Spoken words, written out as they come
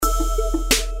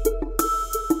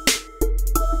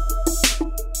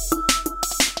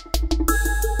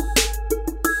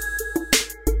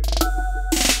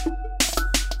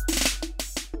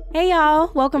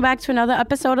y'all. Welcome back to another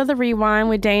episode of The Rewind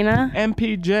with Dana. And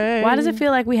PJ. Why does it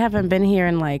feel like we haven't been here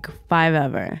in like 5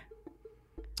 ever?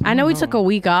 I know we took a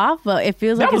week off, but it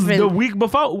feels like that was it's been... the week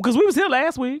before, because we was here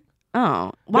last week.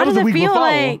 Oh. Why does was it the week feel before.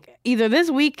 like either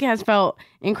this week has felt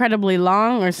incredibly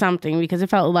long or something? Because it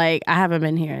felt like I haven't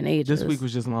been here in ages. This week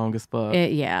was just long as fuck.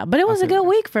 Yeah, but it was a good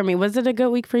week for me. Was it a good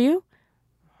week for you?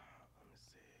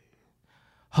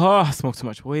 Oh, I smoked too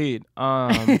much weed.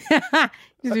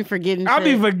 Just be forgetting I'll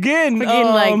be shit. forgetting.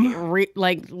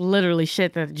 Like literally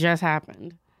shit that just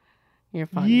happened. You're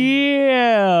funny.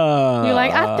 Yeah. You're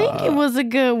like, I think it was a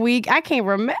good week. I can't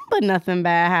remember nothing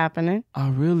bad happening. I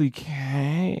really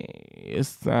can't. It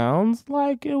sounds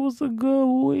like it was a good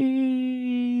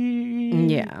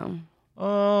week. Yeah.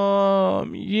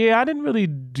 Yeah, I didn't really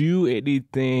do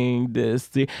anything this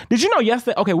year. Did you know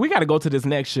yesterday? Okay, we got to go to this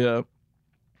next year.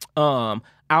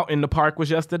 Out in the park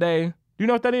was yesterday. Do you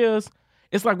know what that is?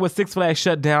 It's like when Six Flags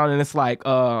shut down and it's like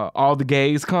all the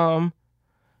gays come.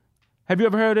 Have you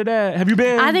ever heard of that? Have you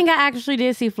been? I think I actually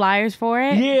did see flyers for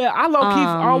it. Yeah, I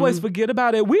low-key always forget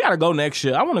about it. We got to go next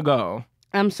year. I want to go.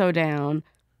 I'm so down.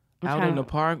 Out in the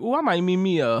park. Oh, I might meet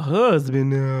me a husband.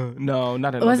 No,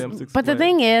 not at them Six Flags. But the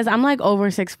thing is, I'm like over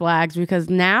Six Flags because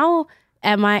now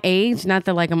at my age, not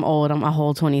that like I'm old, I'm a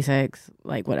whole 26,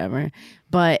 like whatever.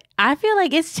 But I feel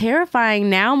like it's terrifying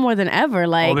now more than ever.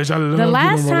 Like the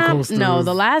last time,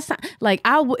 like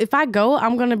if I go,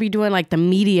 I'm gonna be doing like the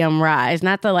medium rise,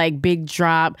 not the like big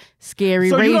drop, scary.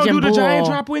 So raging you don't do bull. the giant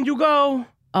drop when you go?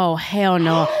 Oh hell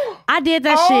no! I did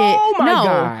that shit. Oh my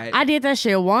God! I did that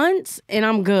shit once, and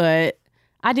I'm good.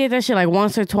 I did that shit like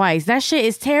once or twice. That shit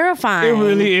is terrifying. It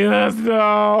really is,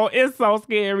 though. It's so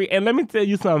scary. And let me tell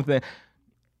you something.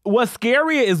 What's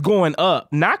scarier is going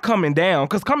up, not coming down.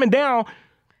 Because coming down,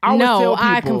 I always tell people.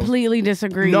 I completely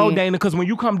disagree. No, Dana, because when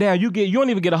you come down, you don't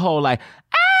even get a whole like,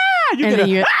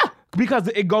 because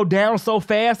it go down so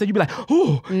fast that you be like,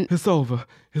 oh, it's over.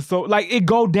 It's so, like, it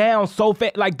go down so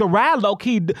fast. Like, the ride,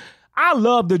 low-key, I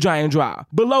love the giant drop.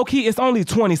 But low-key, it's only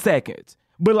 20 seconds.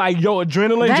 But like your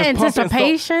adrenaline that just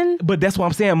anticipation. But that's what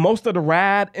I'm saying. Most of the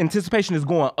ride anticipation is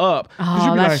going up.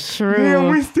 Oh, that's true. Yeah,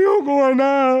 we still going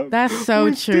up. That's so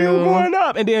true. Still going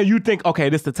up, and then you think, okay,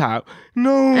 this the top.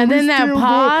 No, and then that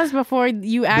pause before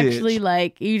you actually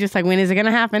like, you just like, when is it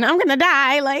gonna happen? I'm gonna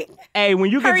die. Like, hey,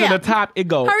 when you get to the top, it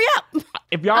goes. Hurry up!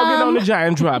 If y'all get on the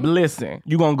giant drop, listen,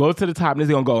 you gonna go to the top, and it's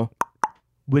gonna go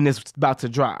when it's about to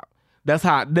drop. That's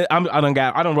how I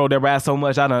don't roll that ride so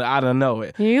much. I don't know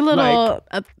it. You little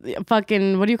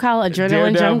fucking, what do you call it?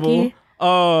 Adrenaline junkie.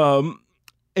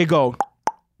 It go,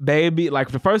 baby.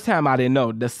 Like the first time I didn't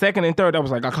know. The second and third I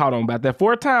was like, I caught on. But that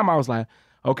fourth time I was like,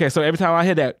 okay. So every time I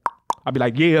hear that, I'll be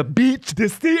like, yeah, bitch,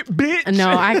 this it, bitch. No,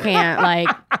 I can't. Like,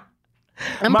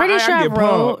 I'm pretty sure I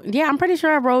rode. Yeah, I'm pretty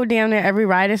sure I rode down there every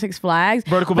ride at Six Flags.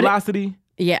 Vertical velocity.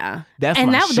 Yeah. That's and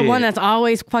my that was shit. the one that's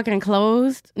always fucking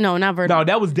closed. No, not vertical. No,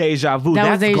 that was Deja Vu. That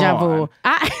was Deja Vu.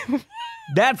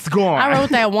 That's gone. I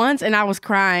wrote that once and I was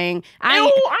crying. I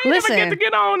ain't never get to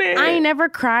get on it. I ain't never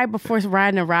cried before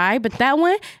riding a ride, but that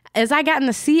one, as I got in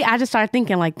the seat, I just started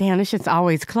thinking like, damn, this shit's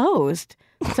always closed.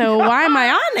 So why am I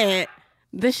on it?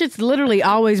 This shit's literally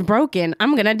always broken.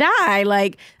 I'm gonna die.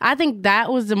 Like, I think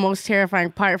that was the most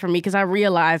terrifying part for me because I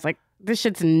realized like this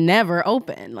shit's never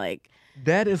open. Like,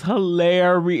 that is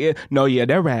hilarious. No, yeah,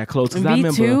 that ride closed.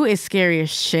 V2 is scary as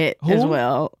shit as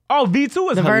well. Oh,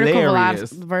 V2 is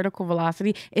hilarious. The vertical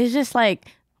velocity is just like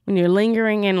when you're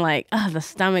lingering and like, the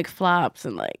stomach flops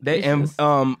and like.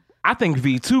 I think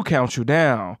V2 counts you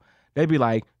down. They be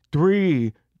like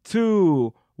 3,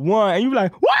 2, 1, and you be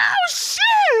like, wow,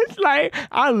 shit! Like,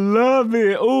 I love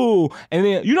it. Ooh, and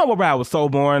then you know what ride was so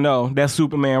boring though? That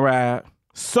Superman ride.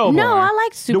 So boring. No, I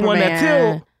like Superman. The one that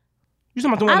tilt. You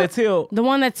talking about the one that tilts? The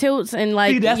one that tilts and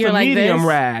like, see, that's you're the like medium this.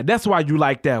 ride. That's why you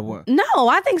like that one. No,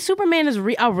 I think Superman is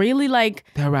a really like.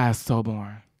 That ride's so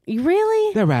boring. You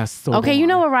really? That ride's so boring. Okay, you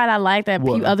know what ride I like that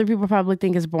other people probably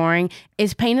think is boring?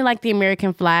 It's painted like the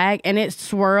American flag and it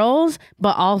swirls,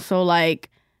 but also like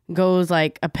goes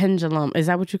like a pendulum. Is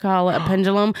that what you call it? A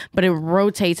pendulum? But it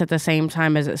rotates at the same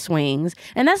time as it swings.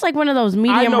 And that's like one of those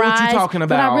medium rides. I know what you're talking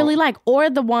about. That I really like. Or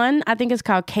the one, I think it's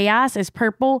called Chaos. It's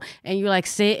purple and you like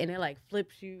sit and it like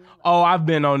flips you. Oh, I've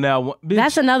been on that one. Bitch.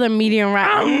 That's another medium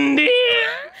ride.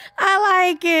 I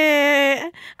like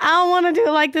it. I don't want to do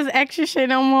like this extra shit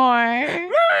no more.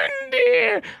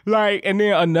 Like, and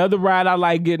then another ride I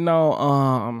like getting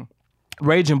on,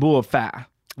 Raging Bull 5.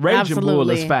 Raging Bull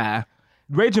is 5.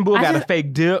 Raging Bull got a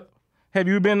fake dip. Have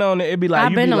you been on it? It'd be like,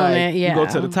 I've been on it, yeah. You go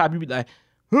to the top, you be like,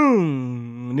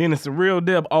 and then it's a real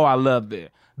dip. Oh, I love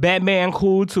that. Batman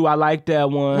cool too. I like that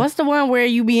one. What's the one where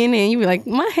you be in there and you be like,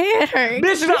 my head hurts?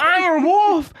 Bitch, the Iron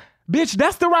Wolf. Bitch,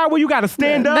 that's the ride where you gotta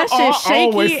stand up. That shit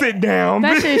shaky. Always sit down.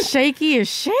 That shit shaky as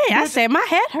shit. I said my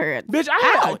head hurts. Bitch,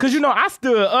 because I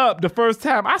stood up the first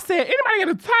time. I said, anybody get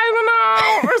a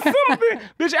Tylenol or something?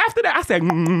 Bitch, after that, I said,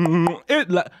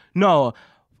 no.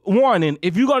 Warning,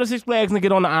 if you go to Six Flags and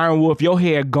get on the Iron Wolf, your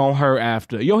head gon' hurt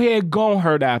after. Your head gon'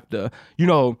 hurt after.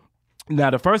 Now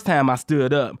the first time I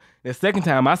stood up. The second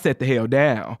time I sat the hell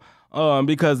down.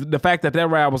 Because the fact that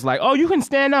ride was like, oh, you can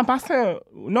stand up. I said,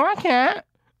 no, I can't.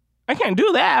 I can't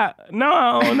do that.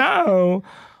 No.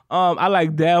 I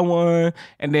like that one.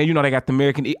 And then, they got the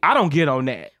American Eagle. I don't get on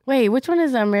that. Wait, which one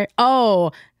is the American?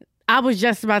 Oh, I was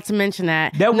just about to mention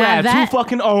that. That ride too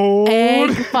fucking old.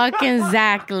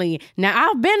 Exactly. Now,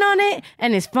 I've been on it,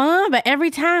 and it's fun, but every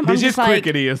time I'm just like...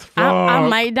 crickety as fuck. I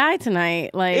might die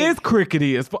tonight. Like, it's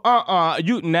crickety as fuck. No, I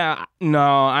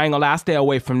ain't gonna lie. I stay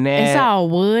away from that. It's all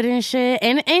wood and shit.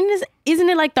 And isn't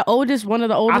it like one of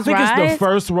the oldest rides? I think it's the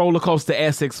first roller coaster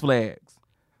at Six Flags.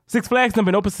 Six Flags have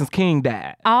been open since King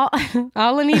died. All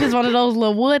I need is one of those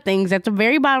little wood things at the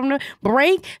very bottom to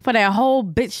break for that whole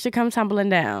bitch to come tumbling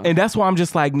down. And that's why I'm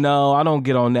just like, no, I don't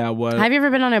get on that one. Have you ever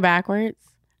been on it backwards?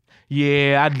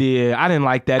 Yeah, I did. I didn't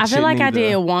like that shit. I feel like neither. I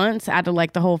did once out of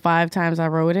like the whole 5 times I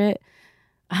rode it.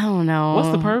 I don't know.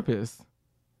 What's the purpose?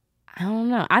 I don't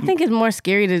know. I think it's more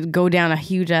scary to go down a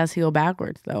huge ass hill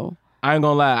backwards though. I ain't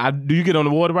gonna lie. Do you get on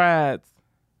the water rides?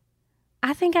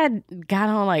 I think I got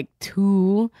on like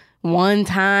 2 one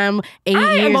time 8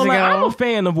 years ago. I'm a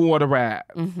fan of water rides.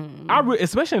 Mm-hmm.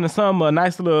 Especially in the summer,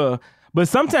 nice little. But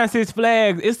sometimes Six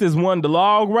Flags, it's this one, the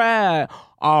log ride.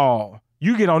 Oh,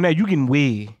 you get on that, you getting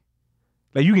wet.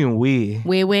 Like you getting wet.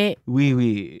 Wet.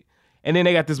 And then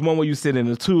they got this one where you sit in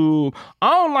the tube. I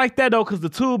don't like that though, because the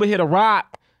tube will hit a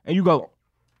rock and you go,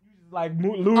 like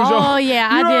lose your. Oh yeah,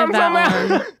 I did that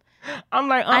one. I'm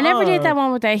like, I never did that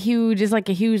one with that huge. It's like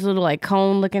a huge little like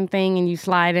cone looking thing, and you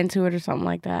slide into it or something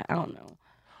like that. I don't know.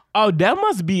 Oh, that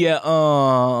must be at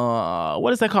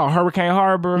what is that called? Hurricane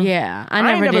Harbor. Yeah, I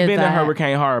ain't never did been that. to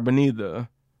Hurricane Harbor neither.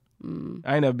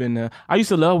 I ain't never been there. I used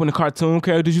to love when the cartoon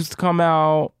characters used to come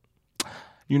out.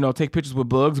 Take pictures with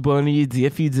Bugs Bunny,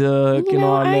 Daffy Duck, and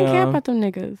all that. I ain't care about them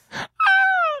niggas.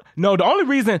 No, the only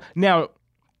reason now,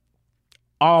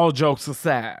 all jokes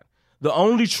aside. The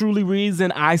only truly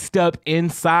reason I step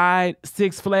inside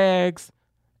Six Flags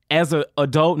as an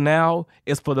adult now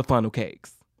is for the funnel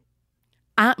cakes.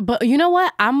 But you know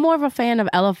what? I'm more of a fan of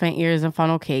elephant ears than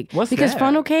funnel cake. Because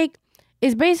funnel cake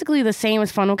is basically the same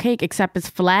as funnel cake, except it's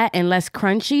flat and less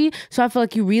crunchy. So I feel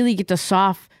like you really get the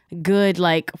soft, good,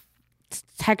 like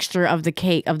texture of the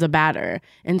cake, of the batter,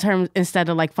 instead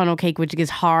of like funnel cake, which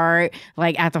gets hard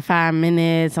like after 5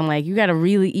 minutes. I'm like, you gotta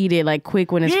really eat it like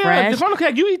quick when it's fresh. The funnel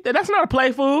cake, you eat that. That's not a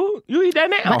play food. You eat that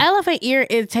now. But elephant ear,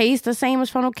 it tastes the same as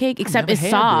funnel cake, except it's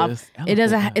soft. It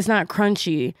doesn't. It's not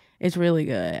crunchy. It's really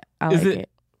good. I like it.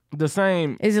 The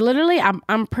same? Is it literally?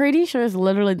 I'm pretty sure it's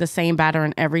literally the same batter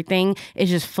and everything. It's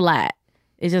just flat.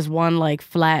 It's just one like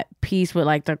flat piece with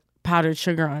like the powdered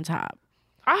sugar on top.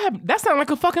 That sounds like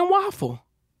a fucking waffle.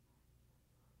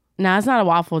 No, it's not a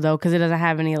waffle though, because it doesn't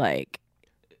have any like.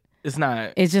 It's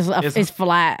not. It's just it's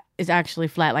flat. It's actually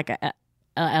flat like a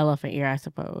elephant ear, I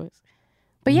suppose.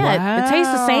 But yeah, it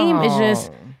tastes the same. It's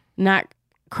just not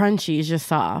crunchy. It's just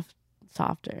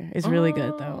softer. It's really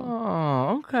good though.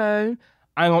 Oh, okay.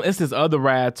 It's this other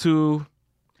ride too.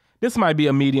 This might be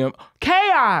a medium.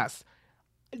 Chaos.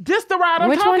 This the ride I'm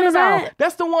Which talking one is about. that?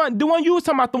 That's the one. The one you was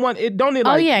talking about. The one it don't need.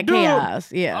 Oh like, yeah, dude,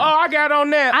 Chaos. Yeah. Oh, I got on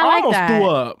that. I I like almost that. threw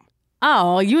up.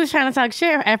 Oh, you was trying to talk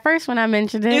shit at first when I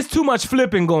mentioned it. It's too much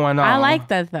flipping going on. I like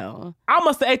that though. I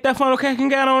must have ate that funnel cake and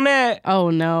got on that. Oh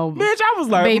no, bitch! I was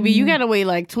like, baby, you gotta wait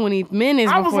like 20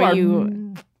 minutes before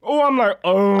you. Oh, I'm like,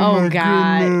 oh my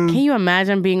God! goodness. Can you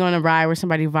imagine being on a ride where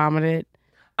somebody vomited?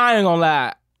 I ain't gonna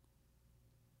lie.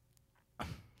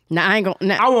 Nah, I ain't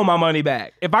gonna. I want my money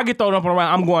back. If I get thrown up on a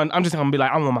ride, I'm just gonna be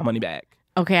like, I want my money back.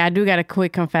 Okay, I do got a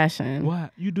quick confession.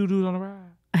 What? You do on the ride?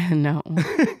 No.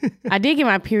 I did get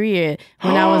my period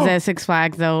when I was at Six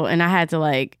Flags though, and I had to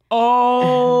like.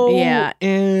 Oh. Yeah.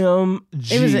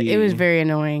 MG. It was very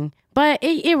annoying, but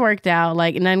it worked out.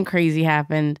 Like nothing crazy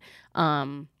happened.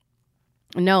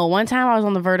 No, one time I was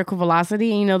on the vertical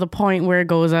velocity, and the point where it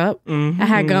goes up. Mm-hmm. I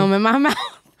had gum in my mouth.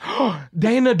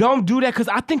 Dana, don't do that, because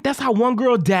I think that's how one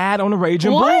girl died on the Raging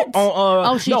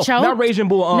Bull. She choked? Not Raging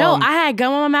Bull. No, I had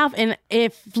gum in my mouth and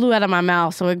it flew out of my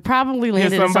mouth, so it probably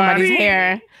landed in somebody's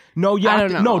hair. No, yeah, I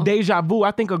don't know. No, Deja Vu.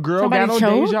 I think a girl got on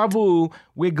Deja Vu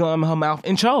with gum in her mouth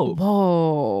and choked.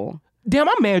 Whoa. Damn,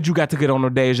 I'm mad you got to get on the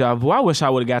Deja Vu. I wish I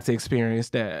would have got to experience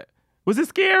that. Was it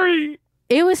scary?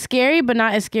 It was scary, but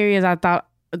not as scary as I thought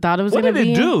it was What going to be.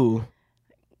 did it do?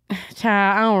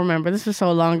 Child, I don't remember. This was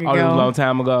so long ago. Oh, it was a long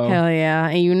time ago. Hell yeah.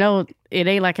 And you know, it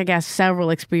ain't like I got several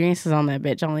experiences on that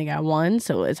bitch. I only got one,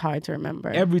 so it's hard to remember.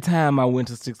 Every time I went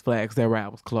to Six Flags, that ride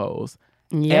was closed.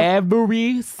 Yep.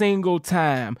 Every single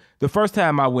time. The first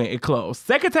time I went, it closed.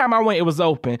 Second time I went, it was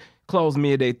open. Closed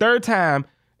midday. Third time,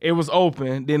 it was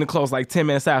open. Then it closed like 10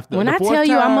 minutes after. When The I fourth tell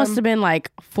you, I time- must have been like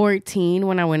 14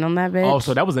 when I went on that bitch. Oh,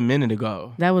 so that was a minute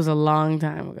ago. That was a long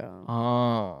time ago.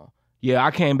 Oh. Yeah,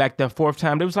 I came back that fourth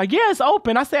time. They was like, yeah, it's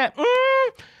open. I said,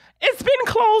 it's been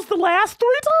closed the last 3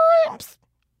 times.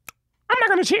 I'm not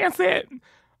going to chance it.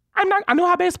 I know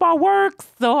how baseball works,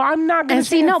 so I'm not going to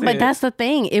chance it. And see, no, but that's the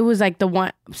thing. It was like the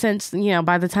one, since, you know,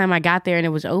 by the time I got there and it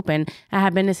was open, I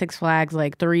had been to Six Flags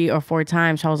like 3 or 4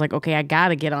 times. So I was like, okay, I got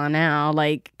to get on now,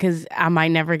 like, because I might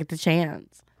never get the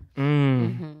chance.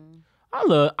 I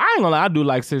ain't gonna lie, I do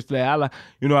like Six Flags.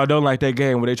 I don't like that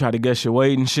game where they try to guess your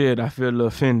weight and shit. I feel a little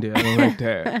offended. I don't like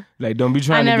that. Like, don't be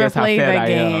trying to never guess how played fat that I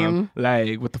game. am.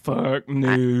 Like, what the fuck?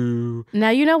 No. Now,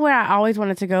 you know where I always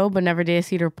wanted to go, but never did?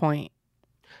 Cedar Point.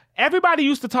 Everybody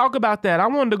used to talk about that. I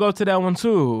wanted to go to that one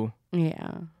too.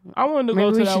 Yeah. I wanted to Maybe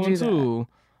go to we that should one do that. too.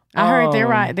 I heard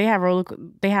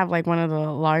they have like one of the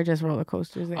largest roller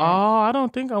coasters there. Oh, I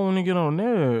don't think I want to get on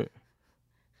that.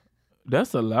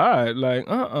 That's a lot. Like,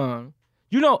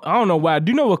 You know, I don't know why.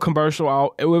 Do you know what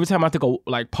commercial? Every time I think of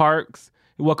like parks,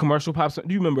 what commercial pops up?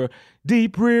 Do you remember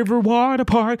Deep River Water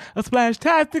Park, a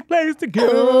splash-tastic place to go?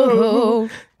 Oh.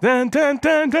 Dun dun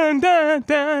dun dun dun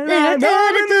dun. They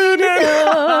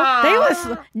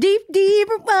was deep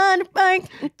water park.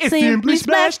 It's simply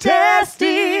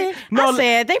splash-tastic. I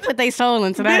said they put their soul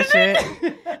into that shit.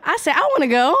 I said I want to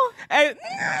go. Hey,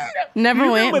 Never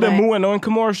you went. remember the but- Moo and Oink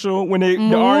commercial when they Moo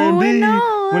the R&B and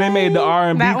Oink. when they made the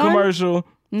R&B That one? commercial?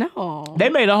 No. They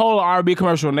made a whole R&B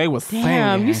commercial and they was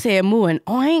Damn, singing. you said moo and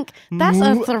oink. That's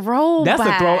Moo- a throwback. That's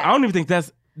a throw. I don't even think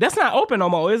that's not open no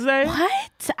more, is it? What?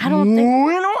 I don't think. Moo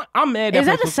and Oink? I'm mad. Is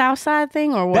that place a South Side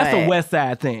thing or what? That's a West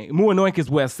Side thing. Moo and Oink is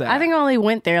West Side. I think I only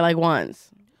went there like once,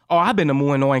 Oh, I've been to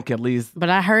Moo and Oink at least. but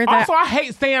I heard that Also, I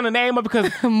hate saying the name of it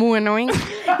because moo and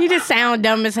oink. You just sound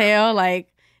dumb as hell. Like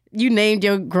you named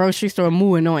your grocery store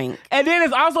Moo and Oink. and then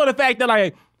it's also the fact that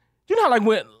like you know how like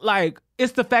when like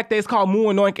it's the fact that it's called Moo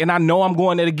and Oink and I know I'm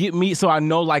going there to get meat, so I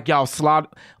know like y'all slaughter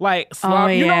Oh, you know what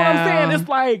I'm yeah. saying? It's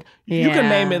like you can Yeah.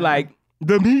 name it like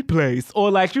the meat place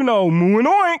or like Moo and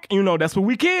Oink, that's what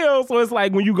we kill. So it's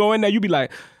like when you go in there, you be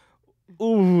like,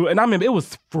 ooh, and I remember it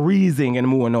was freezing in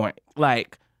Moo and Oink.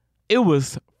 Like it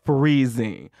was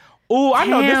freezing. Ooh, I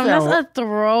know this Damn, sound- that's a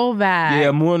throwback.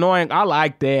 yeah, Moo and Oink. I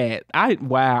like that. I Is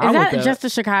went that there. just a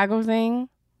Chicago thing?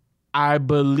 I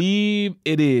believe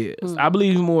it is. Hmm. I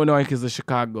believe Moo and Oink is a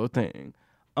Chicago thing.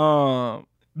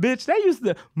 Bitch, they used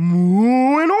to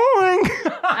Moo and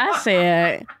Oink. I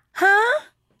said, huh?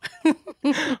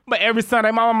 But every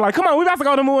Sunday, my mom like, come on, we about to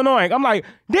go to Moo and Oink. I'm like,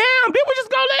 damn, did we just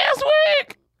go last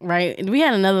week? Right. We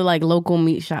had another like local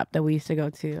meat shop that we used to go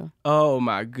to. Oh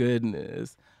my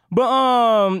goodness. But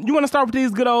you want to start with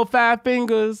these good old 5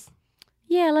 fingers?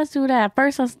 Yeah, let's do that.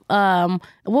 First, let's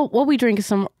what we drinking?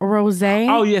 Some rosé.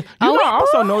 Oh yeah. You we know, I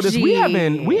also noticed we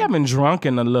bougie. haven't drunk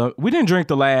in a little. We didn't drink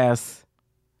the last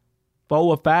 4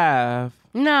 or 5.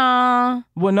 No,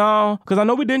 Well, no, because I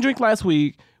know we didn't drink last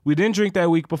week. We didn't drink that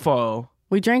week before.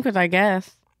 we drank with our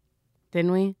guests,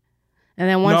 didn't we? And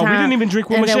then one No, we time didn't even drink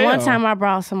with and then one Michelle. time I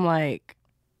brought some like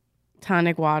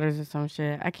tonic waters or some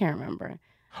shit. I can't remember.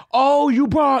 Oh, you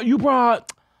brought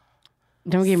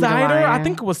Don't give me the cider? line. I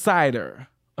think it was cider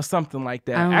or something like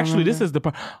that. I don't Actually, this remember. is the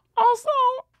part. Also,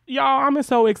 y'all, I'm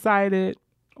so excited.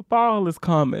 Fall is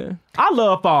coming. I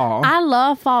love fall. I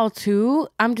love fall too.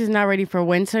 I'm just not ready for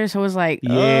winter, so it's like,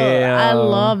 Yeah. I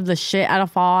love the shit out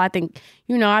of fall. I think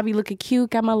I be looking cute.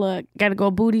 Got to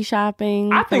go booty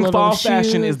shopping. I put think little fall shoes.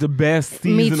 fashion is the best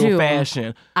Me seasonal too.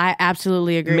 fashion. I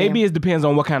absolutely agree. Maybe it depends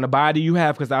on what kind of body you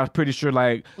have, because I was pretty sure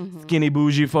like skinny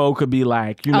bougie folk could be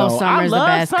like, I summer's love the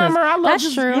best. 'cause summer. I love that's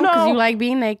just, true because you like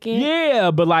being naked.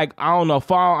 Yeah, but like I don't know,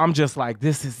 fall. I'm just like,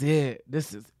 this is it.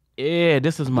 This is it.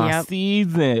 This is my Yep.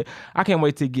 season. I can't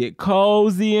wait to get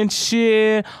cozy and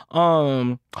shit.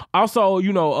 Also,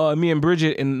 me and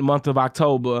Bridget in the month of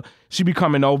October, she be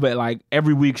coming over like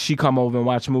every week. She come over and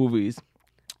watch movies,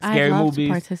 scary I'd love movies.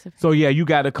 to participate. So yeah, you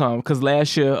got to come because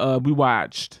last year we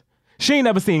watched. She ain't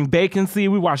never seen Vacancy.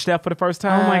 We watched that for the first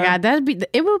time. Oh my god,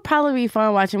 it would probably be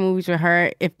fun watching movies with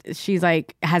her if she's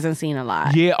like hasn't seen a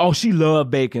lot. Yeah. Oh, she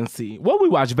loved Vacancy. What we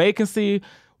watched? Vacancy.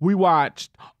 We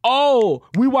watched. Oh,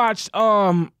 we watched.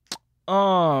 What's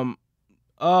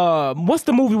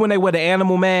the movie when they wear the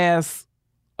animal mask?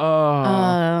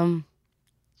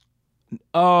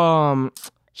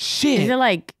 Shit. Is it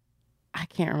like, I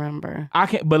can't remember. I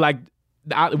can't, but like,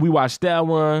 we watched that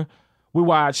one. We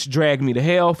watched Drag Me to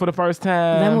Hell for the first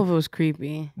time. That movie was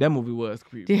creepy. That movie was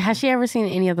creepy. Has she ever seen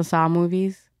any of the Saw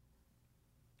movies?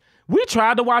 We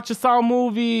tried to watch a Saw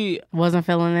movie. Wasn't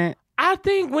feeling it. I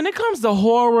think when it comes to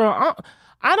horror,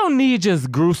 I don't need just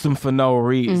gruesome for no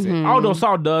reason. Mm-hmm. Although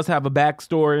Saw does have a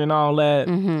backstory and all that.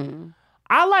 Mm-hmm.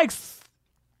 I like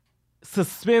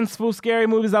suspenseful scary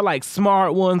movies. I like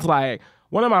smart ones. Like,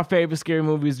 one of my favorite scary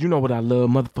movies, you know what I love?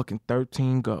 Motherfucking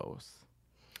 13 Ghosts.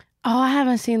 Oh, I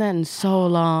haven't seen that in so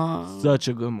long. Such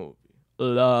a good movie.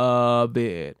 Love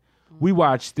it. We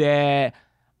watched that.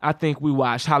 I think we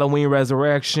watched Halloween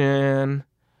Resurrection.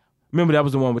 Remember that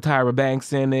was the one with Tyra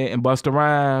Banks in it and Busta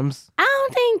Rhymes. I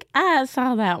don't think I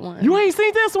saw that one. You ain't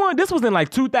seen this one? This was in like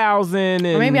 2000.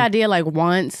 Or maybe I did like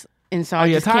once, and so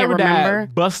I just can't remember.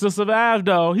 Busta survived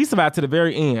though. He survived to the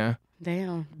very end.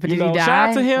 Damn. But did he die? Shout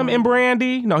out to him and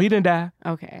Brandy. No, he didn't die.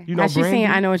 Okay. You know Has she Brandy?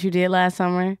 seen I Know What You Did Last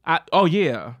Summer? Oh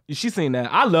yeah, she seen that.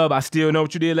 I Still Know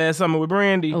What You Did Last Summer with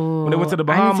Brandy when they went to the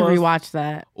Bahamas. I need to rewatch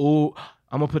that. Oh,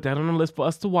 I'm gonna put that on the list for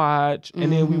us to watch.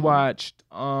 And then we watched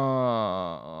what?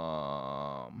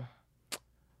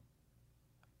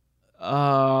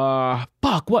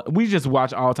 We just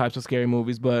watch all types of scary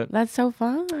movies, but That's so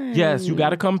fun. yes, you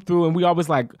gotta come through, and we always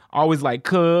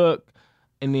cook,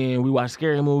 and then we watch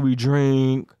scary movie,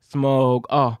 drink, smoke.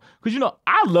 Oh, because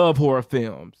I love horror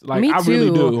films. Like, Me I too.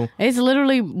 really do. It's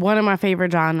literally one of my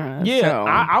favorite genres. Yeah, so.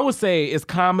 I would say it's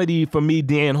comedy for me,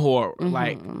 then horror.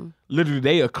 Like, literally,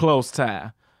 they a close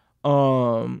tie.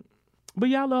 But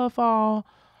yeah, I love fall.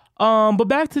 But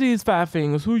back to these 5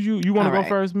 fingers. Who you want to go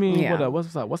first? Me? Yeah. What up?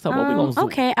 What's up? What we gonna do?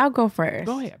 Okay, I'll go first.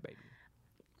 Go ahead, baby.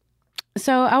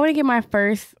 So I want to give my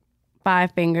first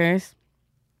 5 fingers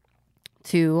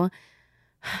to.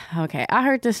 Okay, I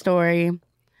heard this story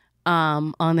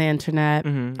on the internet.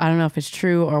 Mm-hmm. I don't know if it's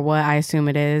true or what. I assume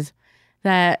it is.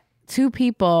 That 2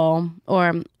 people,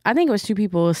 or I think it was 2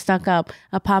 people, stuck up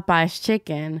a Popeye's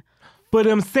chicken. For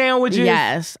them sandwiches?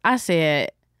 Yes, I said,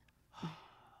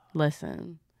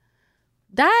 listen,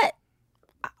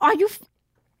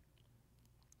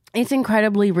 it's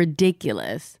incredibly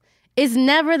ridiculous. It's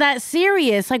never that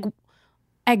serious. Like,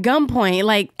 at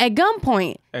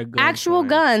gunpoint, actual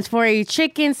guns for a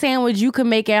chicken sandwich you can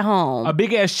make at home. A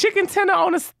big ass chicken tender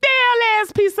on a stale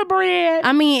ass piece of bread.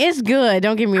 I mean, it's good.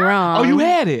 Don't get me wrong. Oh, you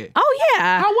had it? Oh,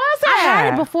 yeah. How was it? I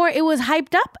had it before it was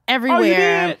hyped up everywhere. Oh, you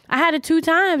did? I had it 2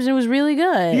 times and it was really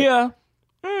good. Yeah.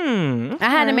 I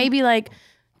had it maybe like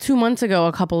 2 months ago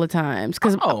a couple of times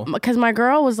because my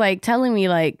girl was like telling me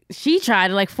like she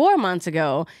tried it like 4 months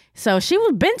ago. So she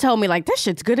was been told me like this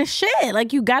shit's good as shit.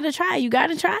 Like you gotta try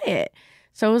it.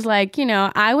 So it was like,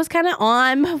 I was kind of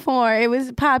on before it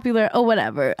was popular or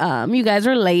whatever. You guys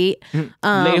were late.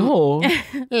 Late hoes.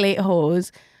 Late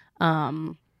hoes.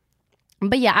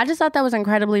 But yeah, I just thought that was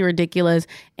incredibly ridiculous.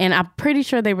 And I'm pretty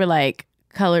sure they were like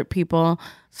colored people.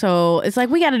 So it's like,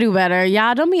 we got to do better.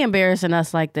 Y'all don't be embarrassing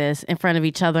us like this in front of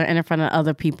each other and in front of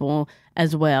other people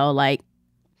as well. Like,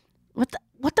 what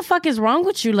the fuck is wrong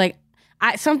with you? Like,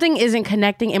 something isn't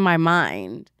connecting in my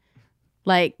mind.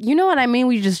 Like, you know what I mean?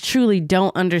 We just truly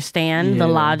don't understand the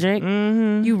logic.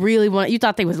 Mm-hmm. You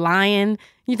thought they was lying.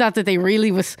 You thought that they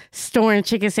really was storing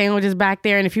chicken sandwiches back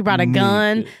there. And if you brought a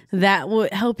gun, that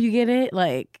would help you get it.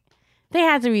 Like, they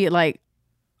had to be like,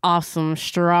 awesome,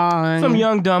 strong. Some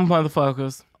young dumb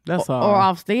motherfuckers. That's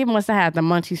all. They must have had the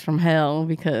munchies from hell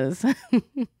because when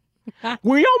your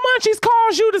munchies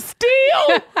cause you to steal,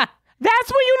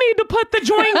 that's when you need to put the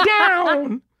joint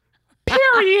down.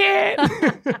 Period.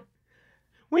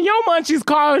 When your munchies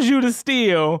cause you to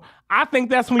steal, I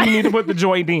think that's when you need to put the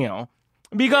joint down.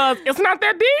 Because it's not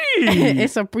that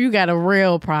deep. You got a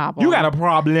real problem. You got a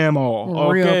problemo.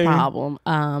 Okay? Real problem.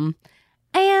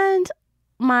 And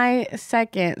my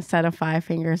second set of 5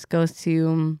 fingers goes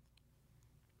to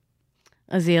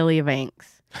Azealia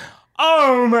Banks.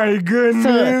 Oh my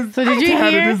goodness! So did you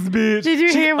hear? This bitch. Did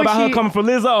you hear about her coming for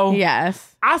Lizzo?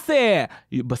 Yes. I said,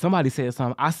 but somebody said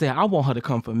something. I said I want her to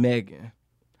come for Megan,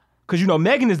 because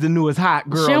Megan is the newest hot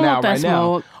girl she don't now. Want that right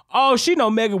smoke. now. Oh, she know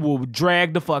Megan will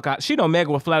drag the fuck out. She know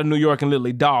Megan will fly to New York and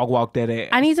literally dog walk that ass.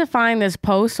 I need to find this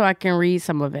post so I can read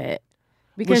some of it.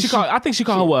 Because I think she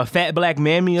called her a fat black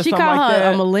mammy or something like that. She called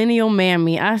her a millennial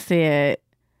mammy. I said,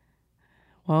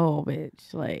 whoa,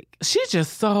 bitch. Like, she's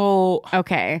just so...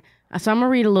 Okay. So I'm going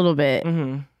to read a little bit.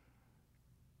 Mm-hmm.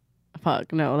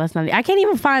 Fuck, no, that's not... I can't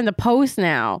even find the post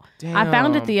now. Damn. I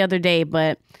found it the other day,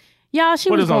 but y'all,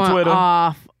 she was on going Twitter?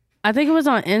 off. I think it was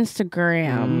on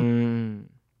Instagram.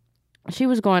 She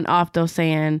was going off, though,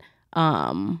 saying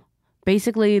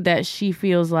basically that she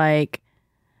feels like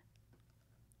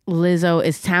Lizzo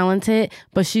is talented,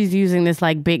 but she's using this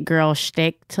like big girl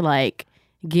shtick to like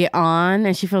get on,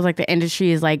 and she feels like the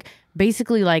industry is like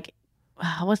basically like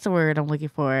what's the word I'm looking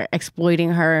for?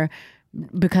 Exploiting her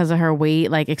because of her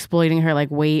weight, like exploiting her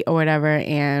like weight or whatever.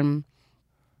 And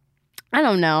I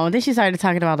don't know. Then she started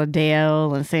talking about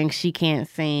Adele and saying she can't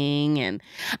sing, and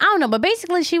I don't know. But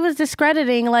basically, she was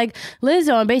discrediting like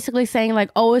Lizzo and basically saying like,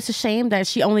 "Oh, it's a shame that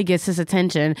she only gets this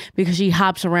attention because she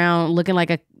hops around looking like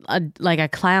a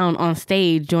clown on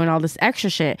stage doing all this extra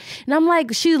shit." And I'm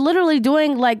like, she's literally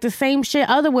doing like the same shit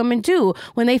other women do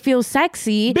when they feel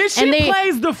sexy. Bitch, she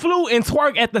plays the flute and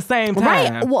twerk at the same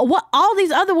time. Right? What all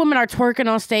these other women are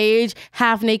twerking on stage,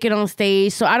 half naked on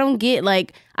stage. So I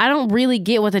don't really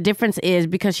get what the difference is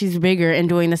because she's bigger and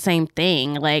doing the same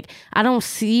thing. Like, I don't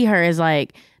see her as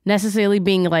like necessarily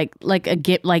being like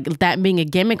that being a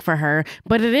gimmick for her,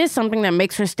 but it is something that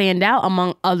makes her stand out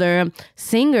among other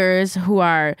singers who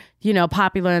are, you know,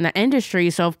 popular in the industry.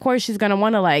 So of course she's gonna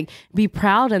want to like be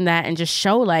proud in that and just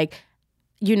show like,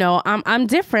 you know, I'm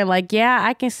different. Like, yeah,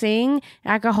 I can sing,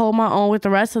 I can hold my own with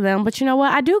the rest of them, but you know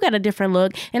what? I do got a different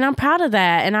look, and I'm proud of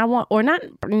that. And I want, or not,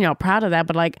 you know, proud of that,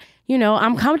 but like, you know,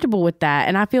 I'm comfortable with that,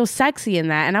 and I feel sexy in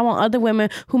that. And I want other women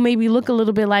who maybe look a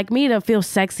little bit like me to feel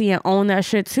sexy and own that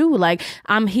shit too. Like,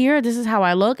 I'm here, this is how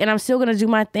I look, and I'm still gonna do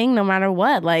my thing no matter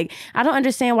what. Like, I don't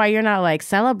understand why you're not like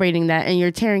celebrating that and you're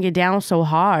tearing it down so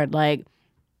hard. Like,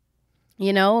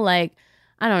 you know, like,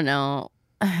 I don't know.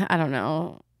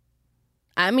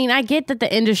 I mean, I get that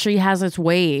the industry has its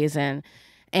ways, and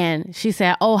she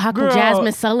said, "Oh, how come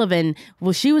Jasmine Sullivan?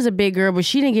 Well, she was a big girl, but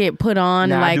she didn't get put on."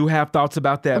 Now, like, I do have thoughts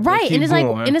about that, right? And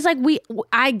it's like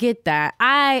I get that.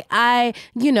 I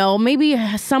you know, maybe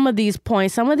some of these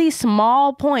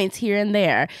small points here and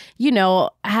there, you know,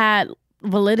 had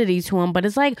validity to them, but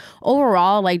it's like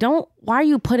overall, like, why are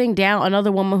you putting down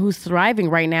another woman who's thriving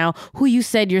right now, who you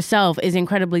said yourself is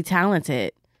incredibly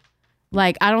talented?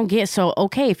 Like, I don't get. So,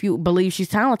 okay, if you believe she's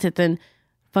talented, then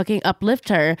fucking uplift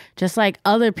her, just like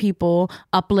other people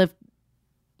uplift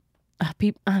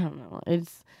people. I don't know.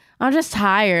 I'm just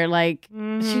tired. Like,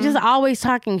 she's just always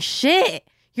talking shit.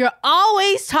 You're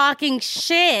always talking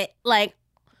shit. Like,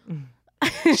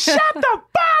 shut the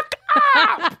fuck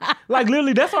up. Like,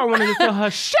 literally, that's why I wanted to tell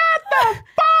her, shut the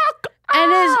fuck up.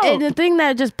 And the thing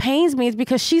that just pains me is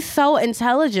because she's so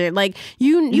intelligent. Like,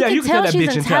 you can tell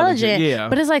she's intelligent,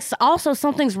 but it's like also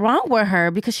something's wrong with her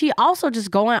because she also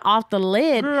just going off the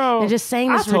lid and just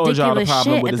saying this ridiculous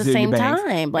shit at the same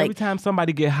time. Like, every time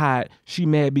somebody get hot, she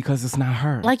mad because it's not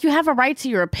her. Like, you have a right to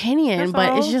your opinion,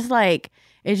 but it's just like,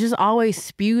 it's just always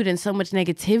spewed in so much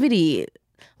negativity.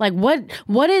 Like,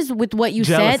 what is with what you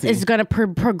said is going to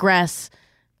progress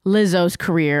Lizzo's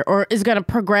career, or is going to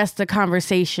progress the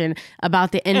conversation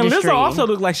about the industry. And Lizzo also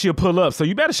look like she'll pull up, so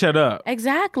you better shut up.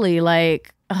 Exactly.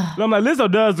 Like, I'm like,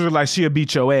 Lizzo does look like she'll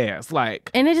beat your ass.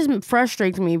 Like, and it just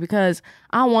frustrates me because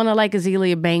I want to like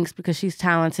Azealia Banks because she's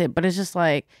talented, but it's just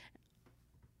like,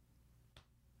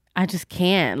 I just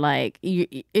can't. Like,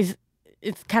 it's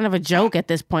kind of a joke at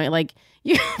this point. Like,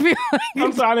 you feel like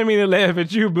I'm sorry, I didn't mean to laugh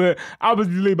at you, but I was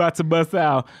really about to bust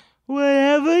out,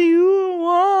 whatever you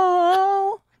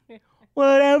want.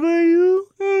 Whatever you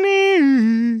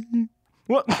need.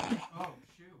 What?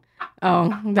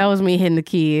 Oh, that was me hitting the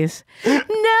keys. No.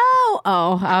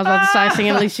 Oh, I was about to start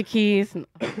singing Alicia Keys.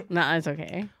 No, it's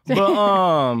okay.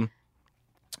 But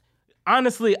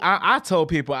honestly, I told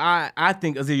people I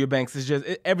think Azealia Banks is just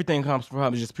everything comes from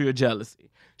her is just pure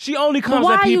jealousy. She only comes. But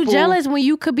why at people, are you jealous when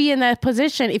you could be in that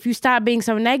position if you stop being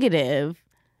so negative?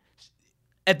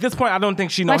 At this point, I don't think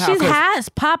she knows how. Like, she has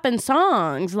popping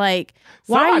songs. Like,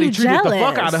 why are you jealous? Somebody treated the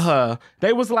fuck out of her.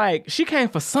 They was like, she came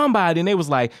for somebody, and they was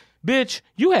like, bitch,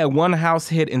 you had one house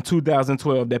hit in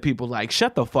 2012 that people like,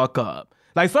 shut the fuck up.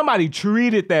 Like, somebody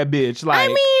treated that bitch like. I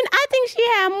mean, I think she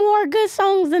had more good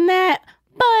songs than that,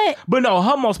 but no,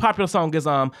 her most popular song is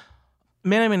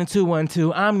Man, I'm in a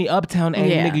 212. I'm the Uptown A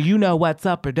nigga. You know what's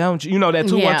up or don't you? You know that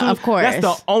 212? Yeah, of course. That's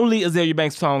the only Azealia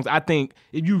Banks songs I think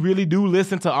if you really do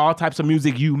listen to all types of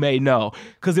music, you may know.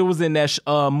 Because it was in that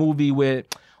movie with,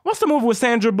 what's the movie with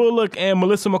Sandra Bullock and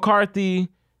Melissa McCarthy?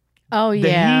 Oh, The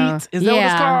yeah. Heat? Is that what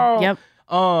it's called?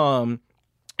 Yep.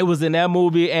 It was in that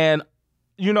movie, and,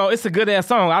 you know, it's a good-ass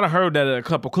song. I done heard that at a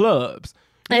couple clubs.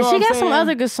 You and know she got some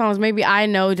other good songs. Maybe I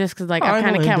know just because, like, I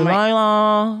kind of kept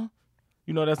my...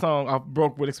 You know that song, I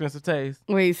Broke with Expensive Taste?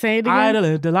 Wait, say it again.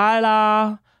 Idol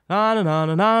Delilah. Na, na, na,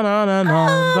 na, na, na, na,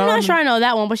 I'm not sure I know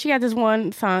that one, but she got this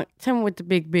one song, Tell Me with the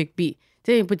big beat.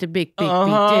 Then with the big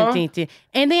beat.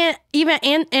 And then even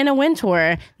Anna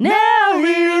Wintour. Now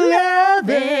we're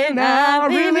loving. I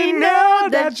really know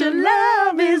that your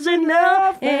love is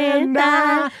enough. And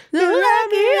I, the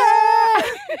lucky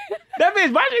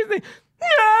bitch, why she sing?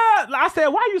 Yeah. I said,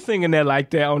 why you singing that like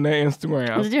that on their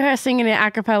Instagram? Did you hear her singing it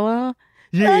a cappella?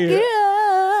 Yeah.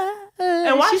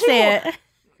 And why she said...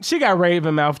 She got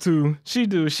Raven mouth too. She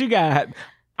do. She got...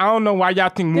 I don't know why y'all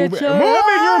think moving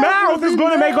your mouth is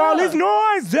going to make all these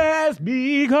noises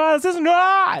because it's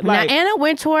not. Like, now, Anna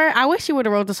Wintour, I wish she would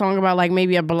have wrote the song about like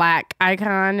maybe a black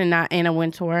icon and not Anna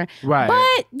Wintour. Right.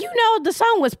 But, you know, the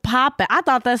song was popping. I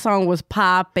thought that song was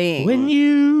popping. When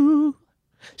you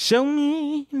show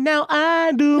me, now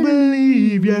I do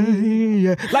believe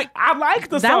you. Like, I like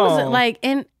the song. That was like,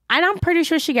 and I'm pretty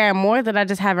sure she got more that I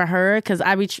just haven't heard because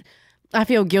I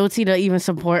feel guilty to even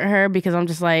support her because I'm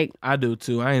just like... I do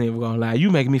too. I ain't even gonna lie. You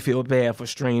make me feel bad for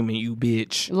streaming, you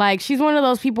bitch. Like, she's one of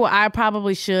those people I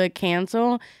probably should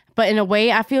cancel. But in a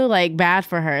way, I feel like bad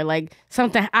for her. Like,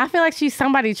 something... I feel like she's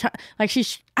somebody... I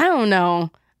don't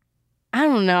know. I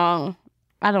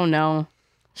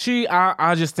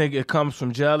just think it comes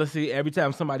from jealousy. Every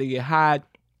time somebody get hot,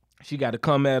 she got to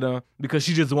come at her because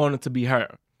she just wanted to be her.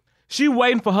 She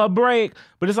waiting for her break,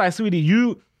 but it's like, sweetie,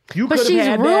 you but she's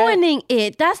ruining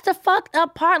it. That's the fucked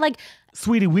up part. Like,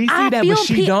 sweetie, we see that, but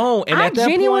she don't. And I at that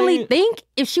genuinely point, think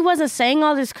if she wasn't saying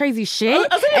all this crazy shit,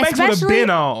 I think it would have been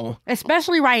on.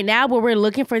 Especially right now, where we're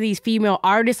looking for these female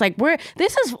artists. Like,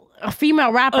 this is a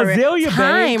female rapper Azalea time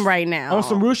Banks, right now. On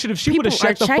some real shit, if she would have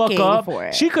shut the fuck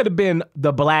up, she could have been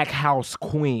the Black House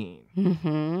queen.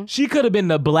 Mm-hmm. She could have been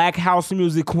the Black House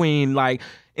music queen. Like,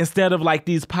 instead of like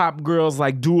these pop girls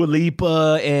like Dua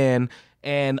Lipa and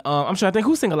I'm trying to think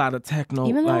who sing a lot of techno.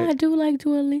 Even though I do like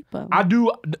Dua Lipa. I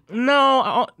do.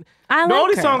 No. The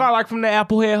only song I like from the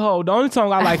Applehead Hoe, the only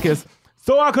song I like is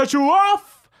So I Cut You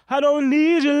Off. I Don't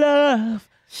Need Your Love.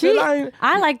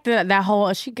 I like that whole,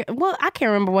 I can't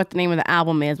remember what the name of the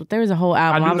album is, but there was a whole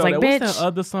album. I was like, bitch. What's that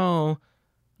other song?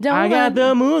 I got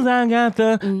the moves, I got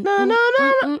the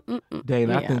no. Dang,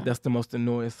 I think that's the most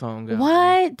annoying song ever.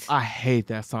 What? I hate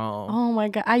that song. Oh my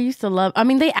God. I used to love,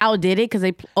 they outdid it because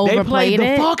they overplayed played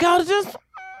the fuck out of this.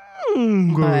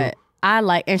 But I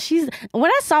like, and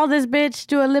when I saw this bitch,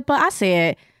 Dua Lipa, I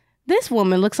said, this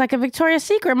woman looks like a Victoria's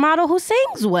Secret model who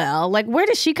sings well. Like, where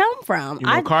did she come from?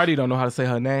 Cardi don't know how to say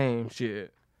her name.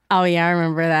 Shit. Oh yeah, I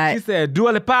remember that. She said Dua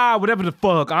Lipa, whatever the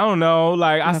fuck. I don't know.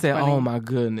 Like, I said, funny. Oh my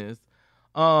goodness.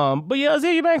 But yeah,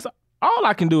 Azalea Banks, all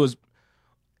I can do is,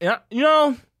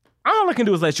 all I can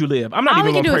do is let you live. I'm not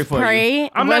even going to pray for you.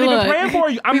 I'm not even praying for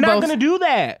you. I'm not going to do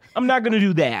that. I'm not going to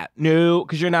do that. No,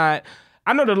 because you're not.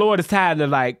 I know the Lord is tired of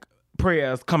like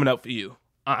prayers coming up for you,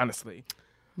 honestly.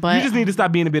 But you just need to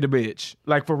stop being a bit of bitch.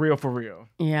 Like, for real, for real.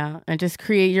 Yeah, and just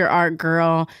create your art,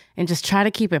 girl, and just try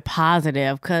to keep it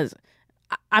positive because...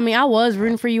 I was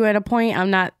rooting for you at a point. I'm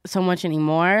not so much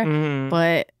anymore. Mm-hmm.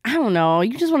 But I don't know.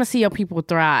 You just want to see your people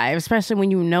thrive, especially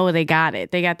when you know they got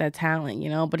it. They got that talent,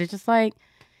 But it's just like,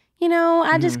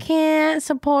 I just can't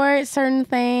support certain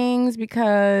things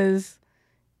because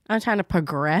I'm trying to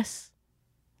progress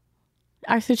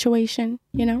our situation,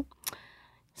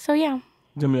 So, yeah.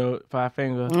 Give me a 5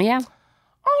 finger. Yeah. I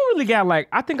don't really got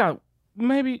I think I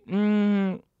maybe...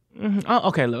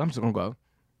 okay, look, I'm just going to go.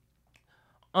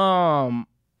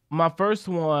 My first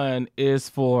one is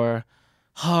for,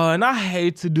 and I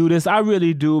hate to do this, I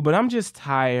really do, but I'm just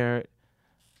tired.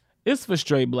 It's for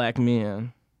straight black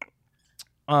men.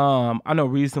 I know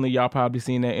recently y'all probably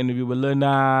seen that interview with Lil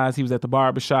Nas. He was at the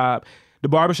barbershop. The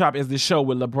barbershop is this show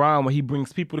with LeBron where he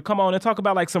brings people to come on and talk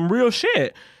about like some real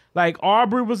shit. Like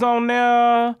Aubrey was on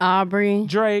there. Aubrey.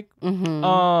 Drake. Mm-hmm.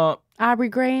 Aubrey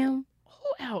Graham.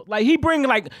 Who else? Like he bring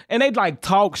and they like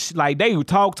talk, they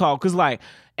talk, cause like,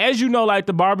 as you know, like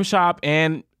the barbershop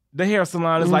and the hair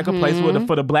salon is like a place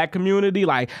for the black community.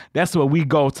 Like that's where we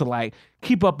go to like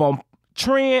keep up on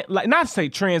trend, like not say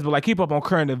trends, but like keep up on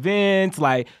current events,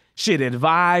 like shit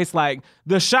advice. Like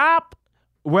the shop,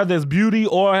 whether it's beauty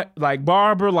or like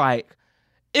barber, like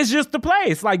it's just the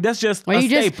place. Like that's just a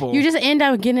staple. You just end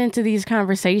up getting into these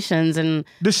conversations and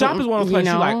the shop is one of those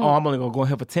places you're like, oh, I'm only gonna go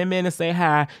here for 10 minutes, say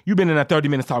hi. You've been in there 30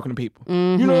 minutes talking to people.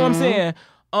 Mm-hmm. You know what I'm saying?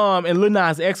 And Lil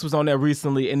Nas X was on there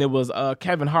recently, and it was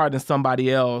Kevin Hart and somebody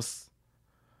else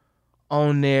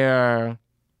on there.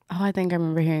 Oh, I think I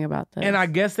remember hearing about this. And I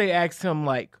guess they asked him,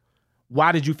 like,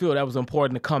 why did you feel that was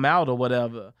important to come out or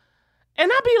whatever? And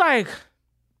I'd be like,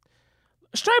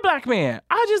 straight black man,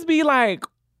 I'd just be like,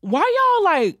 why y'all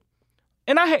like,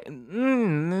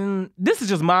 and this is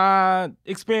just my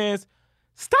experience,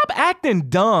 stop acting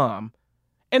dumb.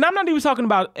 And I'm not even talking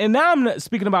about, and now I'm not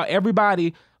speaking about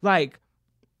everybody, like,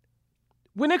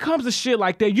 when it comes to shit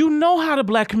like that, you know how the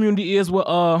black community is with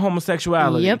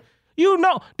homosexuality. Yep. You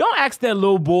know, don't ask that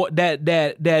little boy,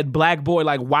 that black boy,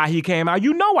 like why he came out.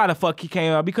 You know why the fuck he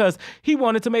came out, because he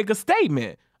wanted to make a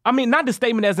statement I mean, not the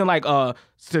statement as in like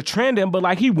to trend him, but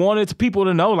like he wanted people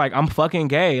to know like I'm fucking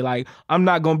gay. Like I'm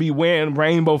not gonna be wearing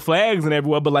rainbow flags and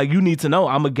everywhere, but like you need to know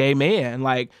I'm a gay man.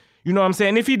 Like, you know what I'm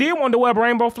saying? If he did want to wear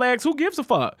rainbow flags, who gives a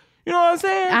fuck? You know what I'm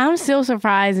saying? I'm still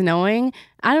surprised knowing.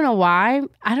 I don't know why.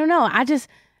 I don't know. I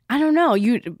don't know.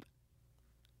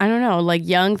 I don't know. Like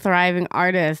young, thriving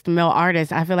artists, male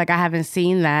artists. I feel like I haven't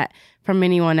seen that from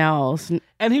anyone else.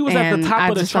 And he was at the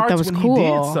top of the charts when he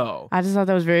did so. I just thought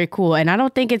that was very cool. And I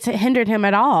don't think it's hindered him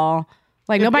at all.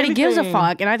 Like, nobody gives a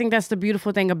fuck. And I think that's the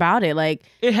beautiful thing about it. Like,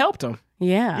 it helped him.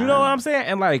 Yeah. You know what I'm saying?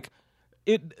 And like,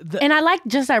 and I like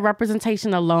just that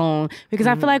representation alone. Because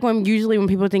I feel like when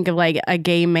people think of like a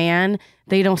gay man,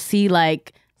 they don't see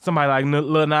like somebody like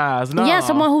Lil Nas. No. Yeah,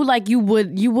 someone who like you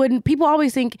wouldn't. People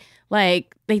always think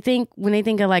like when they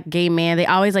think of like gay man, they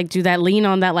always like do that, lean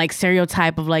on that like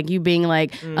stereotype of like you being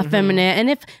like effeminate. And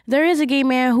if there is a gay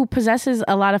man who possesses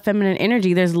a lot of feminine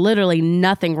energy, there's literally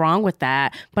nothing wrong with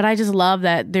that. But I just love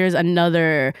that there's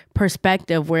another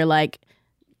perspective where like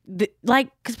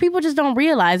because people just don't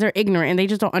realize, they're ignorant and they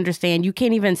just don't understand. You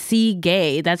can't even see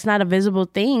gay. That's not a visible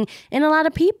thing in a lot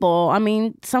of people. I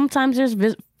mean, sometimes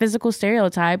there's physical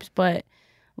stereotypes, but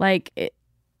like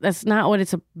that's not what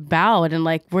it's about. And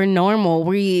like we're normal.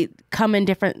 We come in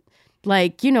different,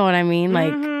 like, you know what I mean?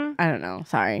 Like, I don't know.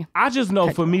 Sorry. I just know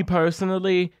for me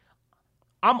personally,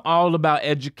 I'm all about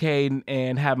educating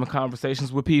and having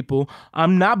conversations with people.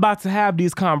 I'm not about to have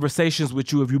these conversations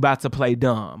with you if you're about to play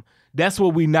dumb. That's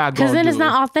what we not gonna do. Because then it's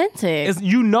not authentic.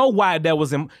 You know why that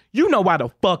was you know why the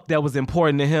fuck that was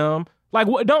important to him. Like,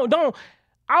 don't.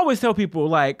 I always tell people,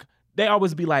 like, they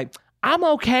always be like, I'm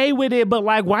okay with it, but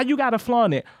like, why you gotta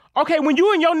flaunt it? Okay, when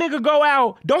you and your nigga go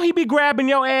out, don't he be grabbing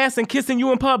your ass and kissing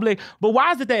you in public? But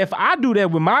why is it that if I do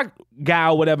that with my guy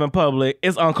or whatever in public,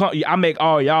 it's uncomfortable? I make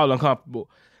all y'all uncomfortable.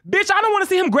 Bitch, I don't want to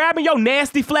see him grabbing your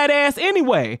nasty flat ass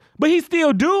anyway. But he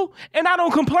still do, and I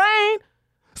don't complain.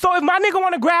 So if my nigga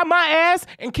want to grab my ass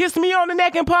and kiss me on the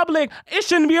neck in public, it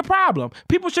shouldn't be a problem.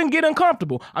 People shouldn't get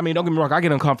uncomfortable. I mean, don't get me wrong, I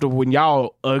get uncomfortable when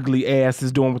y'all ugly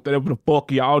asses doing whatever the fuck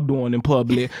y'all doing in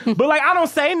public. But like, I don't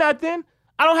say nothing.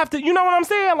 I don't have to, you know what I'm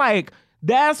saying? Like,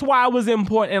 that's why it was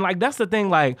important. And like, that's the thing,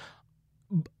 like,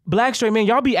 black straight men,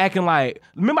 y'all be acting like,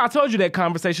 remember I told you that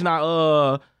conversation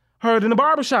I heard in the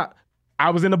barbershop. I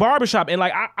was in the barbershop and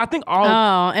like, I think all...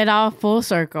 Oh, it all full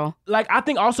circle. Like, I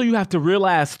think also you have to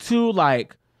realize too,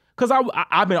 like, because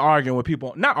I've been arguing with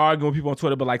people, not arguing with people on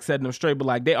Twitter, but like setting them straight, but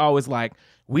like they always like,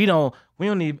 we don't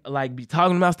need like be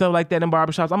talking about stuff like that in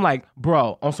barbershops. I'm like,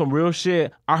 bro, on some real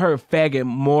shit, I heard faggot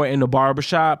more in the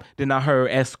barbershop than I heard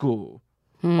at school.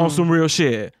 On some real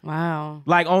shit. Wow.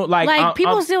 Like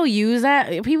people still use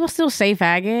that. People still say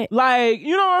faggot. Like,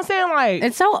 you know what I'm saying? Like,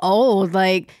 it's so old.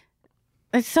 Like,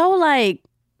 it's so like,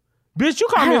 bitch, you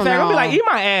call me a faggot, I'll be like, eat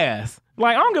my ass.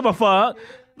 Like, I don't give a fuck.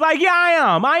 Like, yeah,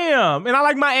 I am. And I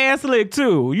like my ass licked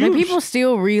too. And people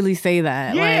still really say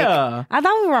that. Yeah. Like, I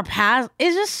thought we were past.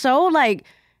 It's just so like,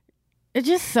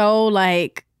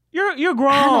 You're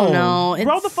grown. I don't know.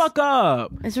 Grow the fuck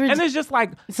up. And it's just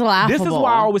like, it's laughable. This is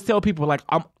why I always tell people, like,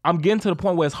 I'm getting to the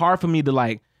point where it's hard for me to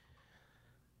like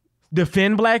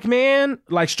defend black men,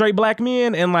 like straight black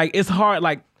men. And like, it's hard.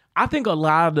 Like, I think a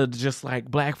lot of the just like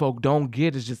black folk don't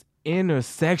get is just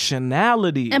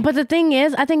intersectionality. But the thing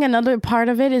is, I think another part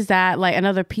of it is that, like,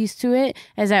 another piece to it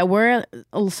is that we're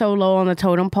so low on the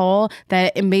totem pole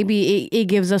that it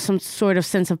gives us some sort of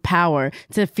sense of power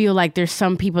to feel like there's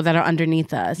some people that are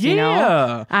underneath us. Yeah. You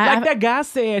know? That guy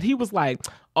said, he was like,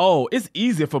 oh, it's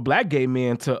easier for black gay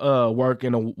men to work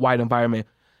in a white environment.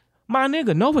 My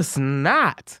nigga, no, it's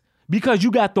not. Because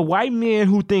you got the white men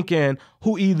who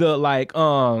either like,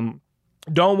 don't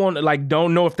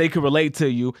know if they could relate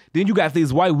to you. Then you got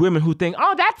these white women who think,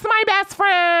 oh, that's my best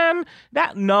friend.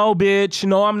 No, bitch.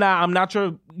 No, I'm not. I'm not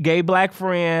your gay black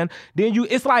friend. Then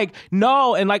it's like,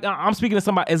 no. And like, I'm speaking to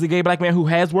somebody as a gay black man who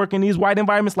has worked in these white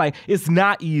environments. Like, it's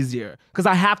not easier because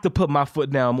I have to put my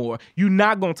foot down more. You're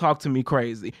not going to talk to me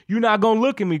crazy. You're not going to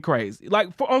look at me crazy.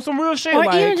 Like, on some real shit. Or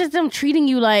like, even just them treating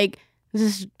you like, this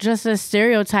is just a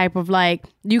stereotype of like,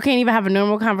 you can't even have a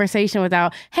normal conversation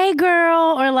without, hey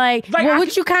girl, or like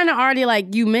which you kind of already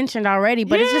like you mentioned already,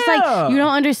 but it's just like you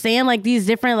don't understand like these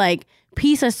different like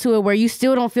pieces to it where you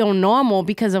still don't feel normal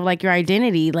because of like your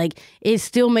identity. Like it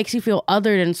still makes you feel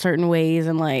othered in certain ways,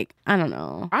 and like, I don't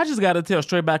know. I just gotta tell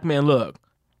straight black men, look.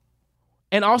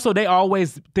 And also they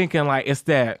always thinking like it's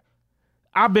that,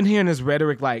 I've been hearing this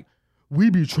rhetoric like, we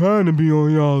be trying to be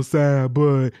on y'all side,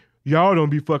 but y'all don't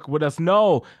be fucking with us.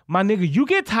 No, my nigga, you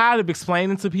get tired of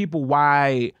explaining to people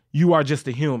why you are just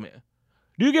a human.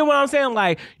 Do you get what I'm saying?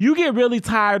 Like, you get really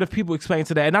tired of people explaining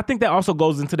to that. And I think that also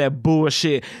goes into that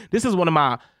bullshit. This is one of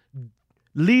my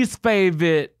least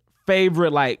favorite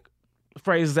like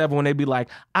phrases ever, when they be like,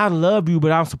 I love you,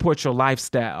 but I don't support your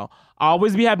lifestyle. I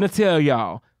always be having to tell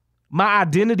y'all, my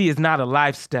identity is not a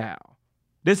lifestyle.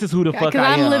 This is who the fuck I am. Because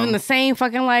I'm living the same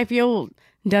fucking life your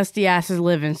dusty ass is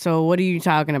living. So what are you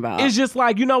talking about? It's just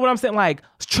like, you know what I'm saying? Like,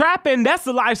 trapping, that's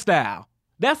a lifestyle.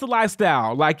 That's a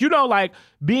lifestyle. Like, you know, like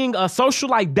being a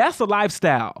socialite, that's a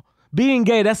lifestyle. Being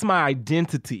gay, that's my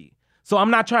identity. So I'm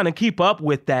not trying to keep up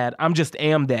with that. I'm just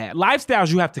am that.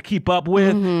 Lifestyles you have to keep up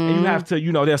with, and you have to,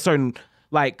 you know, there's certain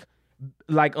like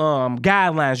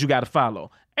guidelines you got to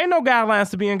follow. Ain't no guidelines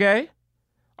to being gay.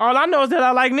 All I know is that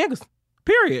I like niggas.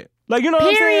 Period. Like, you know what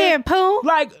I'm saying? Period, poo.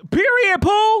 Like, period,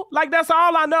 poo. Like, that's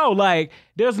all I know. Like,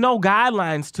 there's no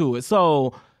guidelines to it.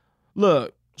 So,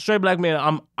 look, straight black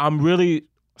men, I'm really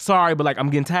sorry, but like, I'm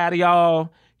getting tired of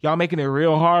y'all. Y'all making it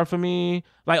real hard for me.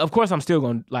 Like, of course, I'm still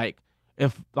gonna like.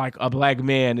 If like a black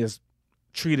man is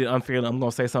treated unfairly, I'm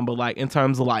gonna say something. But like in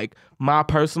terms of like my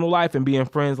personal life and being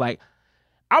friends, like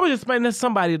I was just explaining to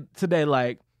somebody today,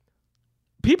 like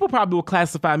people probably will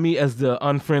classify me as the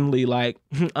unfriendly black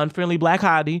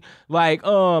hottie. Like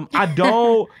I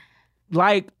don't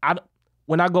like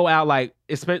when I go out, like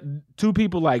two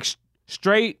people like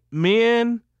straight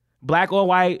men, black or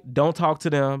white, don't talk to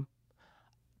them,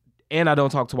 and I don't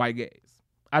talk to white gays.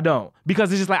 I don't,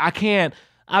 because it's just like I can't.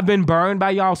 I've been burned by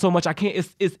y'all so much. I can't.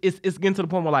 It's getting to the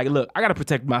point where like, look, I gotta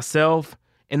protect myself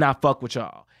and not fuck with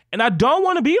y'all. And I don't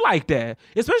want to be like that,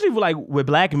 especially with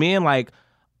black men. Like,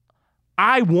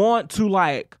 I want to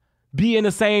like be in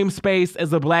the same space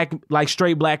as a black, like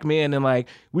straight black man, and like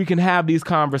we can have these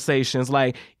conversations.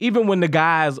 Like even when the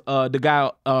guy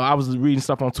I was reading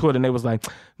stuff on Twitter, and they was like,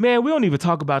 man, we don't even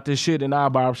talk about this shit in our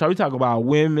barbershop. We talk about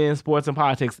women, sports, and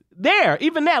politics.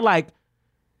 Even that, like.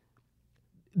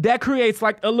 That creates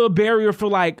like a little barrier for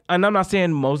like, and I'm not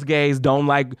saying most gays don't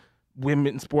like women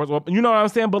in sports, you know what I'm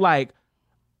saying? But like,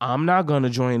 I'm not gonna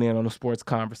join in on a sports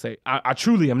conversation. I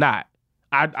truly am not.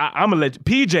 I'm a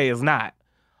PJ is not.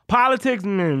 Politics, you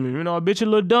know, a bitch a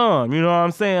little dumb, you know what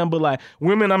I'm saying? But like,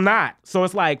 women, I'm not. So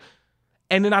it's like,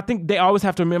 and then I think they always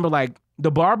have to remember like,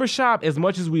 the barbershop, as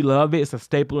much as we love it, it's a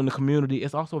staple in the community.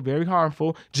 It's also very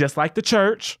harmful, just like the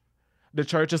church. The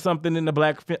church is something in the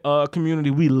black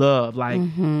community we love, like,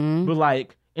 but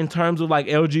like in terms of like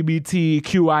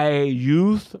LGBTQIA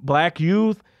youth, black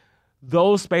youth,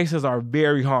 those spaces are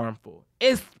very harmful.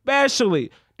 Especially,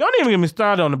 don't even get me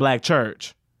started on the black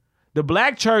church. The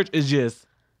black church is just.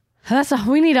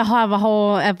 We need to have a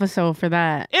whole episode for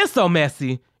that. It's so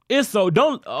messy. It's so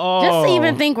just to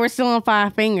even think we're still on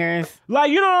 5 fingers. Like,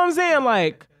 you know what I'm saying?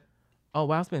 Like, oh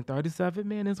wow, it's been 37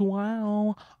 minutes.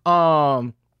 Wow.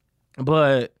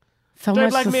 But so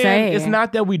much like, to man, say. it's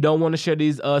not that we don't want to share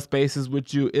these spaces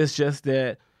with you. It's just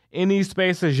that in these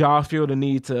spaces, y'all feel the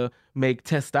need to make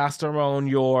testosterone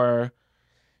your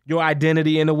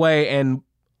identity in a way, and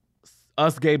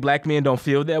us gay black men don't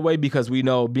feel that way because we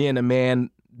know being a man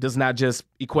does not just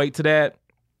equate to that.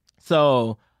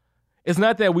 So it's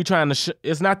not that we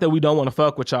it's not that we don't want to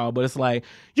fuck with y'all, but it's like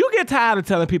you get tired of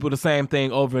telling people the same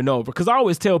thing over and over. Because I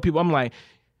always tell people, I'm like.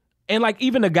 And like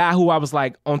even the guy who I was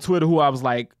like on Twitter, who I was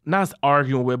like not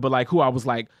arguing with, but like who I was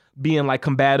like being like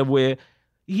combative with,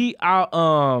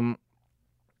 I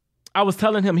was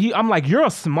telling him, I'm like, you're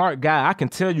a smart guy. I can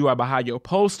tell you about how your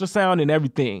posts sound and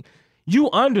everything.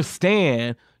 You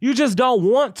understand. You just don't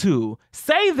want to.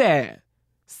 Say that.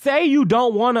 Say you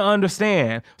don't want to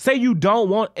understand. Say you don't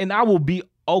want, and I will be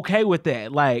okay with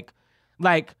that. Like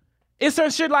it's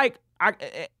certain shit like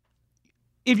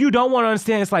if you don't want to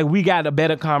understand, it's like we got a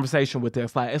better conversation with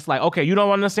this. Like it's like, okay, you don't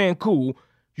want to understand, cool.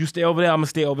 You stay over there, I'm gonna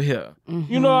stay over here.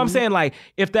 You know what I'm saying? Like,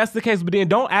 if that's the case, but then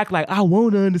don't act like I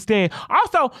want to understand.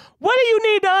 Also, what do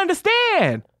you need to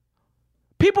understand?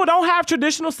 People don't have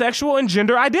traditional sexual and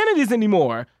gender identities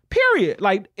anymore. Period.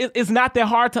 Like, it's not that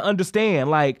hard to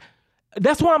understand. Like,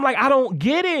 that's why I'm like, I don't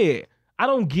get it. I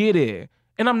don't get it.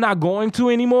 And I'm not going to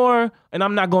anymore, and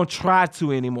I'm not gonna try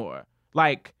to anymore.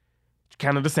 Like,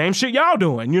 kind of the same shit y'all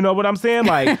doing. You know what I'm saying?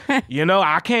 Like, you know,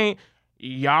 I can't,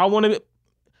 y'all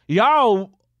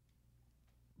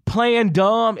playing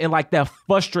dumb, and like that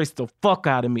frustrates the fuck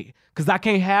out of me. Cause I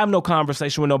can't have no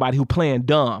conversation with nobody who playing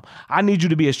dumb. I need you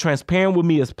to be as transparent with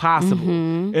me as possible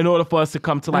in order for us to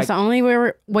come to like. That's the only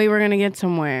way we're gonna get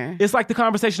somewhere. It's like the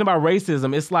conversation about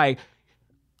racism. It's like,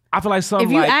 I feel like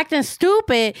if you acting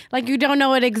stupid, like you don't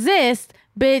know it exists,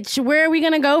 bitch, where are we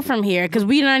going to go from here? Because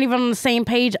we're not even on the same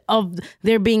page of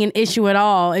there being an issue at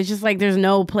all. It's just like there's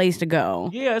no place to go.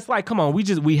 Yeah, it's like, come on,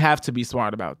 we have to be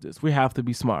smart about this. We have to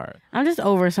be smart. I'm just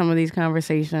over some of these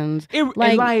conversations.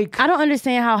 I don't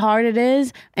understand how hard it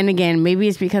is. And again, maybe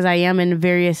it's because I am in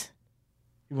various...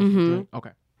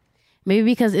 Okay. Maybe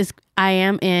because I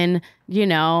am in,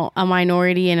 a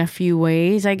minority in a few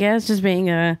ways, I guess, just being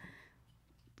a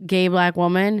gay black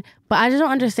woman. But I just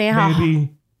don't understand how...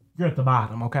 Maybe you're at the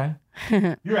bottom, okay?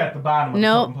 You're at the bottom.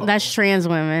 Nope, that's trans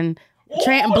women.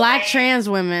 Black trans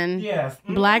women. Yes.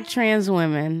 Mm-hmm. Black trans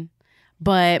women.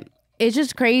 But it's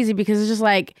just crazy because it's just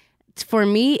like, for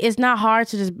me, it's not hard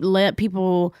to just let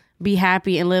people be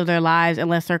happy and live their lives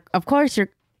unless they're, of course,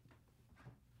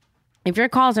 if you're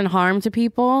causing harm to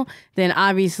people, then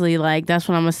obviously, like, that's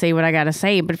when I'm going to say what I got to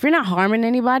say. But if you're not harming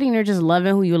anybody and you're just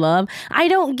loving who you love, I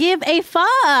don't give a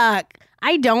fuck.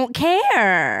 I don't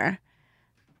care.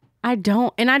 I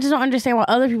don't. And I just don't understand why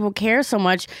other people care so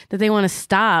much that they want to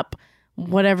stop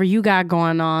whatever you got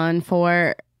going on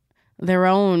for their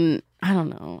own. I don't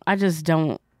know. I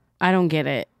don't get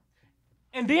it.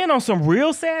 And then on some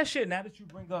real sad shit, now that you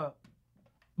bring up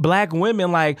black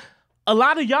women, like, a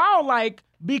lot of y'all, like,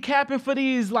 be capping for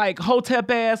these, like,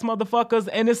 hotep ass motherfuckers.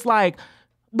 And it's like,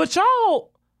 but y'all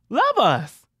love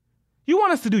us. You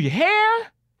want us to do your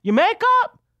hair, your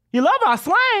makeup. You love our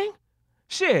slang.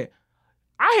 Shit.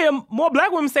 I hear more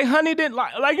black women say honey than,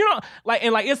 like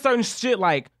and like it's certain shit,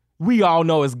 like, we all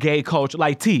know is gay culture,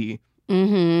 like tea.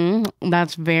 Mm-hmm.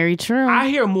 That's very true. I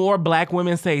hear more black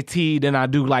women say tea than I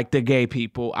do, like, the gay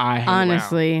people I hang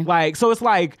honestly around. Like, so it's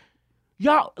like,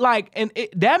 y'all, like, and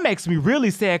that makes me really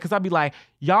sad because I be like,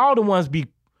 y'all the ones be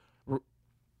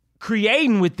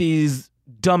creating with these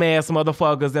dumbass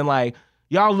motherfuckers and, like,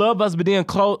 y'all love us, but then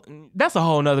that's a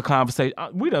whole nother conversation.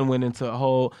 We done went into a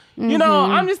whole,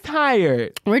 I'm just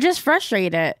tired. We're just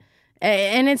frustrated.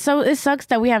 And it sucks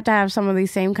that we have to have some of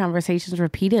these same conversations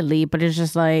repeatedly, but it's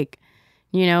just like,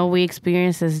 we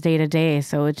experience this day to day.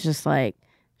 So it's just like,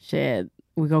 shit,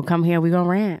 we gonna come here, we gonna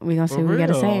rant, we gonna see what we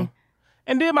gotta say.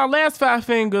 And then my last 5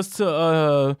 fingers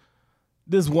to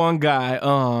this one guy.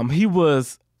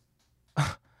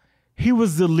 He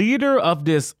was the leader of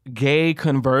this gay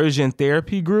conversion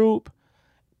therapy group,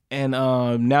 and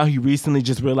now he recently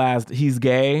just realized he's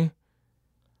gay.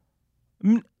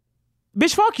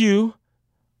 Bitch, fuck you.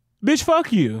 Bitch,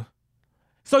 fuck you.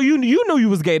 So you knew you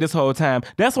was gay this whole time.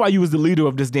 That's why you was the leader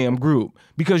of this damn group,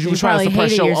 because you were trying to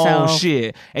suppress your own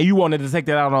shit and you wanted to take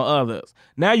that out on others.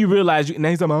 Now you realize now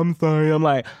he's like, I'm sorry. I'm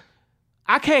like,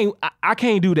 I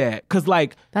can't do that, because,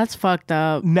 like, that's fucked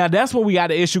up. Now that's when we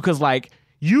got an issue, because, like,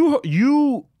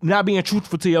 you not being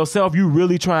truthful to yourself, you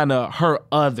really trying to hurt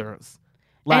others.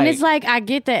 Like, and it's like, I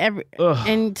get that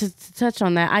and to touch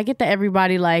on that, I get that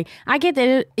everybody, like, I get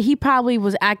that he probably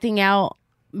was acting out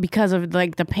because of,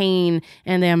 like, the pain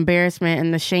and the embarrassment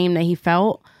and the shame that he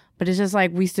felt. But it's just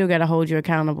like, we still got to hold you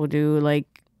accountable, dude. Like,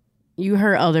 you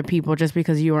hurt other people just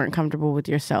because you weren't comfortable with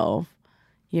yourself,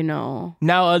 Now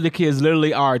other kids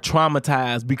literally are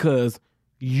traumatized because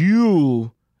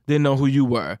you didn't know who you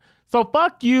were. So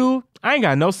fuck you. I ain't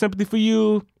got no sympathy for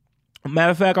you.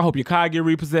 Matter of fact, I hope your car get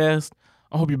repossessed.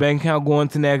 I hope your bank account go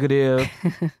into negative.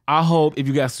 I hope if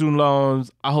you got student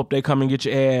loans, I hope they come and get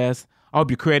your ass. I hope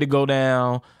your credit go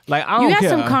down. Like, I don't care. You got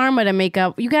some karma to make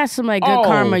up. You got some, like, good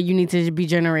karma you need to be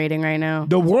generating right now.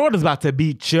 The world is about to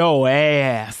beat your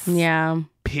ass. Yeah.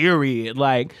 Period.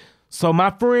 Like, so my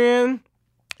friend,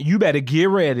 you better get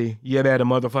ready. You better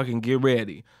motherfucking get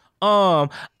ready. I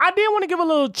did want to give a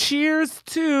little cheers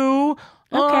to...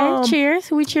 Okay, cheers.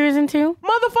 Who we cheersing to?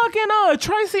 Motherfucking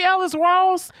Tracy Ellis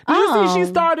Ross. Did you see she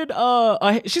started a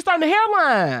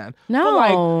hairline?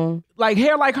 No. Like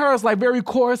hair like hers, like very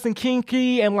coarse and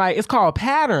kinky, and, like, it's called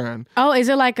Pattern. Oh, is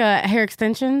it like hair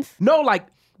extensions? No, like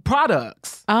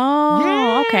products. Oh,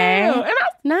 yeah. Okay. And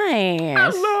nice. I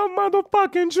love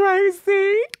motherfucking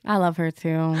Tracy. I love her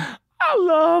too. I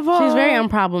love her. She's very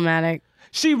unproblematic.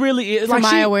 She really is. To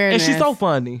my awareness. And she's so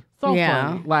funny. So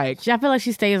funny. Like, I feel like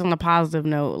she stays on a positive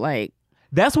note. Like,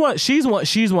 that's what she's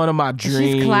one of my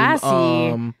dream. She's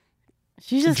classy.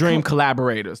 She's just dream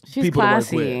collaborators. She's people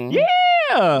classy. To work with.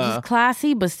 Yeah. She's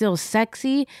classy, but still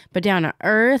sexy, but down to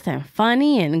earth and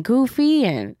funny and goofy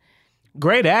and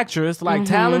great actress. Like,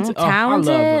 talented.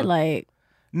 Talented. I love her. Like,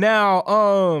 now,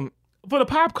 for the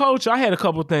pop culture, I had a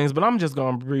couple things, but I'm just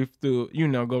gonna brief through,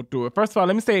 go through it. First of all,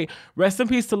 let me say rest in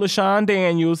peace to LaShawn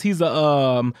Daniels. He's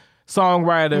a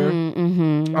songwriter.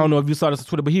 Mm-hmm. I don't know if you saw this on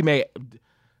Twitter, but he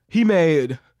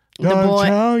made The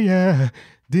Boy. Yeah,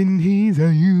 didn't he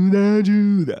tell you the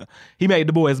Judah? He made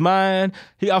The Boy Is Mine.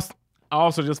 I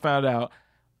also just found out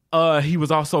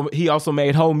He also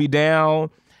made Hold Me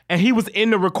Down. And he was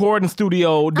in the recording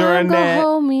studio during that.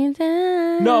 Hold me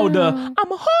down. No, I'ma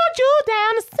hold you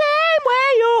down the same way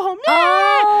you hold me.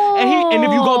 Oh. And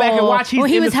if you go back and watch,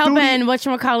 he was helping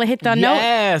whatchamacallit hit the note.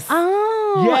 Yes.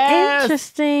 Oh, yes.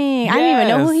 Interesting. Yes. I didn't even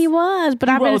know who he was, but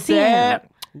I've been seeing him.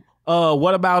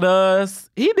 What About Us?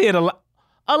 He did a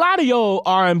lot of your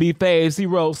R&B faves he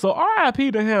wrote. So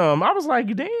R.I.P. to him. I was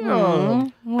like,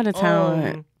 damn. What a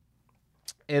talent.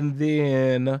 And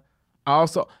then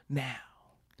also now.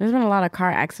 There's been a lot of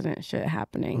car accident shit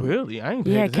happening. Really? I ain't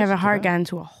Yeah, Kevin Hart got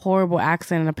into a horrible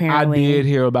accident apparently. I did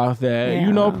hear about that.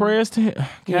 Yeah. Prayers to him.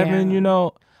 Kevin,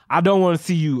 I don't want to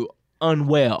see you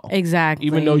unwell. Exactly.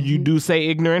 Even though you do say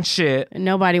ignorant shit.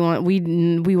 Nobody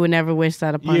we would never wish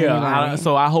that upon anybody.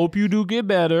 So I hope you do get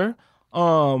better.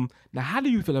 Now how do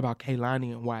you feel about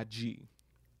Kehlani and YG?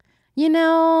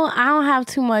 I don't have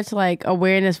too much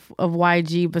awareness of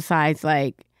YG besides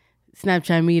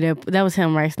Snapchat Me That. That was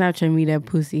him, right? Snapchat Me That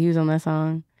Pussy. He was on that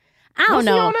song. I don't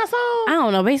know. Was he on that song? I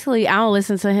don't know. Basically, I don't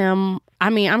listen to him. I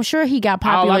mean, I'm sure he got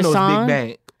popular songs. All I know is Big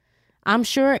Bang. I'm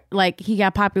sure he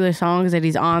got popular songs that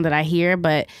he's on that I hear,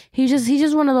 but he's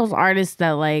just one of those artists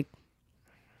that I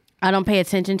don't pay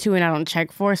attention to and I don't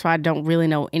check for, so I don't really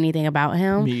know anything about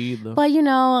him. Me either. But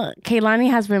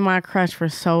Kehlani has been my crush for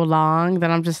so long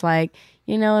that I'm just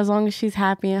as long as she's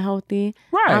happy and healthy,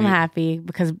 right. I'm happy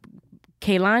because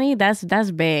Kehlani, that's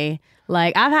bae.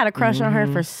 I've had a crush on her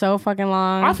for so fucking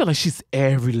long. I feel like she's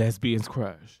every lesbian's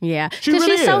crush. Yeah. She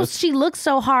really is. She looks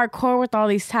so hardcore with all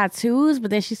these tattoos, but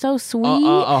then she's so sweet.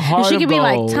 And she could be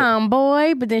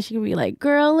tomboy, but then she could be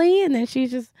girly, and then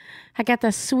I got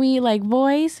that sweet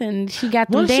voice, and she got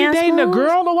the dance moves. Was she dating a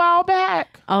girl a while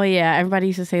back? Oh yeah, everybody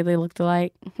used to say they looked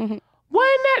alike. When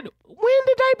did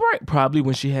they break? Probably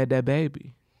when she had that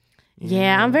baby.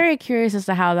 Yeah, I'm very curious as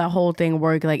to how that whole thing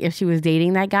worked. If she was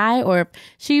dating that guy, or if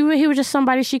he was just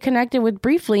somebody she connected with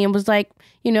briefly and was if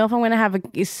I'm gonna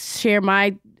share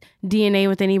my DNA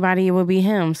with anybody, it would be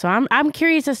him. So I'm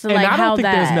curious as to and I don't think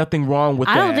that. There's nothing wrong with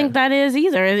that. I don't think that is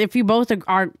either. If you both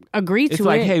agree to it,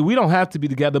 it's hey, we don't have to be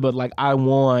together, but I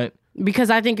want.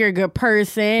 Because I think you're a good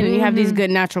person and you have these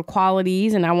good natural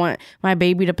qualities, and I want my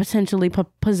baby to potentially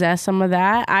possess some of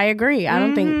that. I agree. I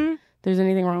don't think there's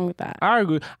anything wrong with that. I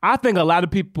agree. I think a lot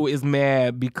of people is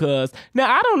mad because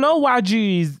now I don't know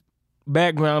YG's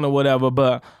background or whatever,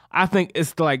 but I think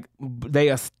it's they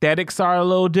aesthetics are a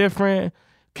little different.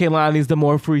 Kehlani's the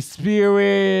more free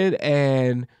spirit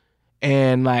and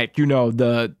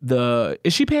the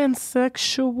is she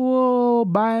pansexual,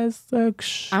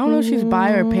 bisexual? I don't know if she's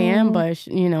bi or pan, but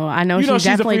I know she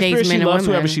definitely dates men and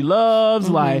women. She loves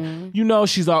whoever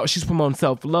she loves. She's promoting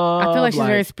self-love. I feel like she's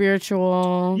very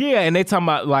spiritual. Yeah, and they talking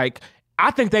about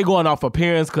I think they going off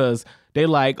appearance because they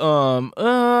I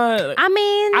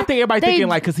think everybody thinking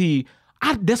because he.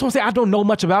 That's what I'm saying. I don't know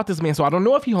much about this man, so I don't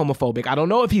know if he's homophobic. I don't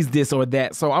know if he's this or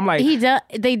that. So I'm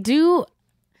they do.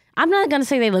 I'm not gonna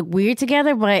say they look weird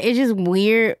together, but it's just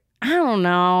weird. I don't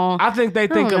know. I think they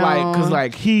think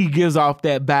because he gives off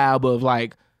that vibe of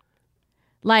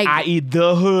I eat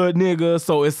the hood nigga,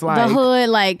 so it's the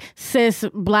hood cis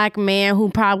black man who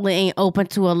probably ain't open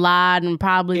to a lot and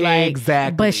probably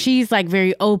exactly. But she's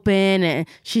very open and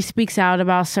she speaks out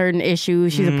about certain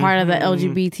issues. She's a part of the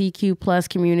LGBTQ plus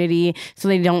community, so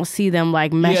they don't see them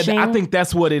meshing. Yeah, I think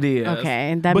that's what it is.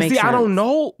 Okay, that makes sense. I don't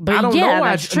know. But I don't know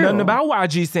nothing about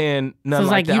YG saying nothing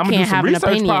so like that. You I'm can't gonna do some have research an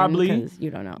opinion probably.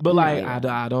 You don't know. But I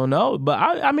don't know. But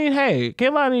I mean, hey,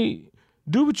 Kehlani.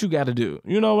 Do what you got to do.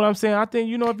 You know what I'm saying? I think, if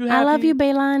you happy. I love you,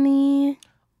 Bailani.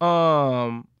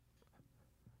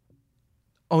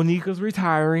 Onika's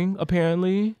retiring,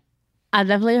 apparently. I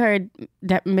definitely heard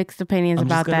that mixed opinions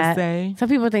about that. Say, some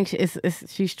people think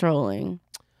she's trolling.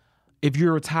 If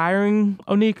you're retiring,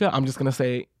 Onika, I'm just going to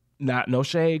say, no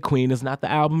shade. Queen is not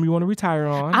the album you want to retire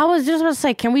on. I was just about to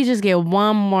say, can we just get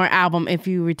one more album if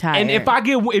you retire? And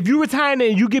if you retire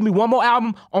and you give me one more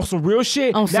album on some real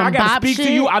shit, on some I gotta speak shit?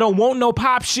 to you. I don't want no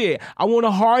pop shit. I want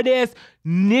a hard ass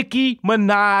Nicki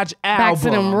Minaj album. Back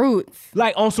to them roots.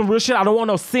 On some real shit. I don't want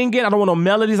no singing. I don't want no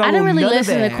melodies. I didn't really none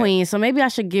listen of to Queen, so maybe I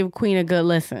should give Queen a good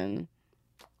listen.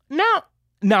 Now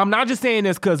I'm not just saying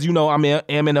this because I'm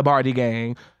in the party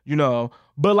gang,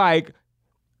 but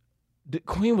the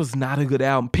Queen was not a good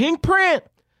album. Pink Print.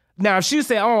 Now, if she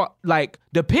said,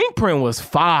 the Pink Print was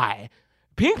fire.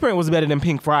 Pink Print was better than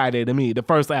Pink Friday to me, the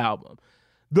first album.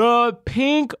 The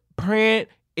Pink Print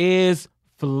is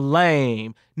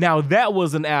flame. Now, that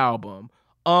was an album.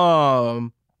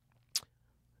 That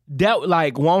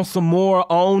Want Some More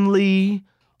Only.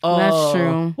 That's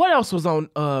true. What else was on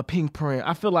Pink Print?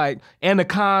 I feel like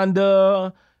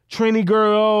Anaconda, Trini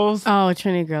Girls. Oh,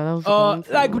 Trini Girl. That was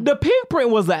Like the Pink Print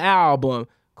was the album.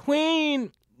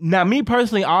 Queen. Now, me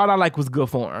personally, all I like was Good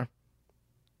Form.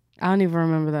 I don't even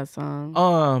remember that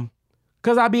song.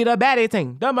 Cause I be the baddie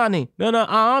thing, the money, no,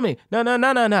 army, no.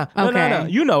 Okay.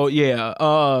 You know,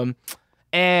 yeah.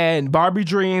 And Barbie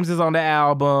Dreams is on the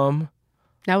album.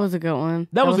 That was a good one.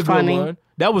 That was a funny. good one.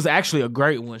 That was actually a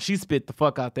great one. She spit the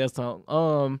fuck out that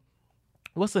song.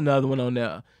 What's another one on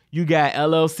there? You got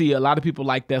LLC. A lot of people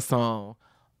like that song.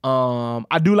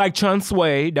 I do like Chun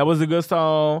Sway. That was a good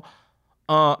song.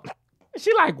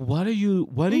 She like, what are you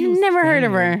Never heard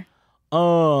of her.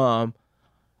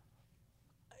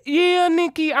 Yeah,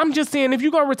 Nikki, I'm just saying, if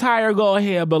you're gonna retire, go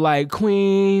ahead. But like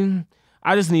Queen,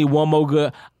 I just need one more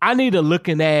good. I need a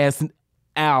looking ass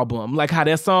album, like how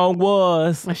that song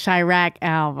was. A Chirac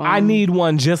album. I need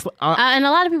one just. And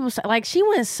a lot of people say, like, she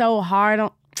went so hard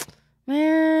on.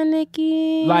 Man,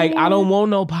 Nikki. Like, I don't want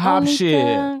no pop Onika.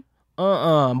 shit.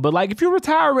 But like, if you're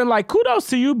retiring, like, kudos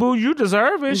to you, boo. You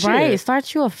deserve it. Right. Shit.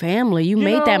 Start you a family. You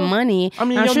made that money. I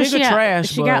mean, I'm your sure nigga trash.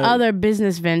 She got other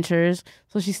business ventures,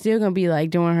 so she's still gonna be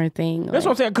like doing her thing. That's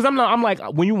what I'm saying. Cause I'm like,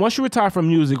 once you retire from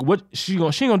music, what she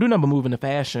ain't gonna do nothing but move into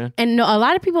fashion. And no, a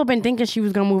lot of people have been thinking she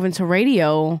was gonna move into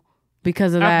radio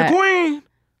because of After that. Queen.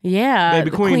 Yeah, Baby,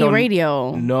 Queen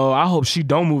radio. No, I hope she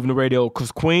don't move into radio,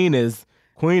 cause Queen is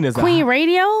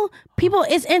radio. People,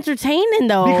 it's entertaining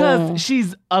though because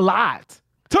she's a lot.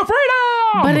 To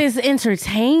freedom! But it's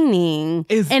entertaining.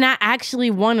 And I actually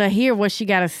want to hear what she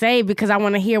got to say because I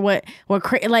want to hear what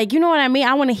like, you know what I mean?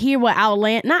 I want to hear what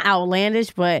not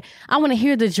outlandish, but I want to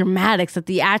hear the dramatics, the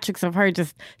theatrics of her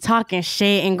just talking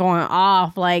shit and going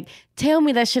off. Like, tell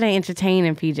me that shit ain't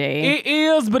entertaining, PJ. It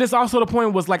is, but it's also the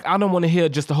point was like, I don't want to hear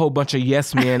just a whole bunch of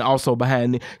yes men also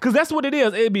behind it. Because that's what it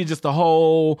is. It'd be just a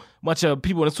whole bunch of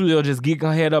people in the studio just geeking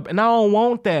her head up. And I don't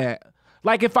want that.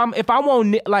 Like if I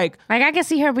want like I can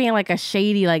see her being like a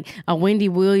shady, like a Wendy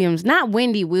Williams, not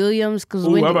Wendy Williams, because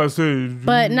I'm about to say,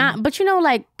 but you know,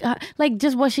 like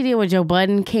just what she did with Joe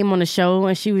Budden, came on the show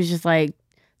and she was just like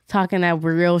talking that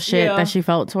real shit that she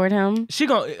felt toward him. She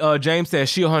James said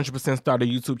she 100% start a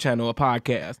YouTube channel, a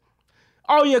podcast.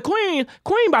 Oh yeah, Queen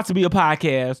about to be a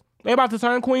podcast. They about to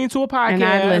turn Queen to a podcast, and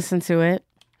I'd listen to it.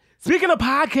 Speaking of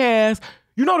podcasts.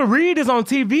 You know, The Read is on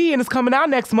TV and it's coming out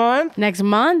next month. Next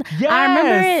month? Yes. I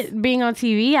remember it being on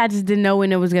TV. I just didn't know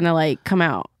when it was going to, like, come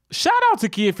out. Shout out to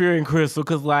Kid Fury and Crystal,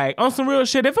 because, like, on some real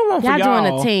shit, if it weren't for y'all,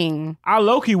 doing a ting. I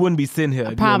low-key wouldn't be sitting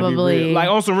here. Probably. Like,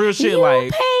 on some real shit, you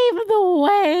like... paved the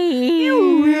way.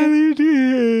 You really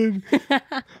did.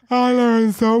 I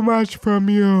learned so much from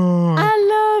you.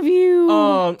 I love you.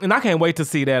 And I can't wait to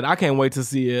see that. I can't wait to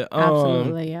see it.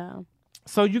 Absolutely, yeah.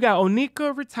 So you got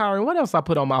Onika retiring. What else I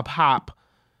put on my pop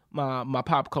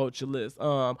culture list?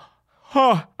 I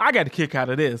got a kick out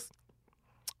of this.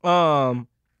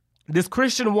 This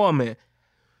Christian woman,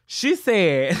 she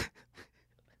said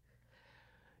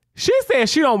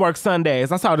she don't work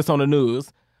Sundays. I saw this on the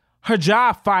news. Her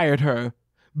job fired her.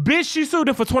 Bitch, she sued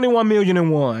her for $21 million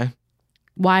and won.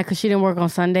 Why? Because she didn't work on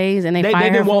Sundays and they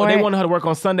fired her for it? They wanted her to work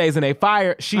on Sundays and they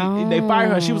fired her. She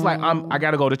was like, I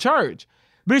gotta go to church.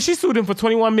 Bitch, she sued him for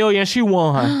 $21 million. She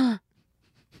won.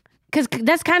 Because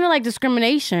that's kind of like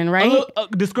discrimination, right?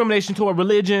 Discrimination toward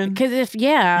religion. Because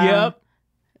Yep.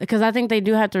 Because I think they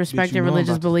do have to respect your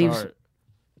religious beliefs.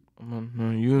 I'm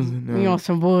not using that. You on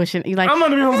some bullshit. You like, I'm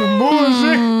gonna be on some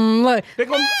bullshit. Look.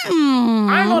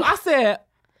 I said,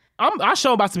 I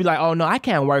sure about to be like, oh no, I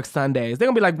can't work Sundays. They're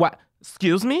gonna be like, what?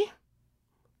 Excuse me?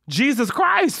 Jesus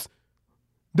Christ.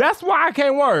 That's why I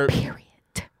can't work. Period.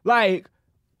 Like,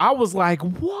 I was like,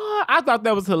 what? I thought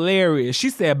that was hilarious.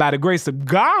 She said, by the grace of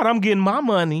God, I'm getting my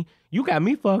money. You got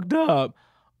me fucked up.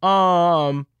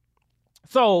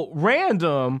 So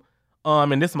random,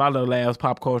 and this is my little last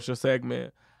pop culture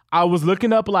segment. I was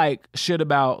looking up like shit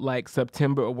about like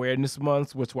September Awareness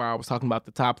Month, which where I was talking about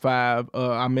the top 5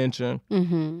 I mentioned.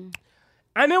 Mm-hmm.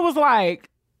 And it was like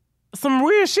some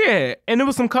weird shit. And it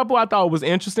was some couple I thought was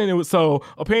interesting. So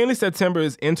apparently September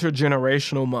is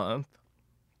intergenerational month.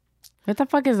 What the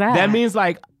fuck is that? That means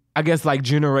like, I guess like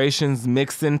generations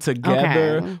mixing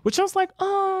together, which I was like,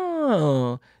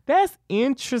 oh, that's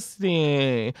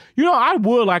interesting. You know, I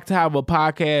would like to have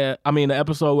an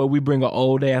episode where we bring an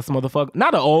old ass motherfucker,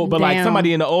 not an old, but like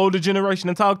somebody in the older generation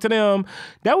and talk to them.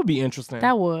 That would be interesting.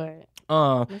 That would.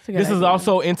 This is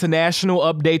also International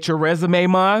Update Your Resume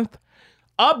Month.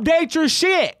 Update your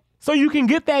shit so you can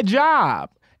get that job.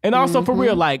 And also for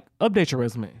real, like update your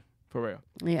resume for real.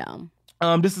 Yeah.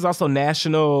 This is also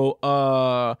National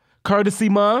Courtesy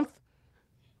Month.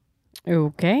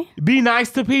 Okay. Be nice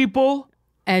to people.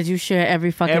 As you should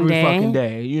every fucking every fucking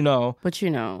day, you know. But you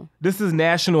know. This is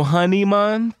National Honey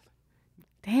Month.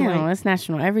 Damn, it's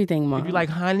National Everything Month. If you like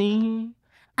honey.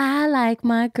 I like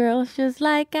my girls just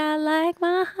like I like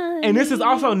my honey. And this is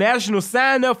also National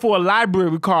Sign Up for a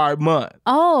Library Card Month.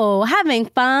 Oh, having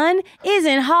fun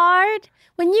isn't hard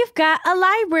when you've got a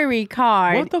library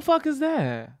card. What the fuck is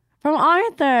that? From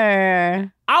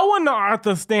Arthur. I want the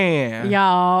Arthur stand.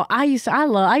 Y'all, I used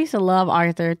to love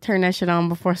Arthur. Turn that shit on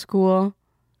before school.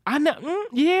 I know.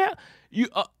 Yeah. You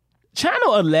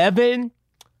Channel 11.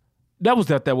 That was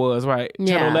right.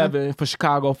 Yeah. Channel 11 for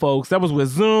Chicago folks. That was with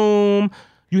Zoom.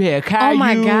 You had Caillou. Oh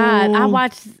my God. I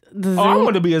watched the Zoom. Oh, I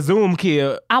want to be a Zoom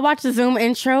kid. I watched the Zoom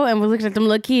intro and was looking at them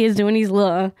little kids doing these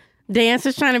little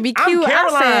dances trying to be cute. I'm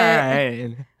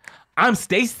Caroline. I'm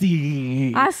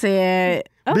Stacy. I said,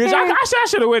 okay. Bitch, I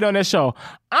should have went on that show.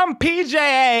 I'm PJ.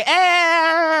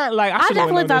 Like, I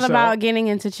definitely thought about getting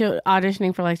into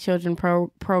auditioning for like children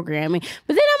programming,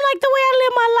 but then I'm like, the way I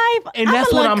live my life, and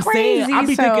that's what I'm crazy, saying. I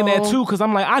be thinking that too, because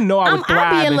I'm like, I know I would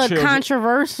thrive I'd be a in little children.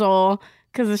 controversial.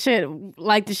 Cause the shit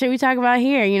we talk about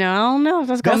here, you know, I don't know if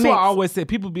that's gonna That's mix. what I always said.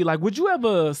 People be like, "Would you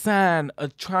ever sign a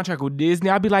contract with Disney?"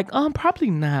 I'd be like, probably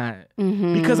not,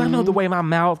 because I know the way my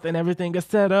mouth and everything is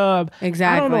set up.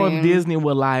 Exactly. I don't know if Disney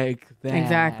would like that.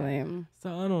 Exactly.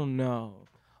 So I don't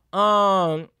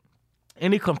know.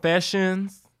 Any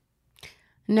confessions?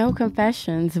 No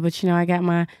confessions, but you know, I got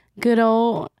my good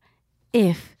old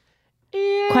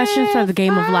questions for the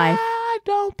game of life. I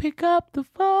don't pick up the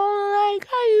phone like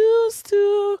I used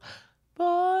to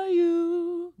for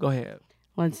you. Go ahead.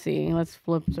 Let's see. Let's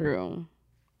flip through.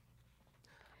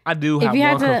 I do have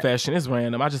one confession. It's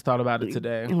random. I just thought about it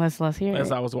today. Let's hear it.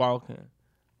 As I was walking.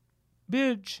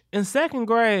 Bitch, in 2nd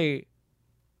grade,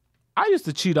 I used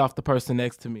to cheat off the person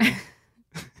next to me.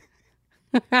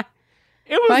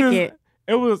 It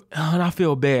was, and I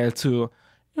feel bad too.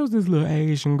 It was this little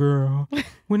Asian girl.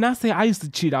 When I say I used to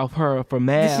cheat off her for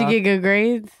math. Did she get good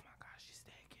grades? Oh my gosh, she's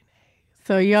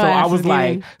taking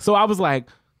A's. So I was like,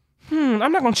 I'm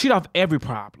not gonna cheat off every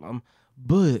problem,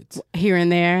 but here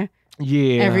and there.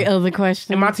 Yeah. Every other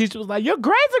question. And my teacher was like, your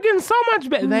grades are getting so much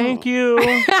better. Thank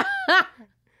you.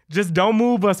 Just don't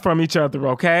move us from each other,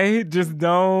 okay? Just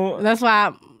don't. That's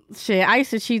why I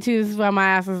used to cheat too. This is why my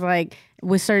ass is like,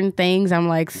 with certain things, I'm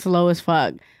like slow as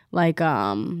fuck. Like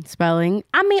spelling.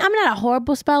 I mean, I'm not a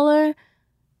horrible speller,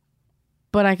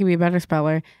 but I can be a better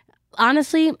speller.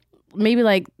 Honestly, maybe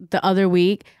like the other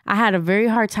week, I had a very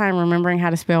hard time remembering how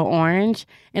to spell orange.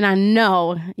 And I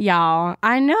know, y'all,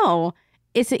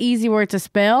 it's an easy word to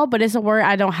spell, but it's a word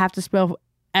I don't have to spell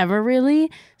ever really.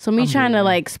 So trying to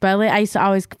like spell it, I used to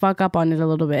always fuck up on it a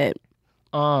little bit.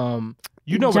 You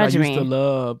know what I used to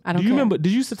love? Do you remember, did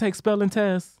you used to take spelling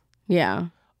tests? Yeah.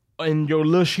 And your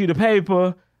little sheet of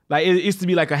paper, like it used to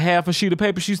be like a half a sheet of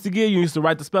paper she used to give you. You used to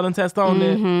write the spelling test on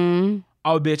it.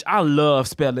 Oh, bitch, I love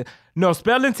spelling. No,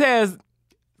 spelling tests.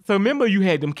 So remember you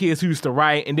had them kids who used to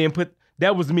write and then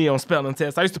that was me on spelling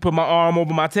tests. I used to put my arm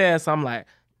over my test. I'm like,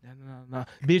 no,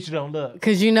 bitch, you don't look.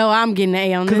 Because you know I'm getting an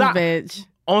A on this bitch.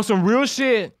 On some real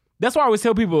shit. That's why I always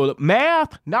tell people,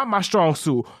 math, not my strong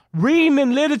suit. Reading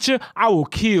and literature, I will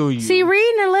kill you. See,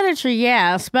 reading and literature,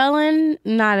 yeah. Spelling,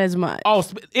 not as much. Oh,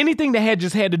 anything that had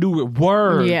to do with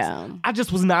words. Yeah. I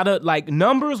just was not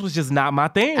numbers was just not my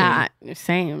thing.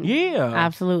 Same. Yeah.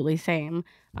 Absolutely same.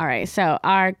 All right, so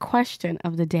our question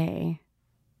of the day,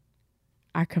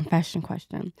 our confession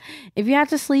question. If you had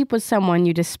to sleep with someone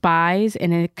you despise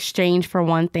in exchange for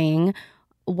one thing,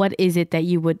 what is it that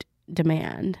you would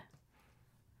demand?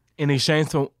 In exchange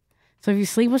for... So if you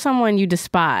sleep with someone you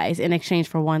despise in exchange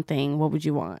for one thing, what would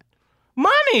you want?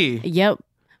 Money. Yep.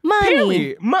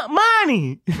 Money. Period.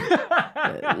 Money.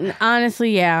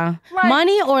 Honestly, yeah. Like,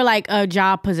 money or like a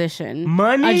job position.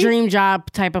 Money? A dream job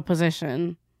type of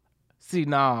position. See,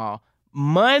 nah.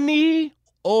 Money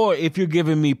or if you're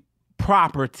giving me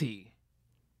property.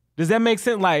 Does that make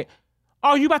sense? Like,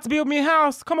 oh, you about to build me a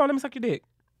house? Come on, let me suck your dick.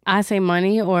 I say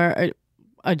money or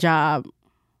a job.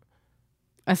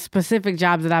 A specific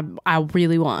job that I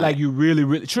really want. Like you really,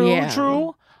 really... True, yeah.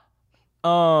 True.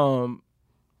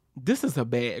 This is a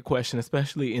bad question,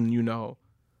 especially in,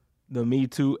 the Me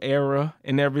Too era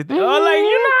and everything. Mm-hmm. Oh, like, you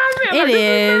know what I'm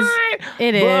saying?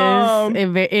 It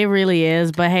is. It really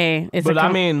is. But hey, it's But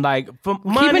I mean, like, for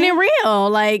money... Keeping it real.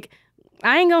 Like,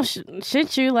 I ain't gonna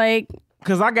shit you, like...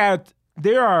 Because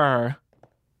there are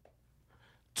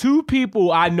 2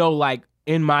 people I know, like,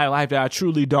 in my life that I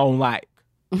truly don't like.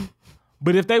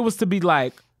 But if they was to be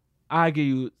like, I give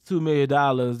you $2 million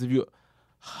if you...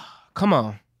 Come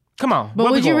on. But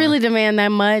would you really demand that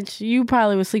much? You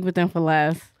probably would sleep with them for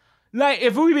less. Like,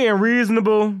 if we being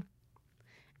reasonable...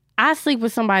 I sleep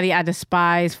with somebody I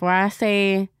despise for, I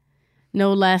say,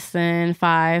 no less than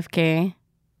 $5,000.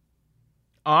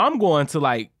 I'm going to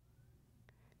like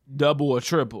double or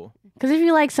triple. Because if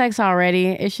you like sex already,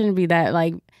 it shouldn't be that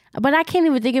like. But I can't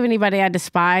even think of anybody I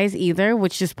despise either,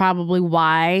 which is probably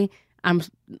why I'm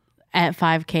at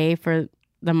 $5,000 for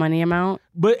the money amount.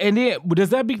 But and then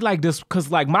does that be like this?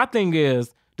 Because like my thing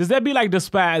is, does that be like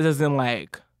despise as in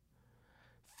like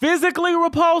physically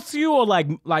repulse you, or like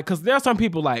because there are some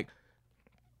people like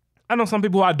I know some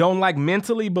people who I don't like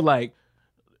mentally, but like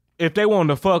if they want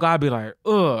to fuck, I'd be like,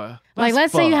 ugh. Like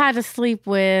let's say you had to sleep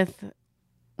with.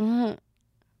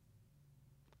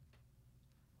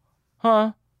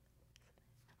 Huh?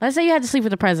 Let's say you had to sleep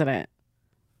with the president.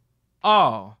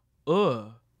 Oh,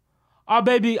 ugh. Oh,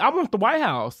 baby, I want the White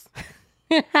House.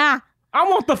 I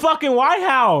want the fucking White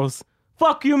House.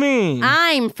 Fuck you mean?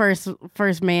 I'm first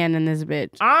man in this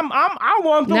bitch. I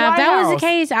want the White House. Now, if that was the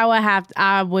case,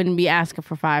 I wouldn't be asking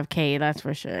for $5,000. That's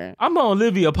for sure. I'm gonna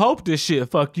Olivia Pope this shit.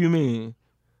 Fuck you mean?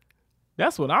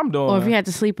 That's what I'm doing. Or if you had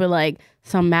to sleep with like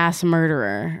some mass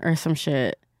murderer or some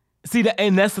shit. See that,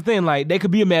 and that's the thing. Like they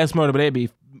could be a mass murderer, but they'd be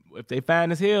if they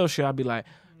find as hell shit. I'd be like,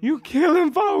 you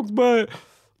killing folks, but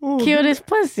kill this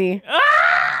pussy.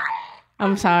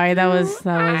 I'm sorry. That was.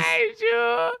 I hate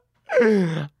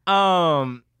you.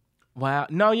 Wow.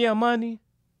 No, yeah, money.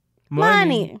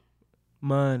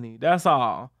 That's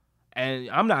all. And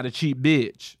I'm not a cheap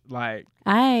bitch. Like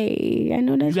I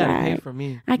know that's you gotta right. pay for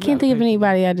me. I can't think of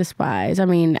anybody I despise. I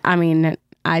mean,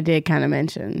 I did kind of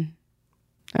mention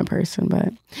a person, but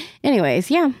anyways,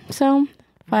 yeah. So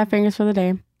 5 fingers for the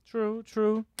day.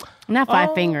 True. Not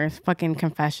 5 fingers. Fucking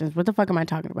confessions. What the fuck am I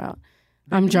talking about?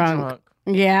 I'm drunk.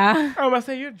 Yeah. Oh, I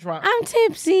say you're drunk. I'm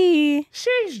tipsy.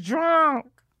 She's drunk.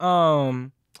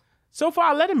 So for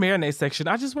our Let It Marinate section,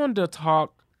 I just wanted to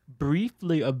talk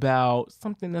briefly about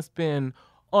something that's been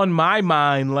on my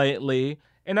mind lately,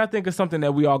 and I think it's something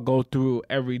that we all go through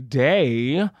every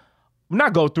day.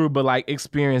 Not go through, but like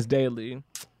experience daily.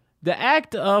 The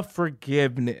act of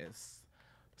forgiveness.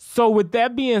 So with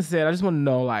that being said, I just want to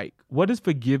know, like, what does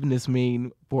forgiveness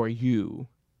mean for you?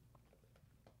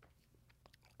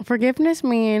 Forgiveness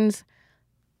means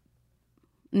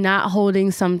not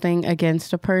holding something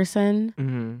against a person.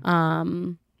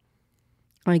 Mm-hmm.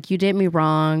 Like you did me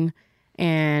wrong,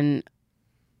 and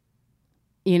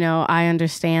you know, I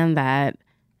understand that,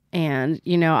 and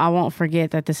you know, I won't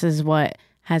forget that this is what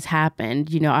has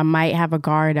happened. You know, I might have a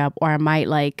guard up, or I might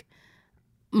like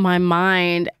my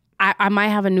mind, I might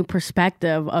have a new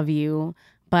perspective of you,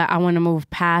 but I want to move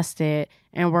past it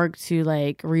and work to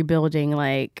like rebuilding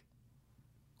like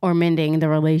or mending the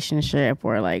relationship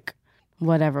or like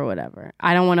whatever.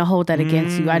 I don't want to hold that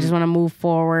against you. I just want to move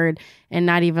forward and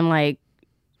not even like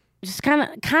just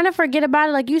kind of forget about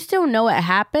it. Like you still know it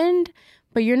happened,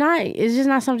 but it's just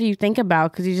not something you think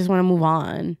about because you just want to move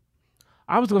on.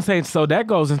 I was gonna say, so that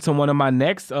goes into one of my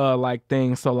next like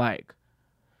things. So like,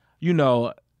 you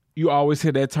know, you always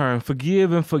hear that term,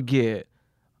 forgive and forget.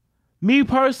 Me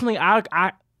personally, I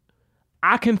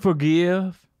can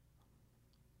forgive.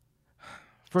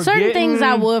 Certain things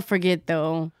I would forget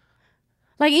though.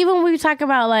 Like even when we talk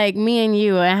about like me and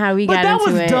you and how we got into it.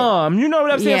 But that was dumb. You know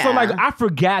what I'm saying? Yeah. So like I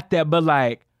forgot that, but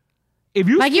like if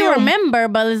you like still, you remember,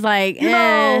 but it's like you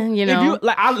know. If you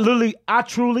like, I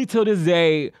truly till this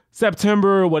day,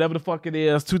 September, whatever the fuck it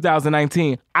is,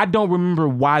 2019, I don't remember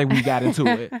why we got into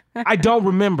it. I don't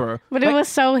remember. But it was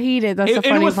so heated. That's the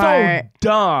funny and it was part. so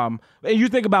dumb. And you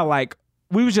think about like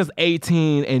we was just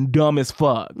 18 and dumb as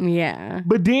fuck. Yeah.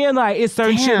 But then like it's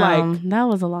certain shit like that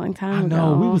was a long time ago. I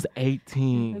know we was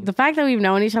 18. The fact that we've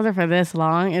known each other for this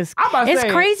long is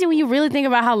crazy when you really think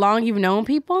about how long you've known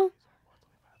people.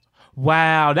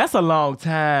 Wow, that's a long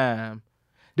time.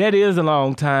 That is a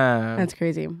long time. That's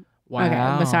crazy. Wow. Okay,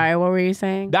 but sorry, what were you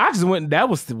saying? I just went. That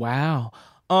was wow.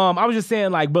 I was just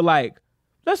saying like, but like,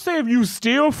 let's say if you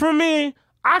steal from me,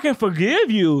 I can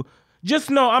forgive you. Just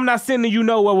know I'm not sending you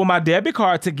nowhere with my debit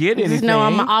card to get anything. Just know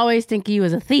I'm always thinking you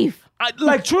as a thief.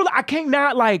 Like truly, I can't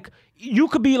not like. You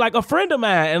could be like a friend of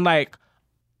mine, and like,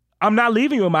 I'm not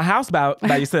leaving you in my house by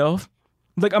yourself.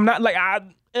 Like I'm not like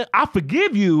I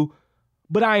forgive you.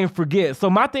 But I ain't forget. So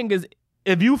my thing is,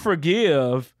 if you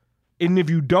forgive, and if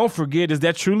you don't forget, is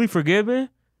that truly forgiving?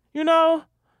 You know?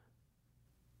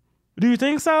 Do you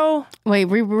think so? Wait,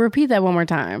 repeat that one more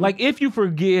time. Like, if you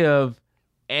forgive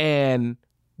and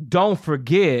don't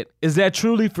forget, is that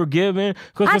truly forgiving?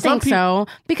 I think so.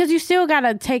 Because you still got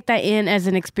to take that in as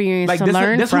an experience like to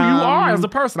learn that's from. That's who you are as a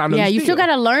person. I know you still got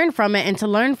to learn from it. And to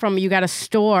learn from it, you got to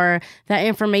store that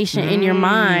information in your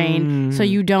mind so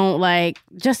you don't like,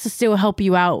 just to still help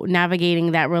you out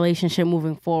navigating that relationship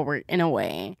moving forward in a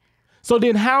way. So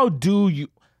then how do you,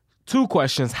 two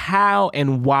questions, how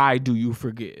and why do you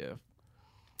forgive?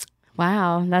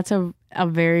 Wow, that's a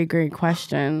very great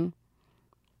question.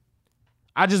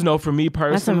 I just know for me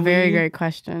personally. That's a very great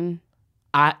question.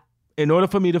 In order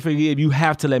for me to forgive, you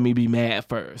have to let me be mad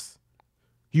first.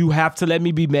 You have to let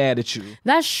me be mad at you.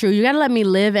 That's true. You got to let me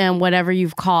live in whatever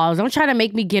you've caused. Don't try to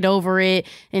make me get over it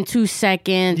in 2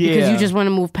 seconds because you just want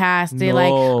to move past it.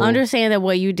 No. Like, understand that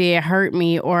what you did hurt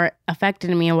me or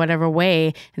affected me in whatever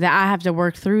way, that I have to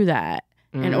work through that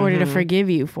in order to forgive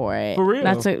you for it. For real.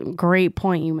 That's a great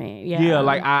point you made. Yeah. Yeah,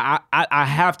 like I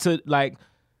have to, like,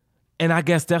 and I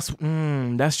guess that's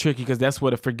tricky because that's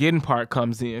where the forgetting part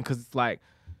comes in, because it's like,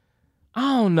 I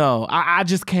don't know. I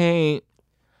just can't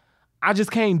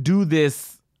do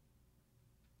this,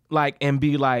 like, and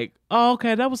be like, oh,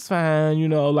 okay, that was fine, you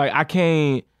know, like, I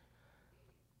can't,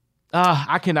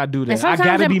 I cannot do that. I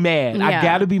gotta be mad. Yeah. I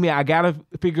gotta be mad. I gotta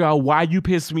figure out why you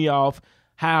pissed me off,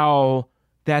 how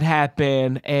that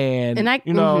happened, and I,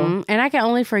 you know. And I can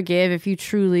only forgive if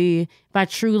I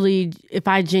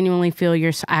genuinely feel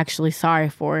you're actually sorry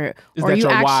for it. Is or that you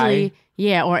your actually, why?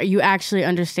 Yeah, or you actually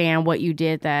understand what you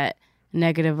did that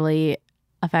negatively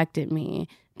affected me.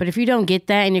 But if you don't get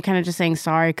that and you're kind of just saying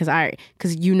sorry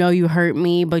because you know you hurt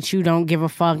me, but you don't give a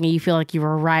fuck and you feel like you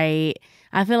were right,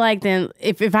 I feel like then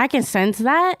if I can sense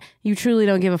that you truly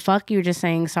don't give a fuck, you're just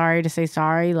saying sorry to say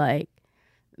sorry, like,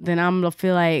 then I'm gonna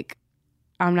feel like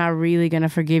I'm not really gonna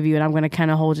forgive you and I'm gonna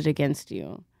kind of hold it against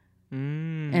you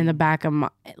in the back of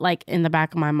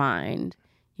my mind,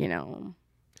 you know.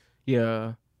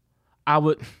 Yeah, I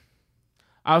would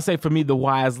say for me the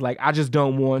why is like, I just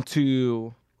don't want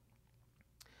to.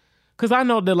 Because I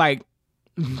know that, like,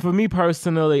 for me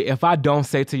personally, if I don't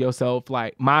say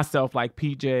to myself, like,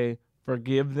 PJ,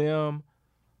 forgive them,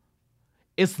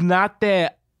 it's not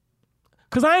that,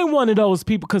 because I ain't one of those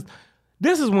people, because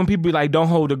this is when people be like, don't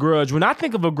hold a grudge. When I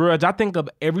think of a grudge, I think of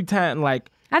every time,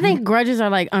 like. I think grudges are,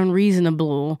 like,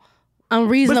 unreasonable. But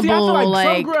see, I feel like some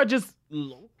like grudges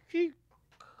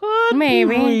could be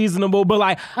reasonable, but,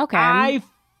 like, okay. I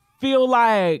feel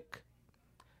like,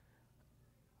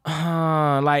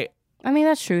 I mean,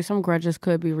 that's true. Some grudges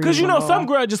could be reasonable. because, you know, some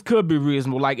grudges could be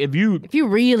reasonable. Like, if you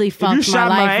really fucked my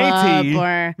life auntie, up,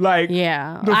 or like,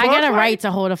 yeah, I got a right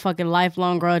to hold a fucking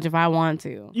lifelong grudge if I want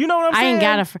to. You know what I'm saying? I ain't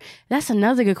gotta. That's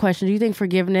another good question. Do you think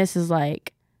forgiveness is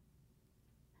like?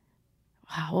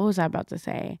 Wow, what was I about to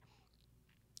say?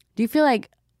 Do you feel like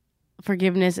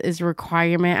forgiveness is a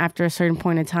requirement after a certain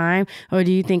point in time, or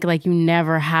do you think like you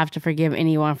never have to forgive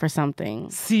anyone for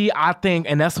something? See, I think,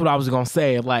 and that's what I was gonna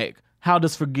say. Like, how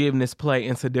does forgiveness play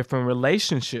into different